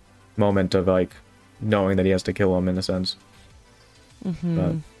moment of like knowing that he has to kill him in a sense.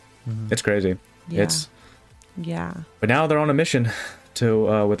 But it's crazy. Yeah. It's Yeah. but now they're on a mission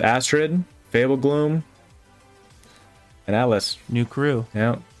to with Astrid, Fable Gloom, and Atlas. New crew,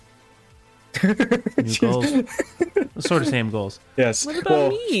 Yeah. new goals. Sort of same goals. Yes. What about Well,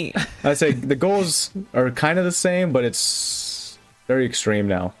 me? I say the goals are kind of the same, but it's very extreme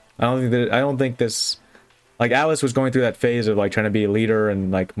now. I don't think this, like Alice was going through that phase of like trying to be a leader and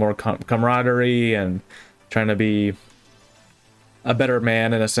like more camaraderie and trying to be a better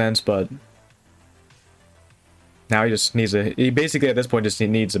man in a sense, but now he basically at this point just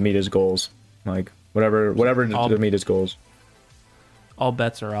needs to meet his goals, like whatever to meet his goals. All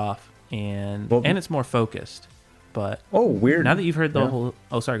bets are off, and Well- it's more focused. But Oh, weird. now that you've heard the Yeah. whole,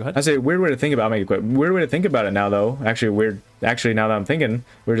 oh, sorry, go ahead. I say weird way to think about weird way to think about it now though. Actually now that I'm thinking,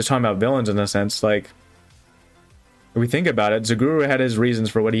 we were just talking about villains in a sense. Like if we think about it, Zaguru had his reasons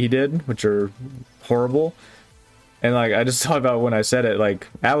for what he did, which are horrible. And like I just thought about when I said it, like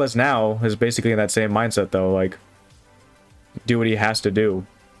Atlas now is basically in that same mindset though, like do what he has to do,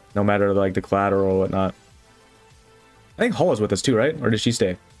 no matter like the collateral or whatnot. I think Hola's with us too, right? Or did she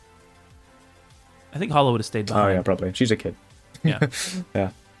stay? I think Hollow would have stayed Oh behind. yeah, probably. She's a kid. Yeah. Yeah.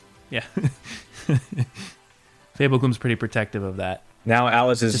 Yeah. Fable Gloom's pretty protective of that, Now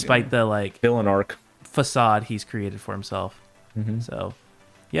Alice is despite the like villain arc. facade he's created for himself. So,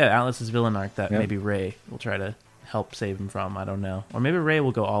 yeah, Atlas's villain arc that Yeah. maybe Ray will try to help save him from. I don't know, or maybe Ray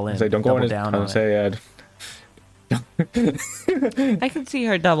will go all in. Say don't go double on his down don't on it. say I can see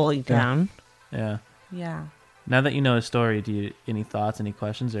her doubling down. Yeah. Yeah. Now that you know his story, do you any thoughts, any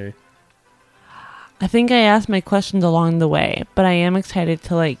questions, or I think I asked my questions along the way, but I am excited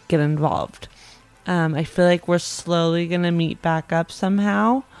to like get involved. I feel like we're slowly gonna meet back up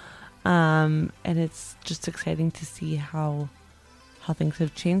somehow, and it's just exciting to see how things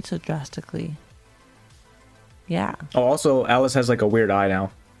have changed so drastically. Yeah. Oh, also, Alice has like a weird eye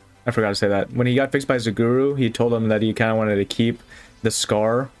now. I forgot to say that. When he got fixed by Zaguru, he told him that he kind of wanted to keep the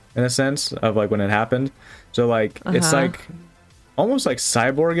scar in a sense of like when it happened. So like it's Uh-huh. like almost like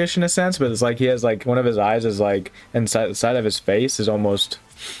cyborgish in a sense, but it's like he has like one of his eyes is like inside the side of his face is almost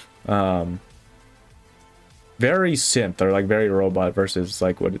very synth or like very robot versus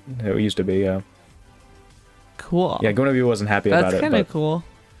like what it used to be. Yeah, Cool. yeah. Guinevere wasn't happy about That's it, kind of but cool.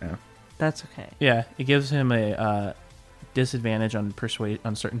 yeah. That's okay. yeah, it gives him a disadvantage on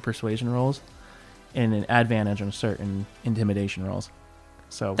certain persuasion rolls, and an advantage on certain intimidation rolls.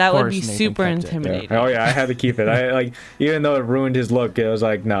 So of That would course be Nathan super kept it. intimidating. Yeah. Oh yeah, I had to keep it. I like even though it ruined his look, it was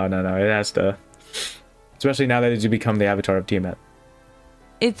like no, it has to. Especially now that he's become the avatar of Tiamat.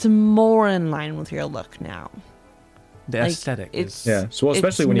 It's more in line with your look now. The Like, aesthetic it's- is Yeah. So well,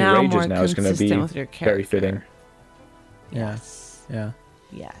 especially It's when he now rages more now, it's going to be consistent with your very fitting. character. yeah, Yes. yeah.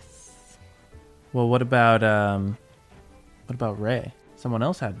 Yes. Well, what about Ray? Someone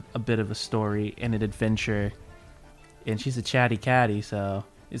else had a bit of a story and an adventure, and she's a chatty catty. So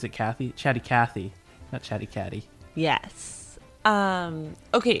is it Kathy? Chatty Cathy, not chatty catty. Yes.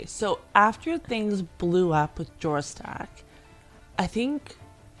 Okay, so after things blew up with Jorstack, I think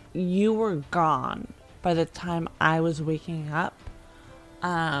you were gone by the time I was waking up.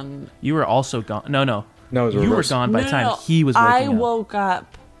 You were also gone. No, No, it was you were reversed. gone by the No, time no, he was I waking up. woke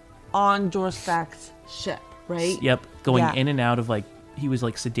up on Jorstack's ship, right? Yep, going Yeah. in and out of like he was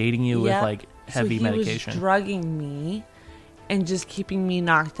like sedating you with Yep. like heavy so he medication. was drugging me and just keeping me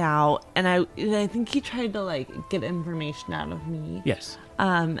knocked out, and I think he tried to like get information out of me. Yes.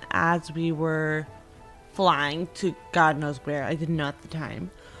 As we were flying to God knows where. I didn't know at the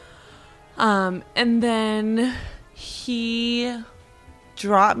time. And then he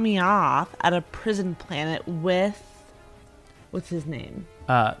dropped me off at a prison planet with, what's his name?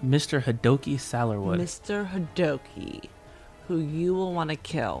 Mr. Hidoki Salarwood. Mr. Hidoki, who you will want to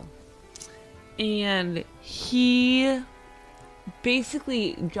kill. And he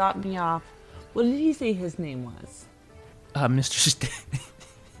basically dropped me off What did he say his name was? Mr.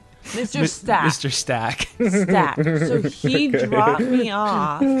 Mr. Stack. Mr. Stack. Stack. So he dropped me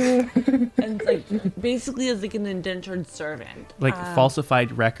off, and like basically as like an indentured servant, Like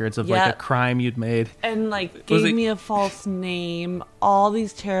falsified records of like yeah. a crime you'd made. and like Was gave it- me a false name, all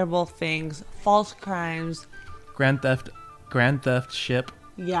these terrible things, false crimes. Grand Theft ship.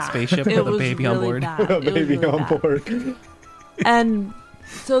 Yeah, Spaceship it with a was baby on really board. bad. A It was baby really on bad. board. And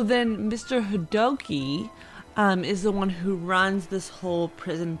so then Mr. Hidoki is the one who runs this whole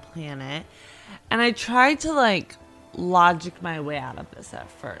prison planet. And I tried to like logic my way out of this at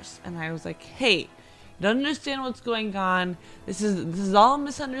first. And I was like, hey, you don't understand what's going on. This is all a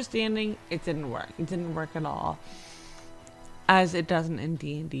misunderstanding. It didn't work. It didn't work at all. As it doesn't in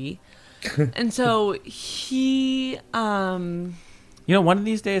D&D. And so he You know, one of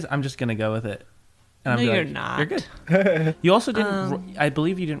these days I'm just gonna go with it. And No, be you're like, not. You're good. You also didn't. I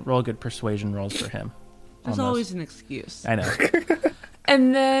believe you didn't roll good persuasion rolls for him. there's on those. always an excuse. I know.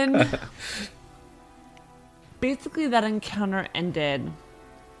 And then basically that encounter ended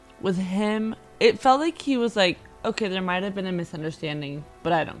with him. It felt like he was like, okay, there might have been a misunderstanding,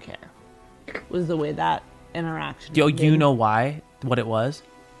 but I don't care. Was the way that interaction Yo, ended. you know why? What it was?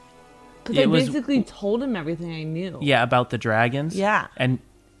 Because I it was- basically told him everything I knew. Yeah, about the dragons. Yeah. And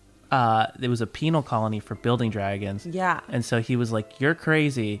there was a penal colony for building dragons. Yeah. And so he was like, "You're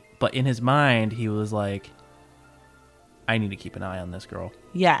crazy," but in his mind, he was like, "I need to keep an eye on this girl."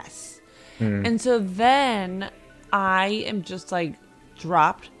 Yes. And so then I am just like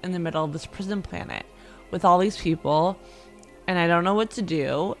dropped in the middle of this prison planet with all these people, and I don't know what to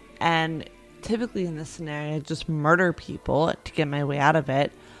do. And typically in this scenario, I just murder people to get my way out of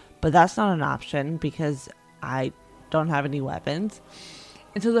it. But that's not an option because I don't have any weapons.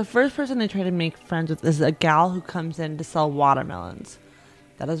 And so the first person I try to make friends with is a gal who comes in to sell watermelons.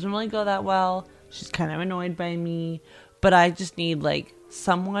 That doesn't really go that well. She's kind of annoyed by me, but I just need like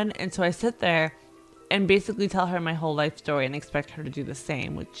someone. And so I sit there and basically tell her my whole life story and expect her to do the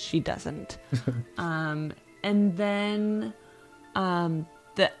same, which she doesn't. And then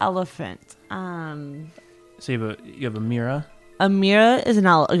the elephant. So you have a Mira, Amira is a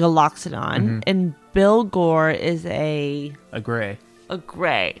loxodon, and Bill Gore is a a gray.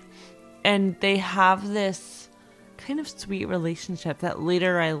 gray. And they have this kind of sweet relationship that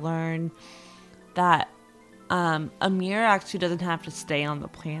later I learn that Amira actually doesn't have to stay on the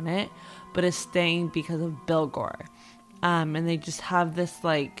planet, but is staying because of Bill Gore. And they just have this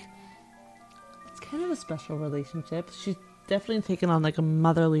like, it's kind of a special relationship. She's definitely taken on like a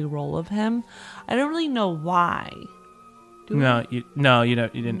motherly role of him. I don't really know why. Do No, you don't.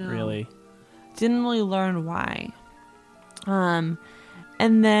 You didn't No. really. Didn't really learn why. And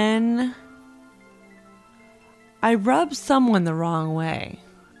then I rubbed someone the wrong way.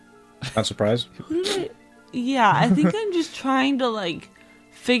 Not surprised. Who did I? Yeah, I think I'm just trying to like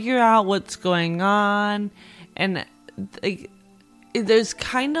figure out what's going on, and like there's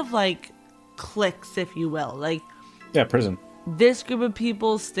kind of like cliques, if you will. Like Yeah, prison. this group of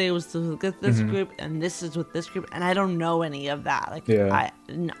people stay with this group, and this is with this group, and I don't know any of that. Like, Yeah.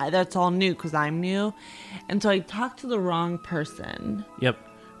 that's all new because I'm new, and so I talked to the wrong person. Yep.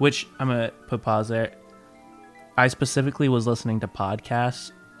 Which I'm gonna put pause there. I specifically was listening to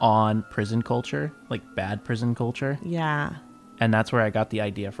podcasts on prison culture, like bad prison culture, Yeah, and that's where I got the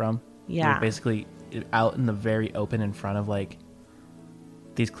idea from. Yeah. You're basically out in the very open in front of like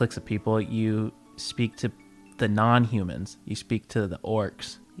these cliques of people. You speak to the non-humans. You speak to the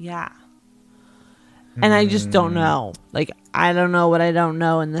orcs. yeah. And I just don't know. Like, I don't know what I don't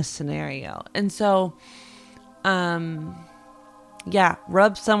know in this scenario, and so, yeah,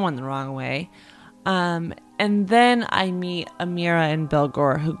 rub someone the wrong way. And then I meet Amira and Bill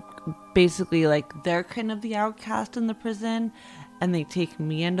Gore, who basically, like, they're kind of the outcast in the prison, and they take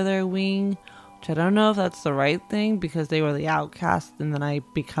me under their wing, which I don't know if that's the right thing, because they were the outcast, and then I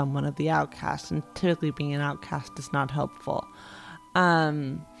become one of the outcasts, and typically being an outcast is not helpful.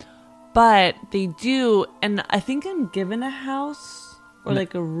 But they do, and I think I'm given a house or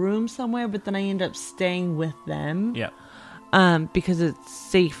like a room somewhere, but then I end up staying with them. Yeah. Because it's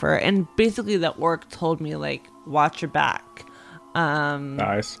safer. And basically that orc told me, like, watch your back.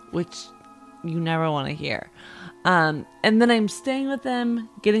 Nice. Which you never want to hear. And then I'm staying with them,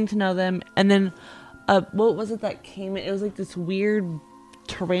 getting to know them, and then what was it that came in? It was like this weird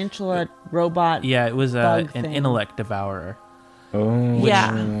tarantula robot. Yeah, it was Bug an thing. intellect devourer. Oh.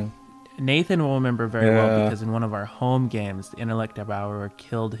 Yeah. Nathan will remember very well Yeah. because in one of our home games, the intellect devourer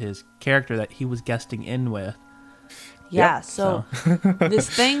killed his character that he was guesting in with. Yeah, Yep. so this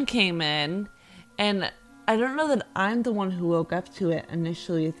thing came in, and I don't know that I'm the one who woke up to it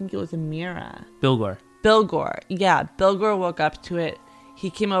initially. I think it was Amira. Bilgor. Bilgor. Yeah, Bilgor woke up to it. He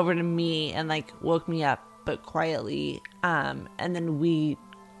came over to me and like woke me up, but quietly. And then we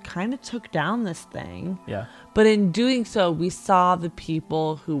kind of took down this thing. Yeah. But in doing so, we saw the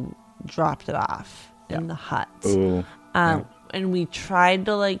people who dropped it off in the hut. Ooh. And we tried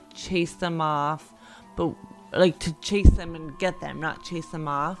to like chase them off, but like to chase them and get them, not chase them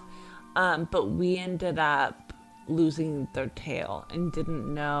off. But we ended up losing their tail and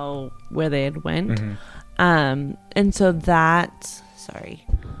didn't know where they had went. And so that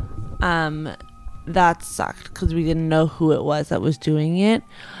sucked because we didn't know who it was that was doing it.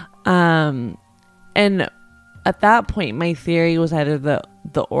 And at that point, my theory was either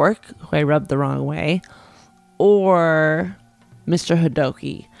the orc, who I rubbed the wrong way, or Mr.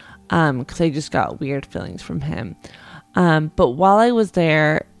 Hidoki, because I just got weird feelings from him. But while I was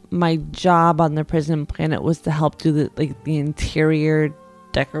there, my job on the prison planet was to help do the interior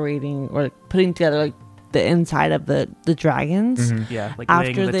decorating or putting together like the inside of the dragons. Yeah, like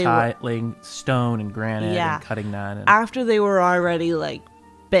After laying stone and granite and cutting that. And after they were already like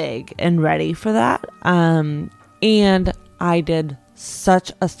big and ready for that. And I did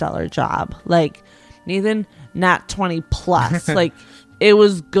such a stellar job. Like Nathan, nat 20 plus. Like it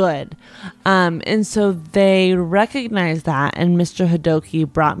was good. And so they recognized that, and Mr.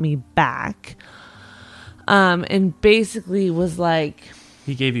 Hidoki brought me back. And basically was like,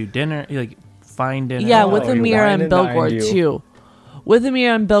 he gave you dinner, like fine dinner. yeah, with he Amira wined and and dined Bilgor you. too. With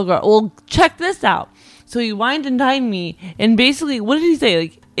Amira and Bilgor. Well, check this out. So he wined and dined me, and basically, what did he say?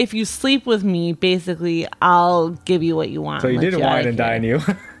 Like, if you sleep with me, basically, I'll give you what you want. So he Let did you out wine of and here.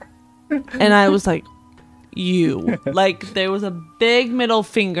 dine you. And I was like, you. Like, there was a big middle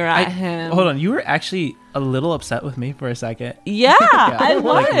finger at him. Hold on, you were actually a little upset with me for a second. Yeah, I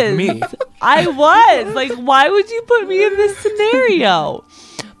was. Like with me. I was. Like, why would you put me in this scenario?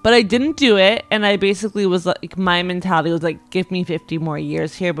 But I didn't do it, and I basically was like, my mentality was like, give me 50 more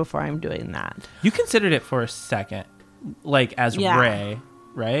years here before I'm doing that. You considered it for a second, like as Yeah. Ray,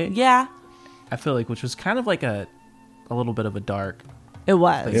 right? Yeah, I feel like, which was kind of like a little bit of a dark it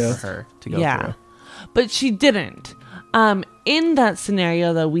was. thing Yeah. for her to go Yeah. through. But she didn't. In that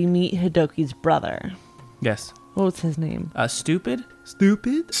scenario, though, we meet Hidoki's brother. Yes. What was his name? Stupid,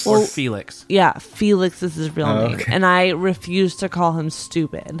 or Well- Felix. Yeah, Felix is his real Oh, name. okay. And I refuse to call him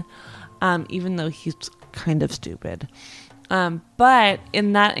stupid, even though he's kind of stupid. But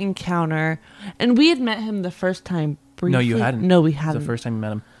in that encounter, and we had met him the first time briefly. No, you hadn't. No, we It was hadn't. the first time you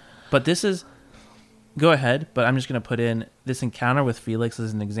met him. But this is, go ahead, but I'm just going to put in this encounter with Felix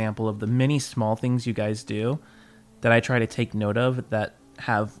as an example of the many small things you guys do that I try to take note of that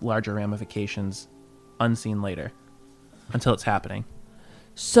have larger ramifications unseen later until it's happening.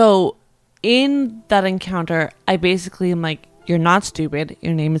 So in that encounter, I basically am like, you're not stupid.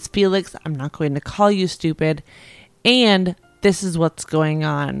 Your name is Felix. I'm not going to call you stupid. And this is what's going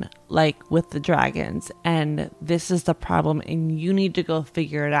on, like with the dragons. And this is the problem. And you need to go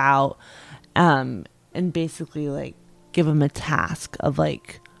figure it out. And basically like give him a task of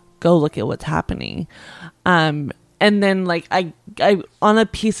like, go look at what's happening. And then like I on a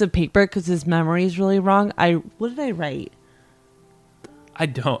piece of paper, because his memory is really wrong. What did I write?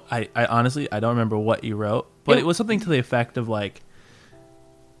 I honestly, I don't remember what you wrote, but it was something to the effect of like,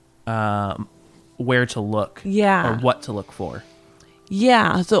 where to look. Yeah. Or what to look for.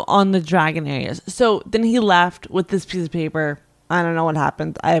 Yeah, so on the dragon areas. So then he left with this piece of paper. I don't know what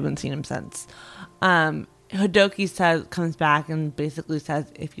happened. I haven't seen him since. Hidoki comes back and basically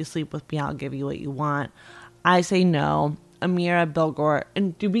says, if you sleep with me, I'll give you what you want. I say no. Amira, Bilgor,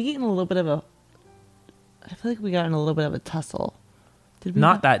 and did we get in a little bit of a... I feel like we got in a little bit of a tussle. Did we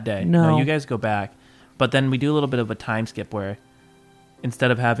Not that day. No. You guys go back. But then we do a little bit of a time skip where instead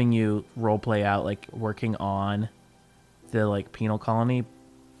of having you role play out like working on the like penal colony.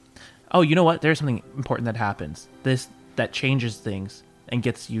 Oh, you know what? There's something important that happens. That changes things and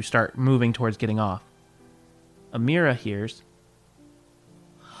gets you start moving towards getting off. Amira hears.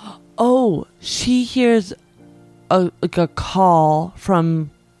 Oh, she hears a call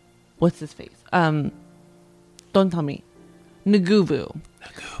from... What's his face? Don't tell me. Naguvu.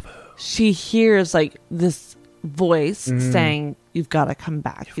 She hears like this voice saying, "You've got to come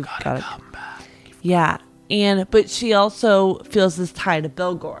back. You've got to come back. Yeah, but she also feels this tie to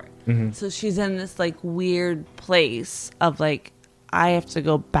Bilgor. So she's in this like weird place of like, I have to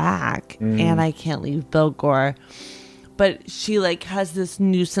go back and I can't leave Bilgor. But she like has this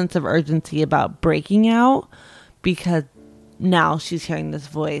new sense of urgency about breaking out because now she's hearing this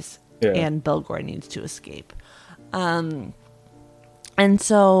voice and Bilgor needs to escape. And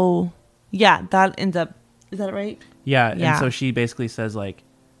so, yeah, that ends up Is that right? Yeah, Yeah. and so she basically says like,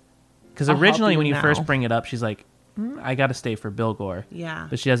 because I'll help originally you when you now. first bring it up, she's like, I got to stay for Bilgor. Yeah.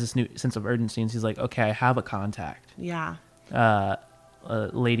 But she has this new sense of urgency, and she's like, okay, I have a contact, Yeah.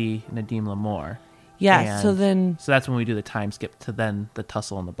 Lady Nadim Lamore. Yeah. So And then, so that's when we do the time skip to then the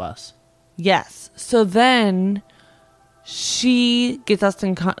tussle on the bus. yes. So then she gets us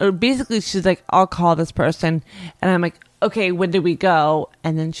in, or basically she's like, I'll call this person. And I'm like, okay, when do we go?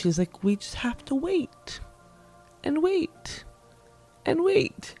 And then she's like, we just have to wait and wait and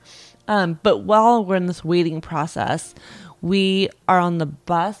wait. But while we're in this waiting process, we are on the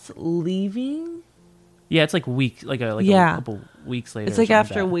bus leaving. Yeah, it's like a Yeah. couple weeks later. It's or like something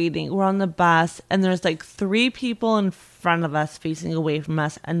after that. waiting, we're on the bus, and there's like 3 people in front of us facing away from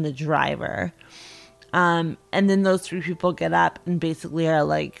us and the driver. And then those 3 people get up and basically are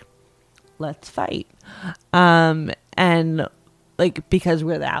like, let's fight. And like, because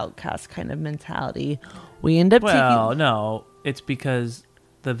we're the outcast kind of mentality, we end up Well, taking. no, it's because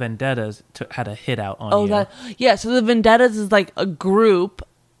the Vendettas had a hit out on Oh, you. yeah. So the Vendettas is like a group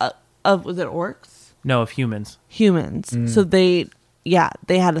of, was it orcs? No, of humans. Humans. So they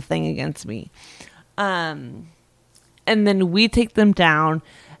had a thing against me. And then we take them down,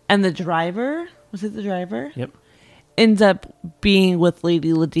 and the driver, was it the driver? Yep. Ends up being with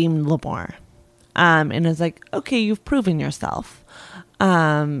Lady Nadim Lamore. And is like, okay, you've proven yourself.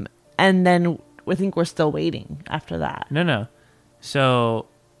 And then I think we're still waiting after that. No. So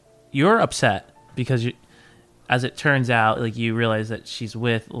you're upset because as it turns out, like you realize that she's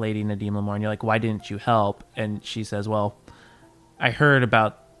with Lady Nadim Lamore, and you're like, why didn't you help? And she says, well, I heard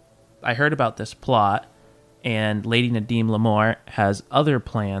about this plot, and Lady Nadim Lamore has other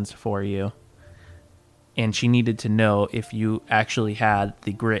plans for you. And she needed to know if you actually had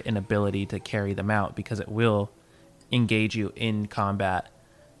the grit and ability to carry them out, because it will engage you in combat.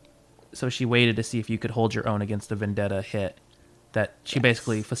 So she waited to see if you could hold your own against the Vendetta hit that she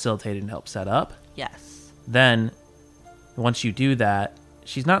basically facilitated and helped set up. Yes. Then, once you do that,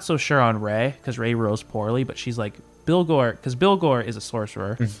 she's not so sure on Ray, because Ray rose poorly, but she's like, Bilgor, because Bilgor is a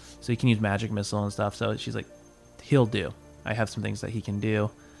sorcerer, so he can use magic missile and stuff, so she's like, he'll do. I have some things that he can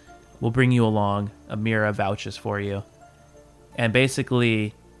do. We'll bring you along. Amira vouches for you. And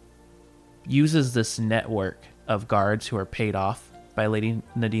basically uses this network of guards who are paid off by Lady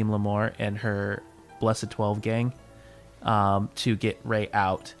Nadim Lamore and her Blessed 12 gang to get Ray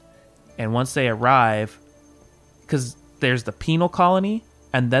out. And once they arrive, because there's the penal colony,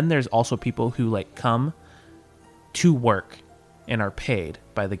 and then there's also people who like come to work and are paid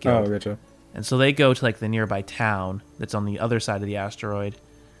by the guild. Oh, gotcha. And so they go to like the nearby town that's on the other side of the asteroid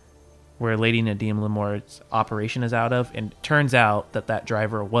where Lady Nadim Lamore's operation is out of. And it turns out that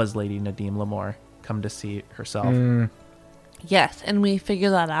driver was Lady Nadim Lamore come to see herself. Yes, and we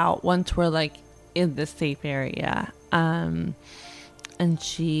figure that out once we're like in the safe area. And I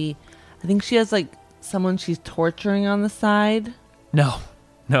think she has like someone she's torturing on the side, No.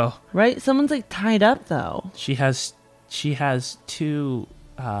 right? Someone's like tied up though. She has 2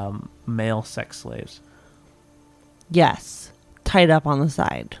 male sex slaves. Yes, tied up on the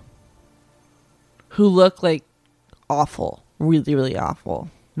side. Who look like awful, really, really awful.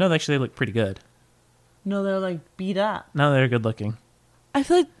 No, they actually look pretty good. No, they're like beat up. No, they're good looking. I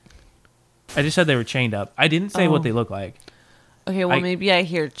feel like, I just said they were chained up. I didn't say Oh. what they look like. okay, well, maybe I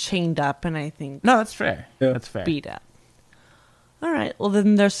hear chained up and I think No, that's fair. Yeah. That's fair. beat up. All right, well,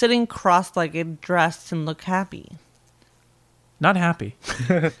 then they're sitting cross-legged, dressed, and look happy. Not happy.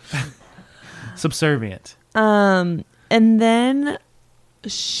 Subservient. And then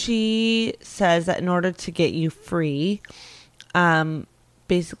she says that in order to get you free,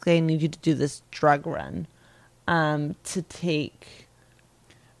 basically I need you to do this drug run, to take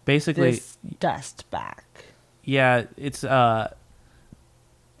Basically, this dust back. yeah, it's so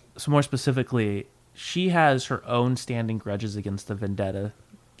more specifically, she has her own standing grudges against the Vendetta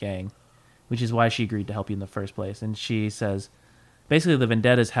gang, which is why she agreed to help you in the first place. And she says basically the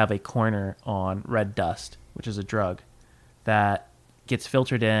Vendettas have a corner on red dust, which is a drug that gets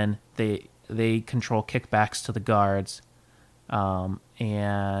filtered in. They control kickbacks to the guards, and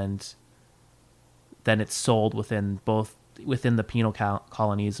then it's sold within the penal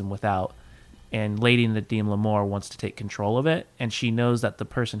colonies and without. And Lady Nadim Lamore wants to take control of it, and she knows that the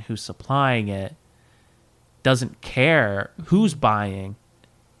person who's supplying it doesn't care who's buying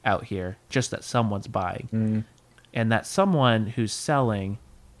out here, just that someone's buying. And that someone who's selling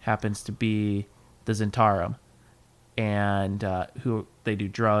happens to be the Zentarum, and who they do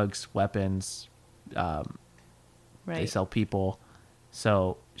drugs, weapons, they Right. sell people.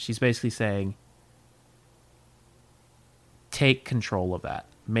 So she's basically saying, take control of that.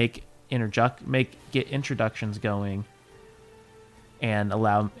 Make get introductions going, and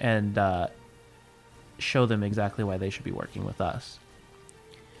show them exactly why they should be working with us.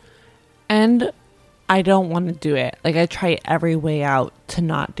 And I don't want to do it. Like, I try every way out to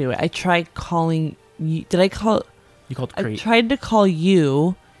not do it. I tried calling you. Did I call? You called I Crete. tried to call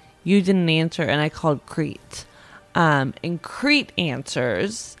you. You didn't answer, and I called Crete. And Crete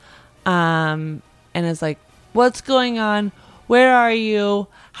answers, and is like, "What's going on? Where are you?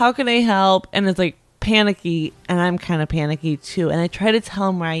 How can I help?" And it's like panicky, and I'm kind of panicky too. And I try to tell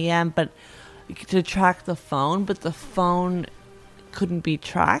him where I am, but to track the phone, but the phone couldn't be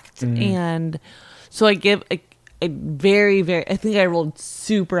tracked, and so I give a very, very. I think I rolled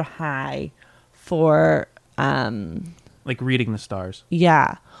super high for Like reading the stars.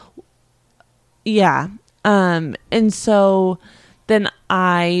 yeah. And so then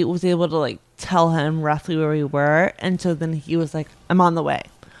I was able to like tell him roughly where we were, and so then he was like, "I'm on the way,"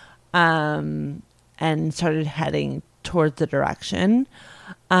 and started heading towards the direction.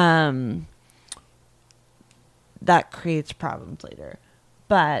 That creates problems later,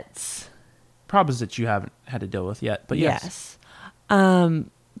 but Problems that you haven't had to deal with yet, but yes.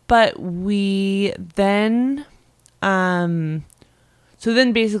 But we then, so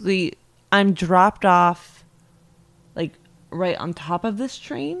then basically I'm dropped off like right on top of this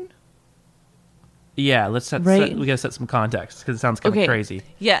train. Yeah, we gotta set some context because it sounds kind of crazy.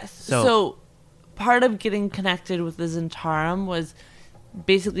 Yes. So- So part of getting connected with the Zentarum was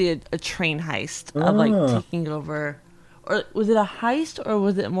basically a train heist of like taking over. Or was it a heist, or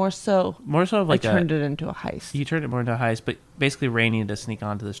was it more so? More so of like I turned it into a heist. You turned it more into a heist, but basically Ray needed to sneak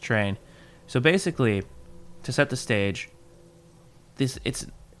onto this train. So basically, to set the stage,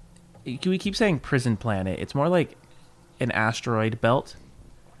 we keep saying prison planet. It's more like an asteroid belt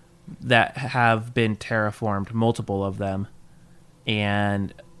that have been terraformed, multiple of them,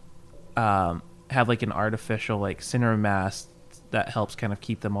 and have like an artificial like center of mass that helps kind of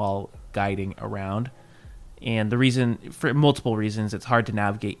keep them all guiding around. And the reason, for multiple reasons, it's hard to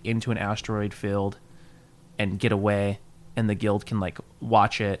navigate into an asteroid field and get away, and the guild can like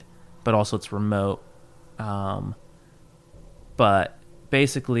watch it, but also it's remote. But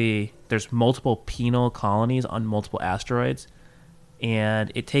basically, there's multiple penal colonies on multiple asteroids,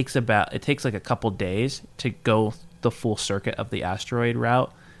 and it takes like a couple days to go the full circuit of the asteroid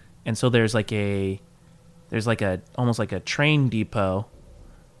route. And so there's almost like a train depot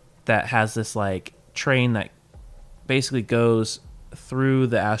that has this like train that basically goes through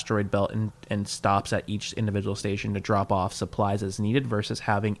the asteroid belt and stops at each individual station to drop off supplies as needed, versus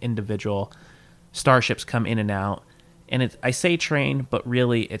having individual starships come in and out. And I say train, but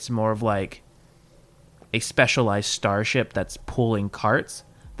really it's more of like a specialized starship that's pulling carts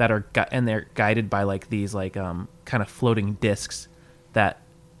and they're guided by like these like kind of floating discs that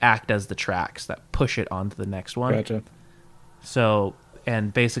act as the tracks that push it onto the next one. Gotcha. So,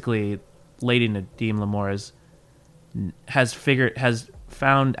 and basically Lady Nadim Lamora has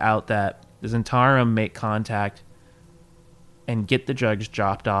found out that the Zentarum make contact and get the drugs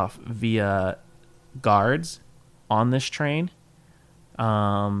dropped off via guards on this train.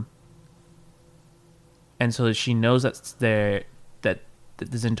 And so she knows that the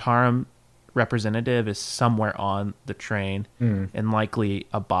Zentarum representative is somewhere on the train, and likely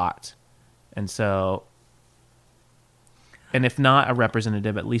a bot. And so, and if not a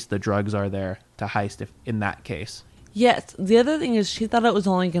representative, at least the drugs are there to heist if in that case. Yes. The other thing is she thought it was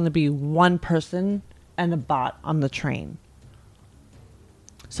only going to be one person and a bot on the train.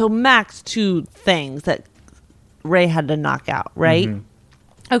 So max 2 things that Ray had to knock out, right?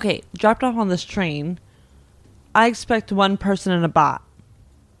 Mm-hmm. Okay, dropped off on this train. I expect one person and a bot.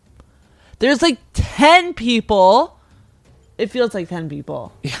 There's like 10 people. It feels like 10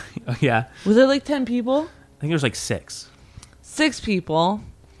 people. Yeah. Was there like 10 people? I think there's like 6. 6 people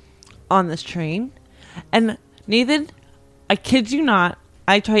on this train. And Nathan, I kid you not,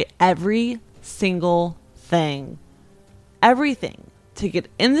 I try every single thing. Everything. To get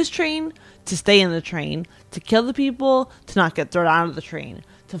in this train, to stay in the train, to kill the people, to not get thrown out of the train,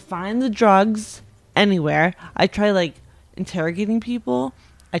 to find the drugs anywhere. I try like interrogating people.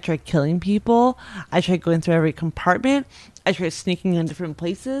 I try killing people. I try going through every compartment. I try sneaking in different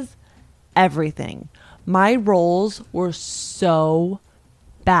places. Everything. My rolls were so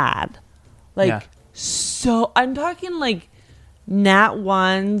bad. So I'm talking like nat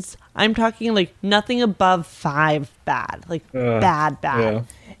ones. I'm talking like nothing above 5 bad. Like bad. Yeah.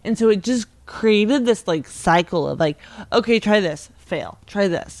 And so it just created this like cycle of like, okay, try this, fail. Try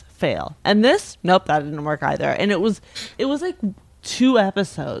this, fail. And this, nope, that didn't work either. And it was like 2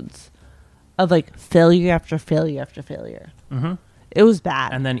 episodes of like failure after failure after failure. Mm-hmm. It was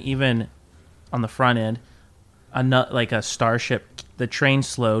bad. And then even on the front end, like a starship, the train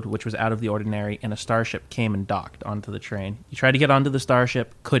slowed, which was out of the ordinary, and a starship came and docked onto the train. You tried to get onto the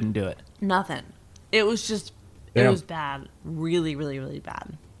starship, couldn't do it. Nothing. It was just, it Yeah. was bad. Really, really, really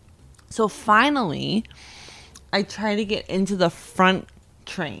bad. So finally, I try to get into the front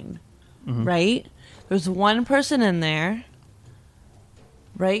train, right? There's one person in there,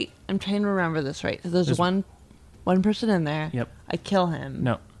 right? I'm trying to remember this right. So there's one person in there. Yep. I kill him.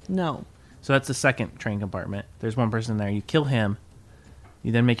 No. So that's the second train compartment. There's one person there. You kill him.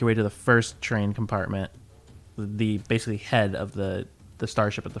 You then make your way to the first train compartment, the basically head of the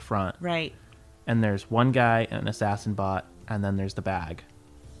starship at the front. Right. And there's one guy, an assassin bot, and then there's the bag.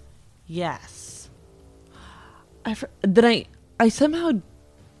 Yes. I somehow,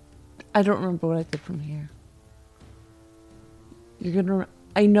 I don't remember what I did from here. You're gonna.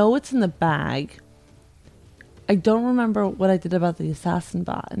 I know it's in the bag. I don't remember what I did about the assassin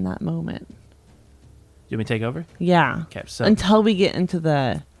bot in that moment. Do you want me to take over? Yeah. Okay, so Until we get into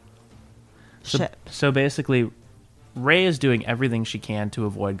the ship. So basically, Rey is doing everything she can to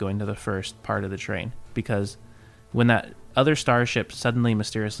avoid going to the first part of the train, because when that other starship suddenly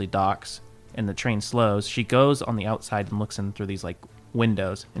mysteriously docks and the train slows, she goes on the outside and looks in through these like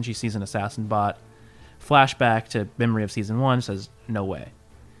windows, and she sees an assassin bot. Flashback to memory of season 1, says no way.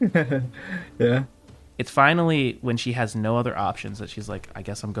 Yeah. It's finally when she has no other options that she's like, I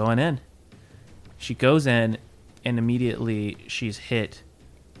guess I'm going in. She goes in, and immediately she's hit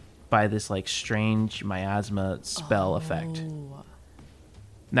by this like strange miasma spell effect.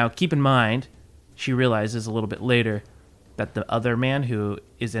 Now, keep in mind, she realizes a little bit later that the other man who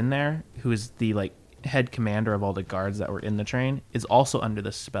is in there, who is the like head commander of all the guards that were in the train, is also under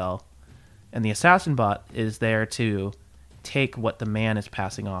this spell. And the assassin bot is there to take what the man is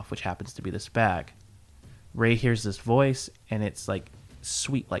passing off, which happens to be this bag. Rey hears this voice, and it's like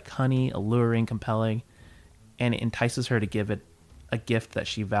sweet like honey, alluring, compelling, and it entices her to give it a gift that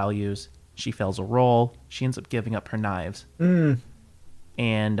she values. She fails a roll. She ends up giving up her knives. And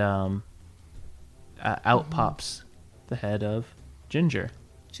out pops the head of Ginger.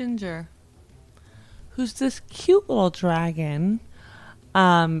 Ginger, who's this cute little dragon,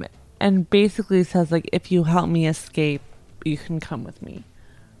 and basically says like, if you help me escape, you can come with me.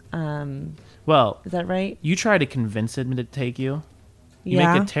 Well, Is that right? you try to convince him to take you. You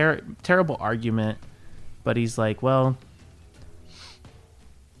Yeah. make a terrible argument, but he's like, well,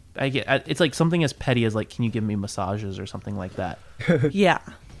 it's like something as petty as like, can you give me massages or something like that? Yeah.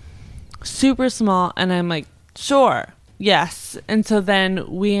 Super small, and I'm like, sure, yes. And so then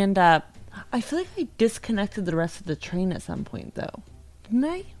we end up, I feel like I disconnected the rest of the train at some point though. Didn't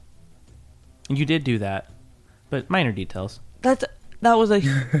I? You did do that, but minor details. That was a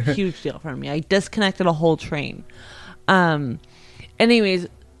huge deal for me. I disconnected a whole train. Anyways,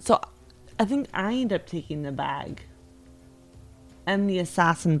 so I think I end up taking the bag, and the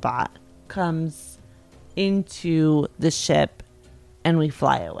assassin bot comes into the ship, and we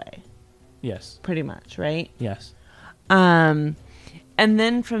fly away. Yes. Pretty much, right? Yes. And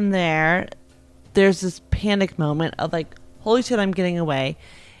then from there, there's this panic moment of like, holy shit, I'm getting away.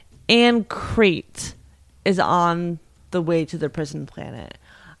 And Crate is on the way to the prison planet.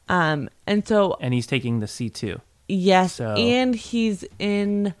 And so, And he's taking the C2. yes, So- and he's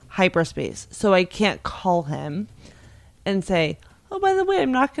in hyperspace. So I can't call him and say, oh, by the way,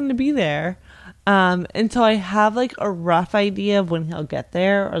 I'm not going to be there. Until I have like a rough idea of when he'll get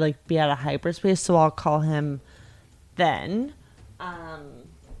there or like be out of hyperspace. So I'll call him then.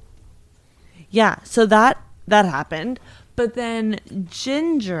 Yeah, so that happened. But then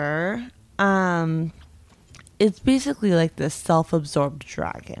Ginger, it's basically like this self-absorbed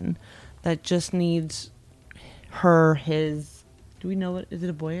dragon that just needs his. Do we know what is it,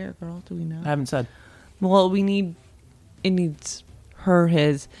 a boy or a girl? Do we know? I haven't said. Well, it needs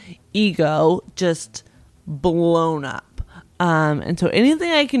his ego just blown up. And so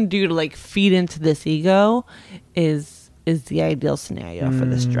anything I can do to like feed into this ego is the ideal scenario for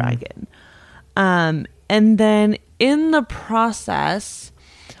this dragon. And then in the process,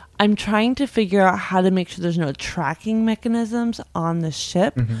 I'm trying to figure out how to make sure there's no tracking mechanisms on the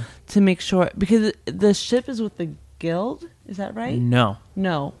ship to make sure, because the ship is with the guild. Is that right? No.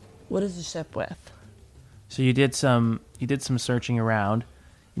 No. What is the ship with? So you did some searching around,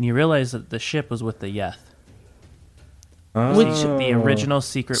 and you realized that the ship was with the Yeth, the original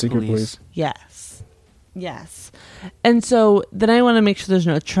secret police. Yes. And so then I want to make sure there's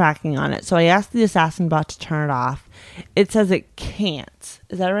no tracking on it. So I asked the assassin bot to turn it off. It says it can't.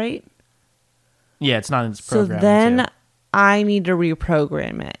 Is that right? Yeah, it's not in its So program. then I need to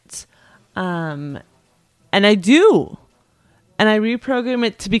reprogram it. And I do. and I reprogram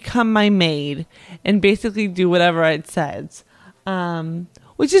it to become my maid and basically do whatever it says,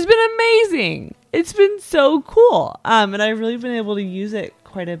 which has been amazing. It's been so cool, and I've really been able to use it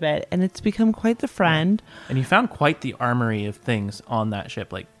quite a bit, and it's become quite the friend. And you found quite the armory of things on that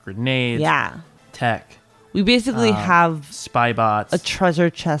ship, like grenades, Yeah, tech, we basically have spy bots. a treasure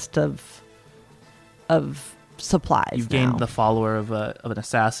chest of supplies. You've now. gained the follower of an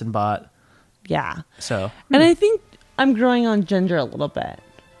assassin bot. Yeah, So and I think I'm growing on Ginger a little bit.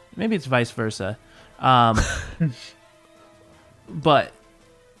 maybe it's vice versa. But,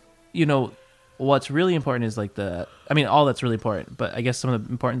 you know, what's really important is like all that's really important, but I guess some of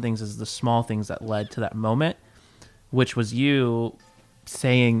the important things is the small things that led to that moment, which was you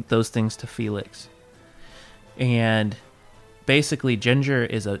saying those things to Felix. And basically Ginger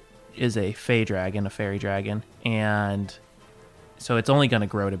is a fey dragon, a fairy dragon, and so it's only going to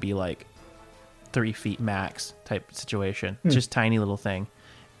grow to be like 3 feet max type situation. It's just tiny little thing.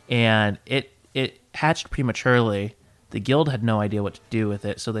 And it hatched prematurely. The guild had no idea what to do with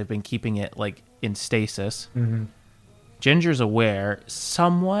it, so they've been keeping it like in stasis. Mm-hmm. Ginger's aware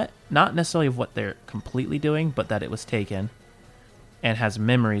somewhat, not necessarily of what they're completely doing, but that it was taken, and has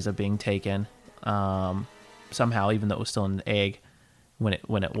memories of being taken somehow, even though it was still in the egg when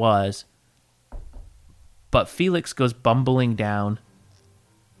it was. But Felix goes bumbling down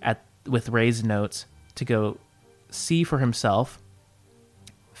with Ray's notes to go see for himself.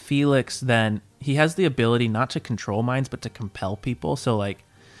 Felix then, he has the ability not to control minds, but to compel people. So like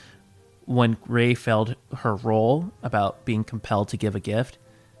when Ray failed her role about being compelled to give a gift,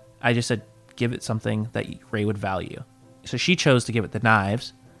 I just said, give it something that Ray would value. So she chose to give it the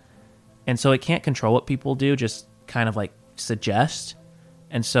knives. And so it can't control what people do, just kind of like suggest.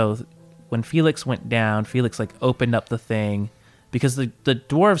 And so when Felix went down, Felix like opened up the thing because the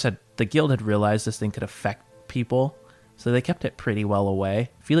dwarves the guild had realized this thing could affect people. So they kept it pretty well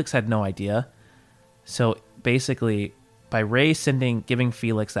away. Felix had no idea. So basically, by Ray giving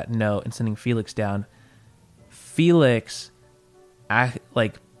Felix that note and sending Felix down, Felix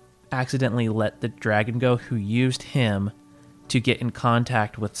accidentally let the dragon go who used him to get in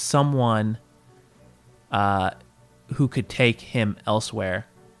contact with someone who could take him elsewhere,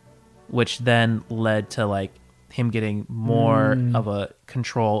 which then led to like him getting more of a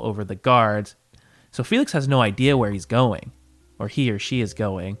control over the guards. So Felix has no idea where he's going, or he or she is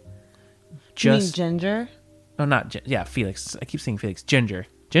going. You mean Ginger? No, not Felix. I keep saying Felix. Ginger.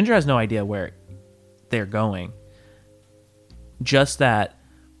 Ginger has no idea where they're going. Just that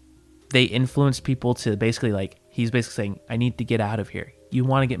they influence people to basically like, he's basically saying, I need to get out of here. You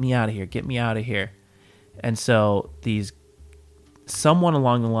want to get me out of here. Get me out of here. And so someone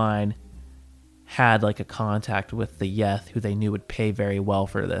along the line had like a contact with the Yeth who they knew would pay very well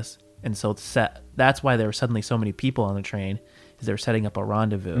for this. And so that's why there were suddenly so many people on the train, is they were setting up a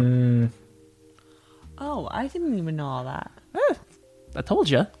rendezvous. Oh, I didn't even know all that. I told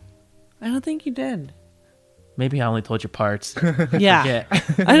you. I don't think you did. Maybe I only told you parts. Yeah.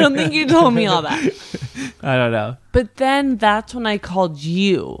 I don't think you told me all that. I don't know. But then that's when I called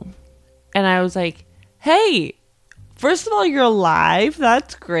you. And I was like, hey, first of all, you're alive.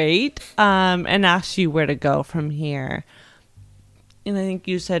 That's great. And asked you where to go from here. And I think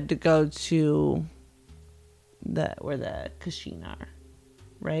you said to go to where the Kashin are,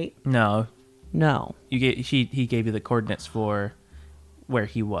 right? No. He gave you the coordinates for where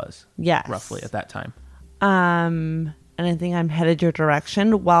he was. Yes. Roughly at that time. And I think I'm headed your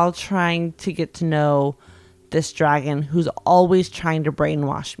direction while trying to get to know this dragon who's always trying to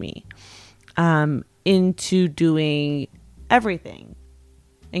brainwash me into doing everything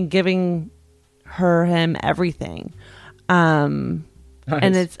and giving him everything. Nice.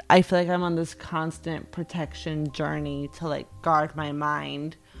 And I feel like I'm on this constant protection journey to like guard my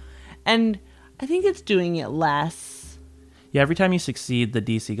mind. And I think it's doing it less. Yeah, every time you succeed, the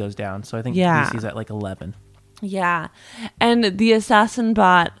DC goes down. So I think DC's at like 11. Yeah. And the assassin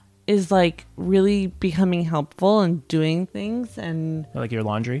bot is like really becoming helpful and doing things and like your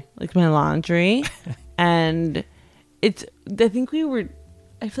laundry? Like my laundry. And I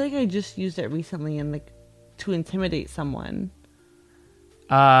feel like I just used it recently and like to intimidate someone.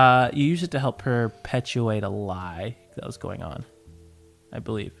 You used it to help perpetuate a lie that was going on, I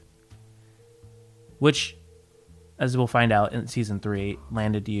believe. Which, as we'll find out in season 3,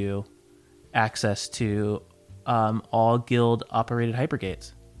 landed you access to all guild operated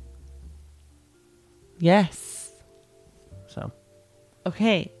hypergates. Yes. So.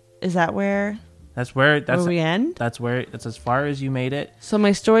 Okay. Is that where? That's where we end? That's as far as you made it. So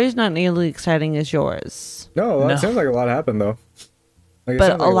my story is not nearly exciting as yours. No, that sounds like a lot happened though. Like,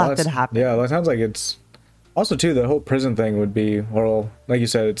 but a lot did happen. Yeah, it sounds like it's Also, too, the whole prison thing would be, well, like you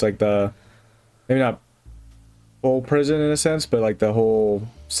said, it's like the maybe not full prison in a sense, but like the whole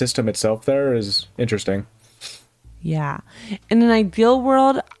system itself there is interesting. Yeah. In an ideal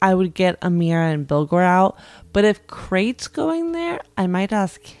world, I would get Amira and Bilgor out, but if Crate's going there, I might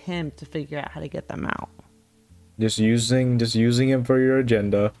ask him to figure out how to get them out. Just using him for your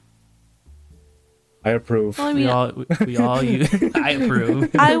agenda. I approve. Well, I mean, we all I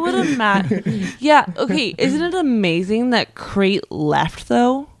approve. I would imagine. Yeah, okay. Isn't it amazing that Crate left,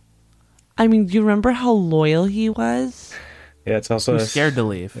 though? I mean, do you remember how loyal he was? Yeah, it's also Who's scared to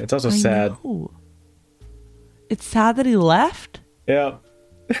leave. It's also I sad. know. It's sad that he left? Yeah.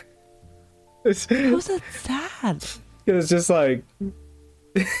 How is that sad? It's just like, and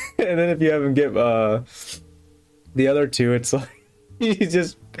then if you have him get the other two, it's like he's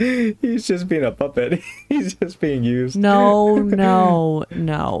just being a puppet. He's just being used. No.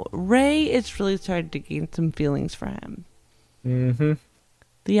 Ray is really starting to gain some feelings for him. Mm-hmm.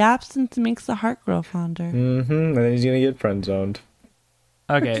 The absence makes the heart grow fonder. Mm-hmm. And then he's gonna get friend zoned.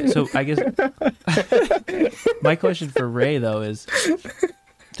 Okay, so I guess my question for Ray though is,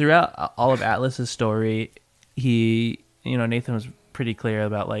 throughout all of Atlas's story, Nathan was pretty clear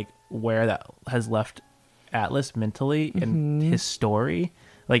about like where that has left Atlas mentally and his story,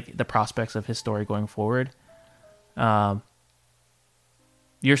 like the prospects of his story going forward. Your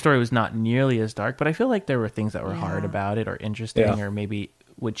story was not nearly as dark, but I feel like there were things that were hard about it or interesting or maybe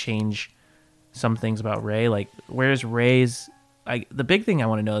would change some things about Ray. Like, where's Ray's... the big thing I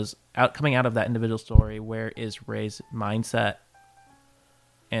want to know is, coming out of that individual story, where is Ray's mindset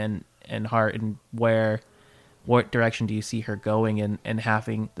and heart, and what direction do you see her going, and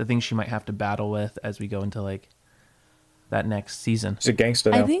having the things she might have to battle with as we go into like that next season? He's a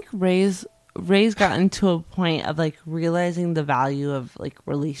gangster now. I think Ray's gotten to a point of like realizing the value of like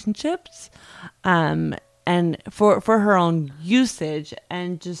relationships, and for her own usage,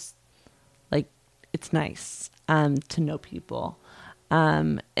 and just like it's nice to know people,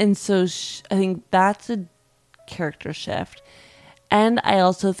 and so I think that's a character shift, and I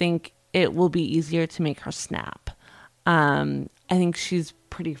also think it will be easier to make her snap. I think she's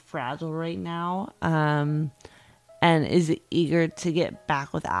pretty fragile right now, and is eager to get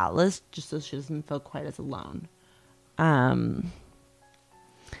back with Atlas just so she doesn't feel quite as alone.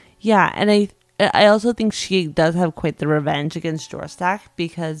 Yeah, and I also think she does have quite the revenge against Jorstak,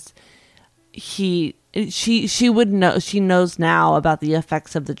 because she knows now about the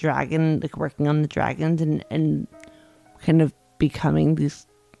effects of the dragon, like working on the dragons and kind of becoming these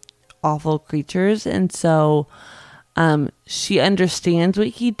awful creatures, and so she understands what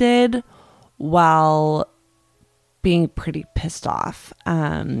he did while being pretty pissed off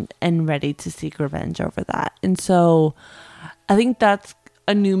and ready to seek revenge over that. And so I think that's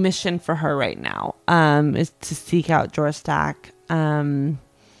a new mission for her right now, is to seek out Jorstak.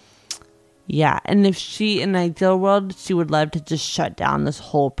 Yeah, and if she, in an ideal world, she would love to just shut down this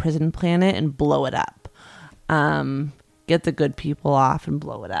whole prison planet and blow it up. Get the good people off and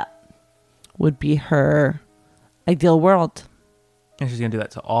blow it up would be her ideal world. And she's going to do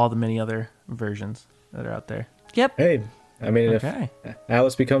that to all the many other versions that are out there. Yep. Hey, I mean, Okay. if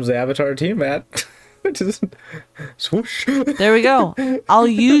Alice becomes the Avatar team, Matt, just swoosh. There we go. I'll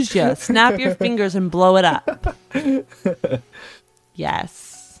use you. Snap your fingers and blow it up.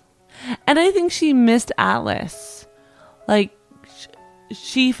 Yes. And I think she missed Atlas. Like,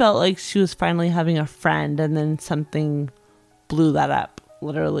 she felt like she was finally having a friend, and then something blew that up,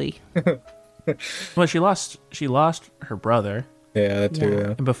 literally. Well, she lost her brother. Yeah, that too. Yeah.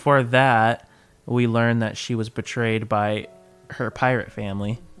 Yeah. And before that, we learned that she was betrayed by her pirate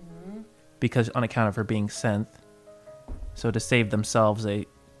family because on account of her being synth. So to save themselves, they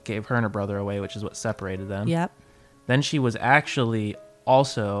gave her and her brother away, which is what separated them. Yep. Then she was actually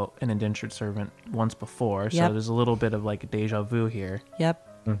also an indentured servant once before. So Yep. there's a little bit of like a deja vu here.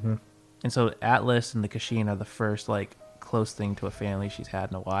 Yep. And so Atlas and the Kashin are the first like close thing to a family she's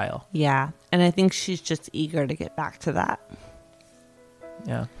had in a while. Yeah. And I think she's just eager to get back to that.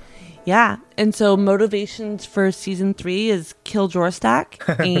 Yeah. Yeah. And so motivations for season 3 is kill Jorstak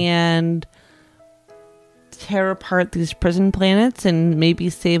and tear apart these prison planets and maybe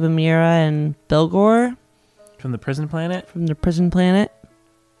save Amira and Bilgor From the prison planet, from the prison planet.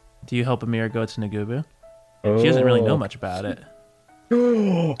 do you help Amira go to Nagubu? She doesn't really know much about it.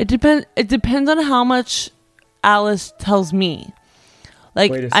 It depends on how much Atlas tells me.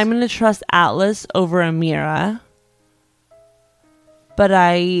 Like, Wait I'm going to trust Atlas over Amira. But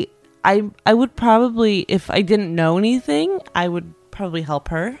I would probably, if I didn't know anything, I would probably help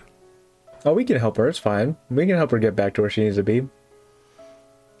her. Oh, we can help her. It's fine. We can help her get back to where she needs to be.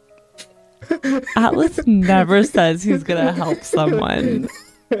 Atlas never says he's gonna help someone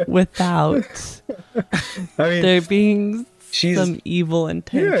without I mean, there being she's some evil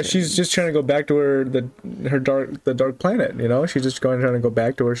intention. yeah, she's just trying to go back to where the dark planet. You know, she's just trying to go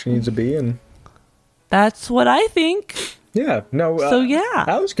back to where she needs to be, and That's what I think. yeah, no. So yeah.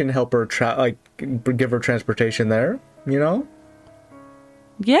 Alice can help her give her transportation there. You know,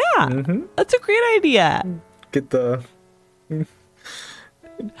 Yeah. Mm-hmm. That's a great idea. get the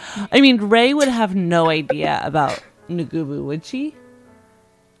I mean, Ray would have no idea about Nagubu, would she?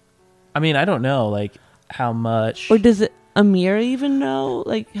 I mean, I don't know, like, how much. Or does it Amir even know?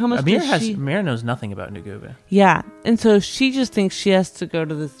 Like, how much Amir does she... Amir knows nothing about Naguba. Yeah. And so she just thinks she has to go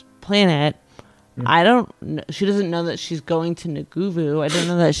to this planet. I don't know. She doesn't know that she's going to Nagubu. I don't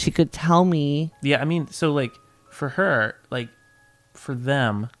know that she could tell me. Yeah, I mean, so, like, for her, like, for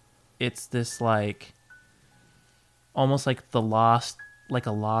them, it's this, like, almost like a lost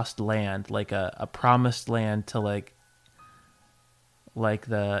land, like a promised land to, like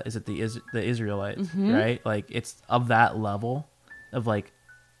the Israelites, right? Like, it's of that level of, like,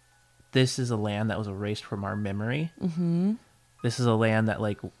 this is a land that was erased from our memory. Mm-hmm. This is a land that,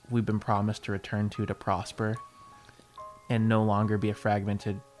 like, we've been promised to return to prosper and no longer be a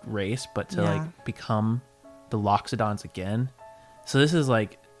fragmented race, but to like become the Loxodons again. So this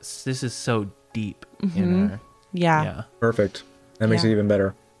is so deep in her. Yeah. perfect. That makes Yeah. it even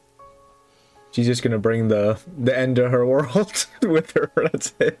better. She's just gonna bring the end to her world with her.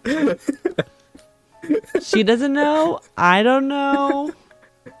 That's it. She doesn't know. I don't know.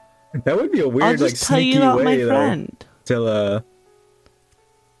 That would be a weird, I'll like, just tell sneaky you about my way friend. to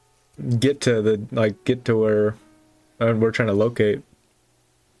get to where we're trying to locate.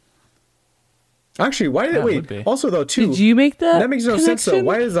 Actually, why did Yeah, it would wait? be. Also, though, too, Did you make that? that makes no sense. Though, connection?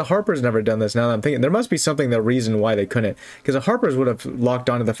 why has the Harpers never done this? Now that I'm thinking, there must be something, the reason why they couldn't. Because the Harpers would have locked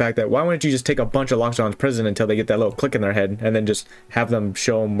onto the fact that why wouldn't you just take a bunch of Loxodons prison until they get that little click in their head, and then just have them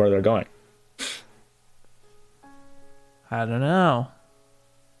show them where they're going? I don't know.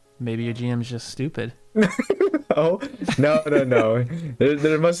 Maybe your GM's just stupid. Oh no.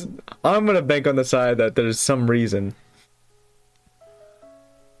 There must. I'm gonna bank on the side that there's some reason.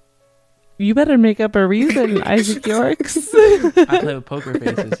 You better make up a reason, Isaac Yorks. I play with poker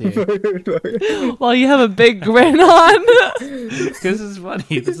faces here. While you have a big grin on. This is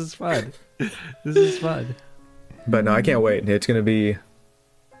funny. This is fun. This is fun. But no, I can't wait. It's gonna be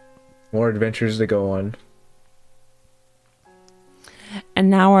more adventures to go on. And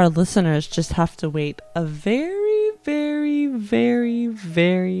now our listeners just have to wait a very, very, very,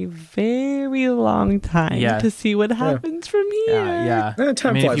 very, very long time Yeah. to see what happens from here. Yeah. Time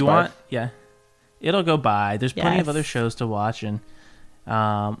I mean, flies if you by. want, it'll go by. There's plenty of Yes. other shows to watch, and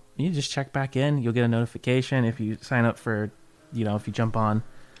you just check back in. You'll get a notification if you sign up for, if you jump on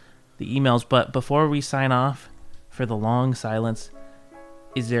the emails. But before we sign off for the long silence,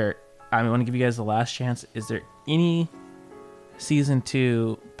 I want to give you guys the last chance. Is there any season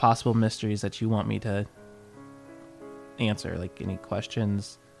 2 possible mysteries that you want me to answer? Like, any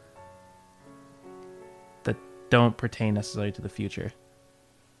questions that don't pertain necessarily to the future?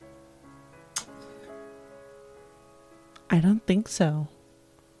 I don't think so.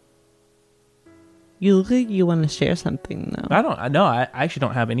 You look like you want to share something, though. I actually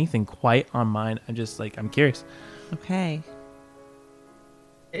don't have anything quite on mine. I'm just like, I'm curious. Okay.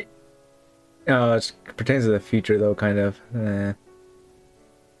 It pertains to the future, though, kind of. No,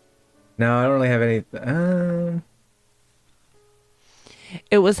 I don't really have any.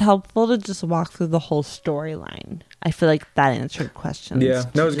 It was helpful to just walk through the whole storyline. I feel like that answered questions. Yeah,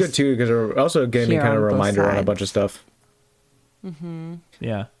 no, it's good too because it also gave me hear kind of a on both reminder on a sides. bunch of stuff.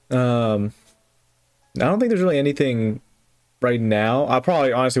 Yeah. I don't think there's really anything right now. I'll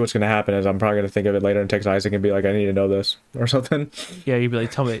probably, honestly, what's going to happen is I'm probably going to think of it later and text Isaac and be like, I need to know this or something. Yeah, you'd be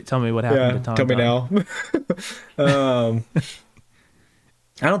like, tell me what happened Yeah, to Tom. tell me now.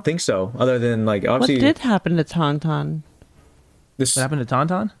 I don't think so. Other than, like, What obviously, did happen to Tauntaun? this What happened to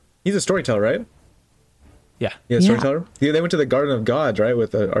Tauntaun? he's a storyteller, right? Yeah. Yeah, Yeah. storyteller. Yeah, they went to the Garden of Gods, right,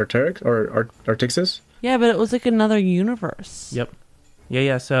 with Arterix or Artixis. Yeah, but it was like another universe. Yep.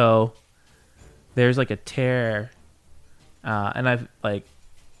 Yeah. So there's like a tear, and I've like,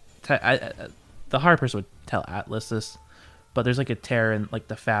 the Harpers would tell Atlas this, but there's like a tear in like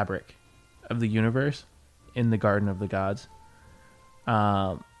the fabric of the universe in the Garden of the Gods.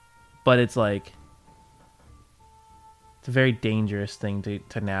 But it's like, it's a very dangerous thing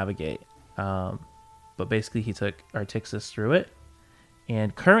to navigate. But basically he took Artixis through it,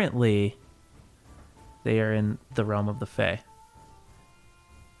 and currently they are in the realm of the Fae.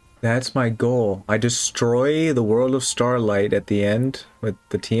 That's my goal. I destroy the world of Starlight at the end with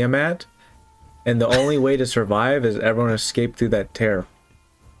the Tiamat, And the only way to survive is everyone escape through that tear.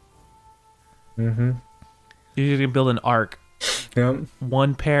 You're just gonna build an arc, Yep.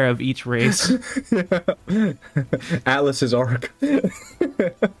 one pair of each race. Atlas's arc.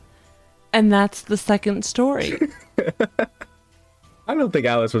 And that's the second story. I don't think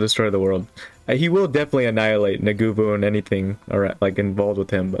Atlas will destroy the world. He will definitely annihilate Nagubu and anything like involved with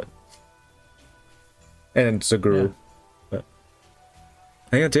him, but and Saguru. Yeah. But I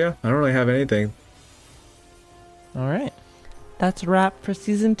think that's I don't really have anything. All right, That's a wrap for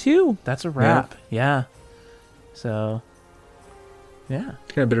season 2. that's a wrap. Yeah. So, yeah.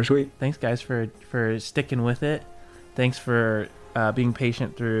 Kind of bittersweet. Thanks, guys, for sticking with it. Thanks for being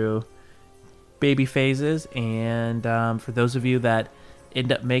patient through baby phases, and for those of you that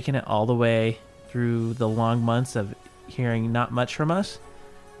end up making it all the way through the long months of hearing not much from us,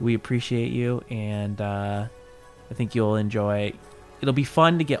 we appreciate you, and I think you'll enjoy. It'll be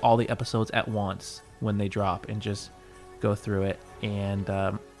fun to get all the episodes at once when they drop and just go through it. And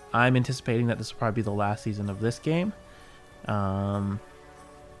I'm anticipating that this will probably be the last season of this game.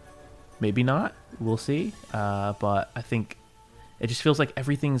 Maybe not. We'll see. But I think it just feels like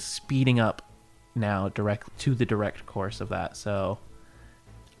everything's speeding up now to the direct course of that. So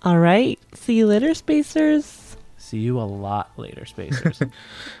All right. See you later, Spacers. see you a lot later, Spacers.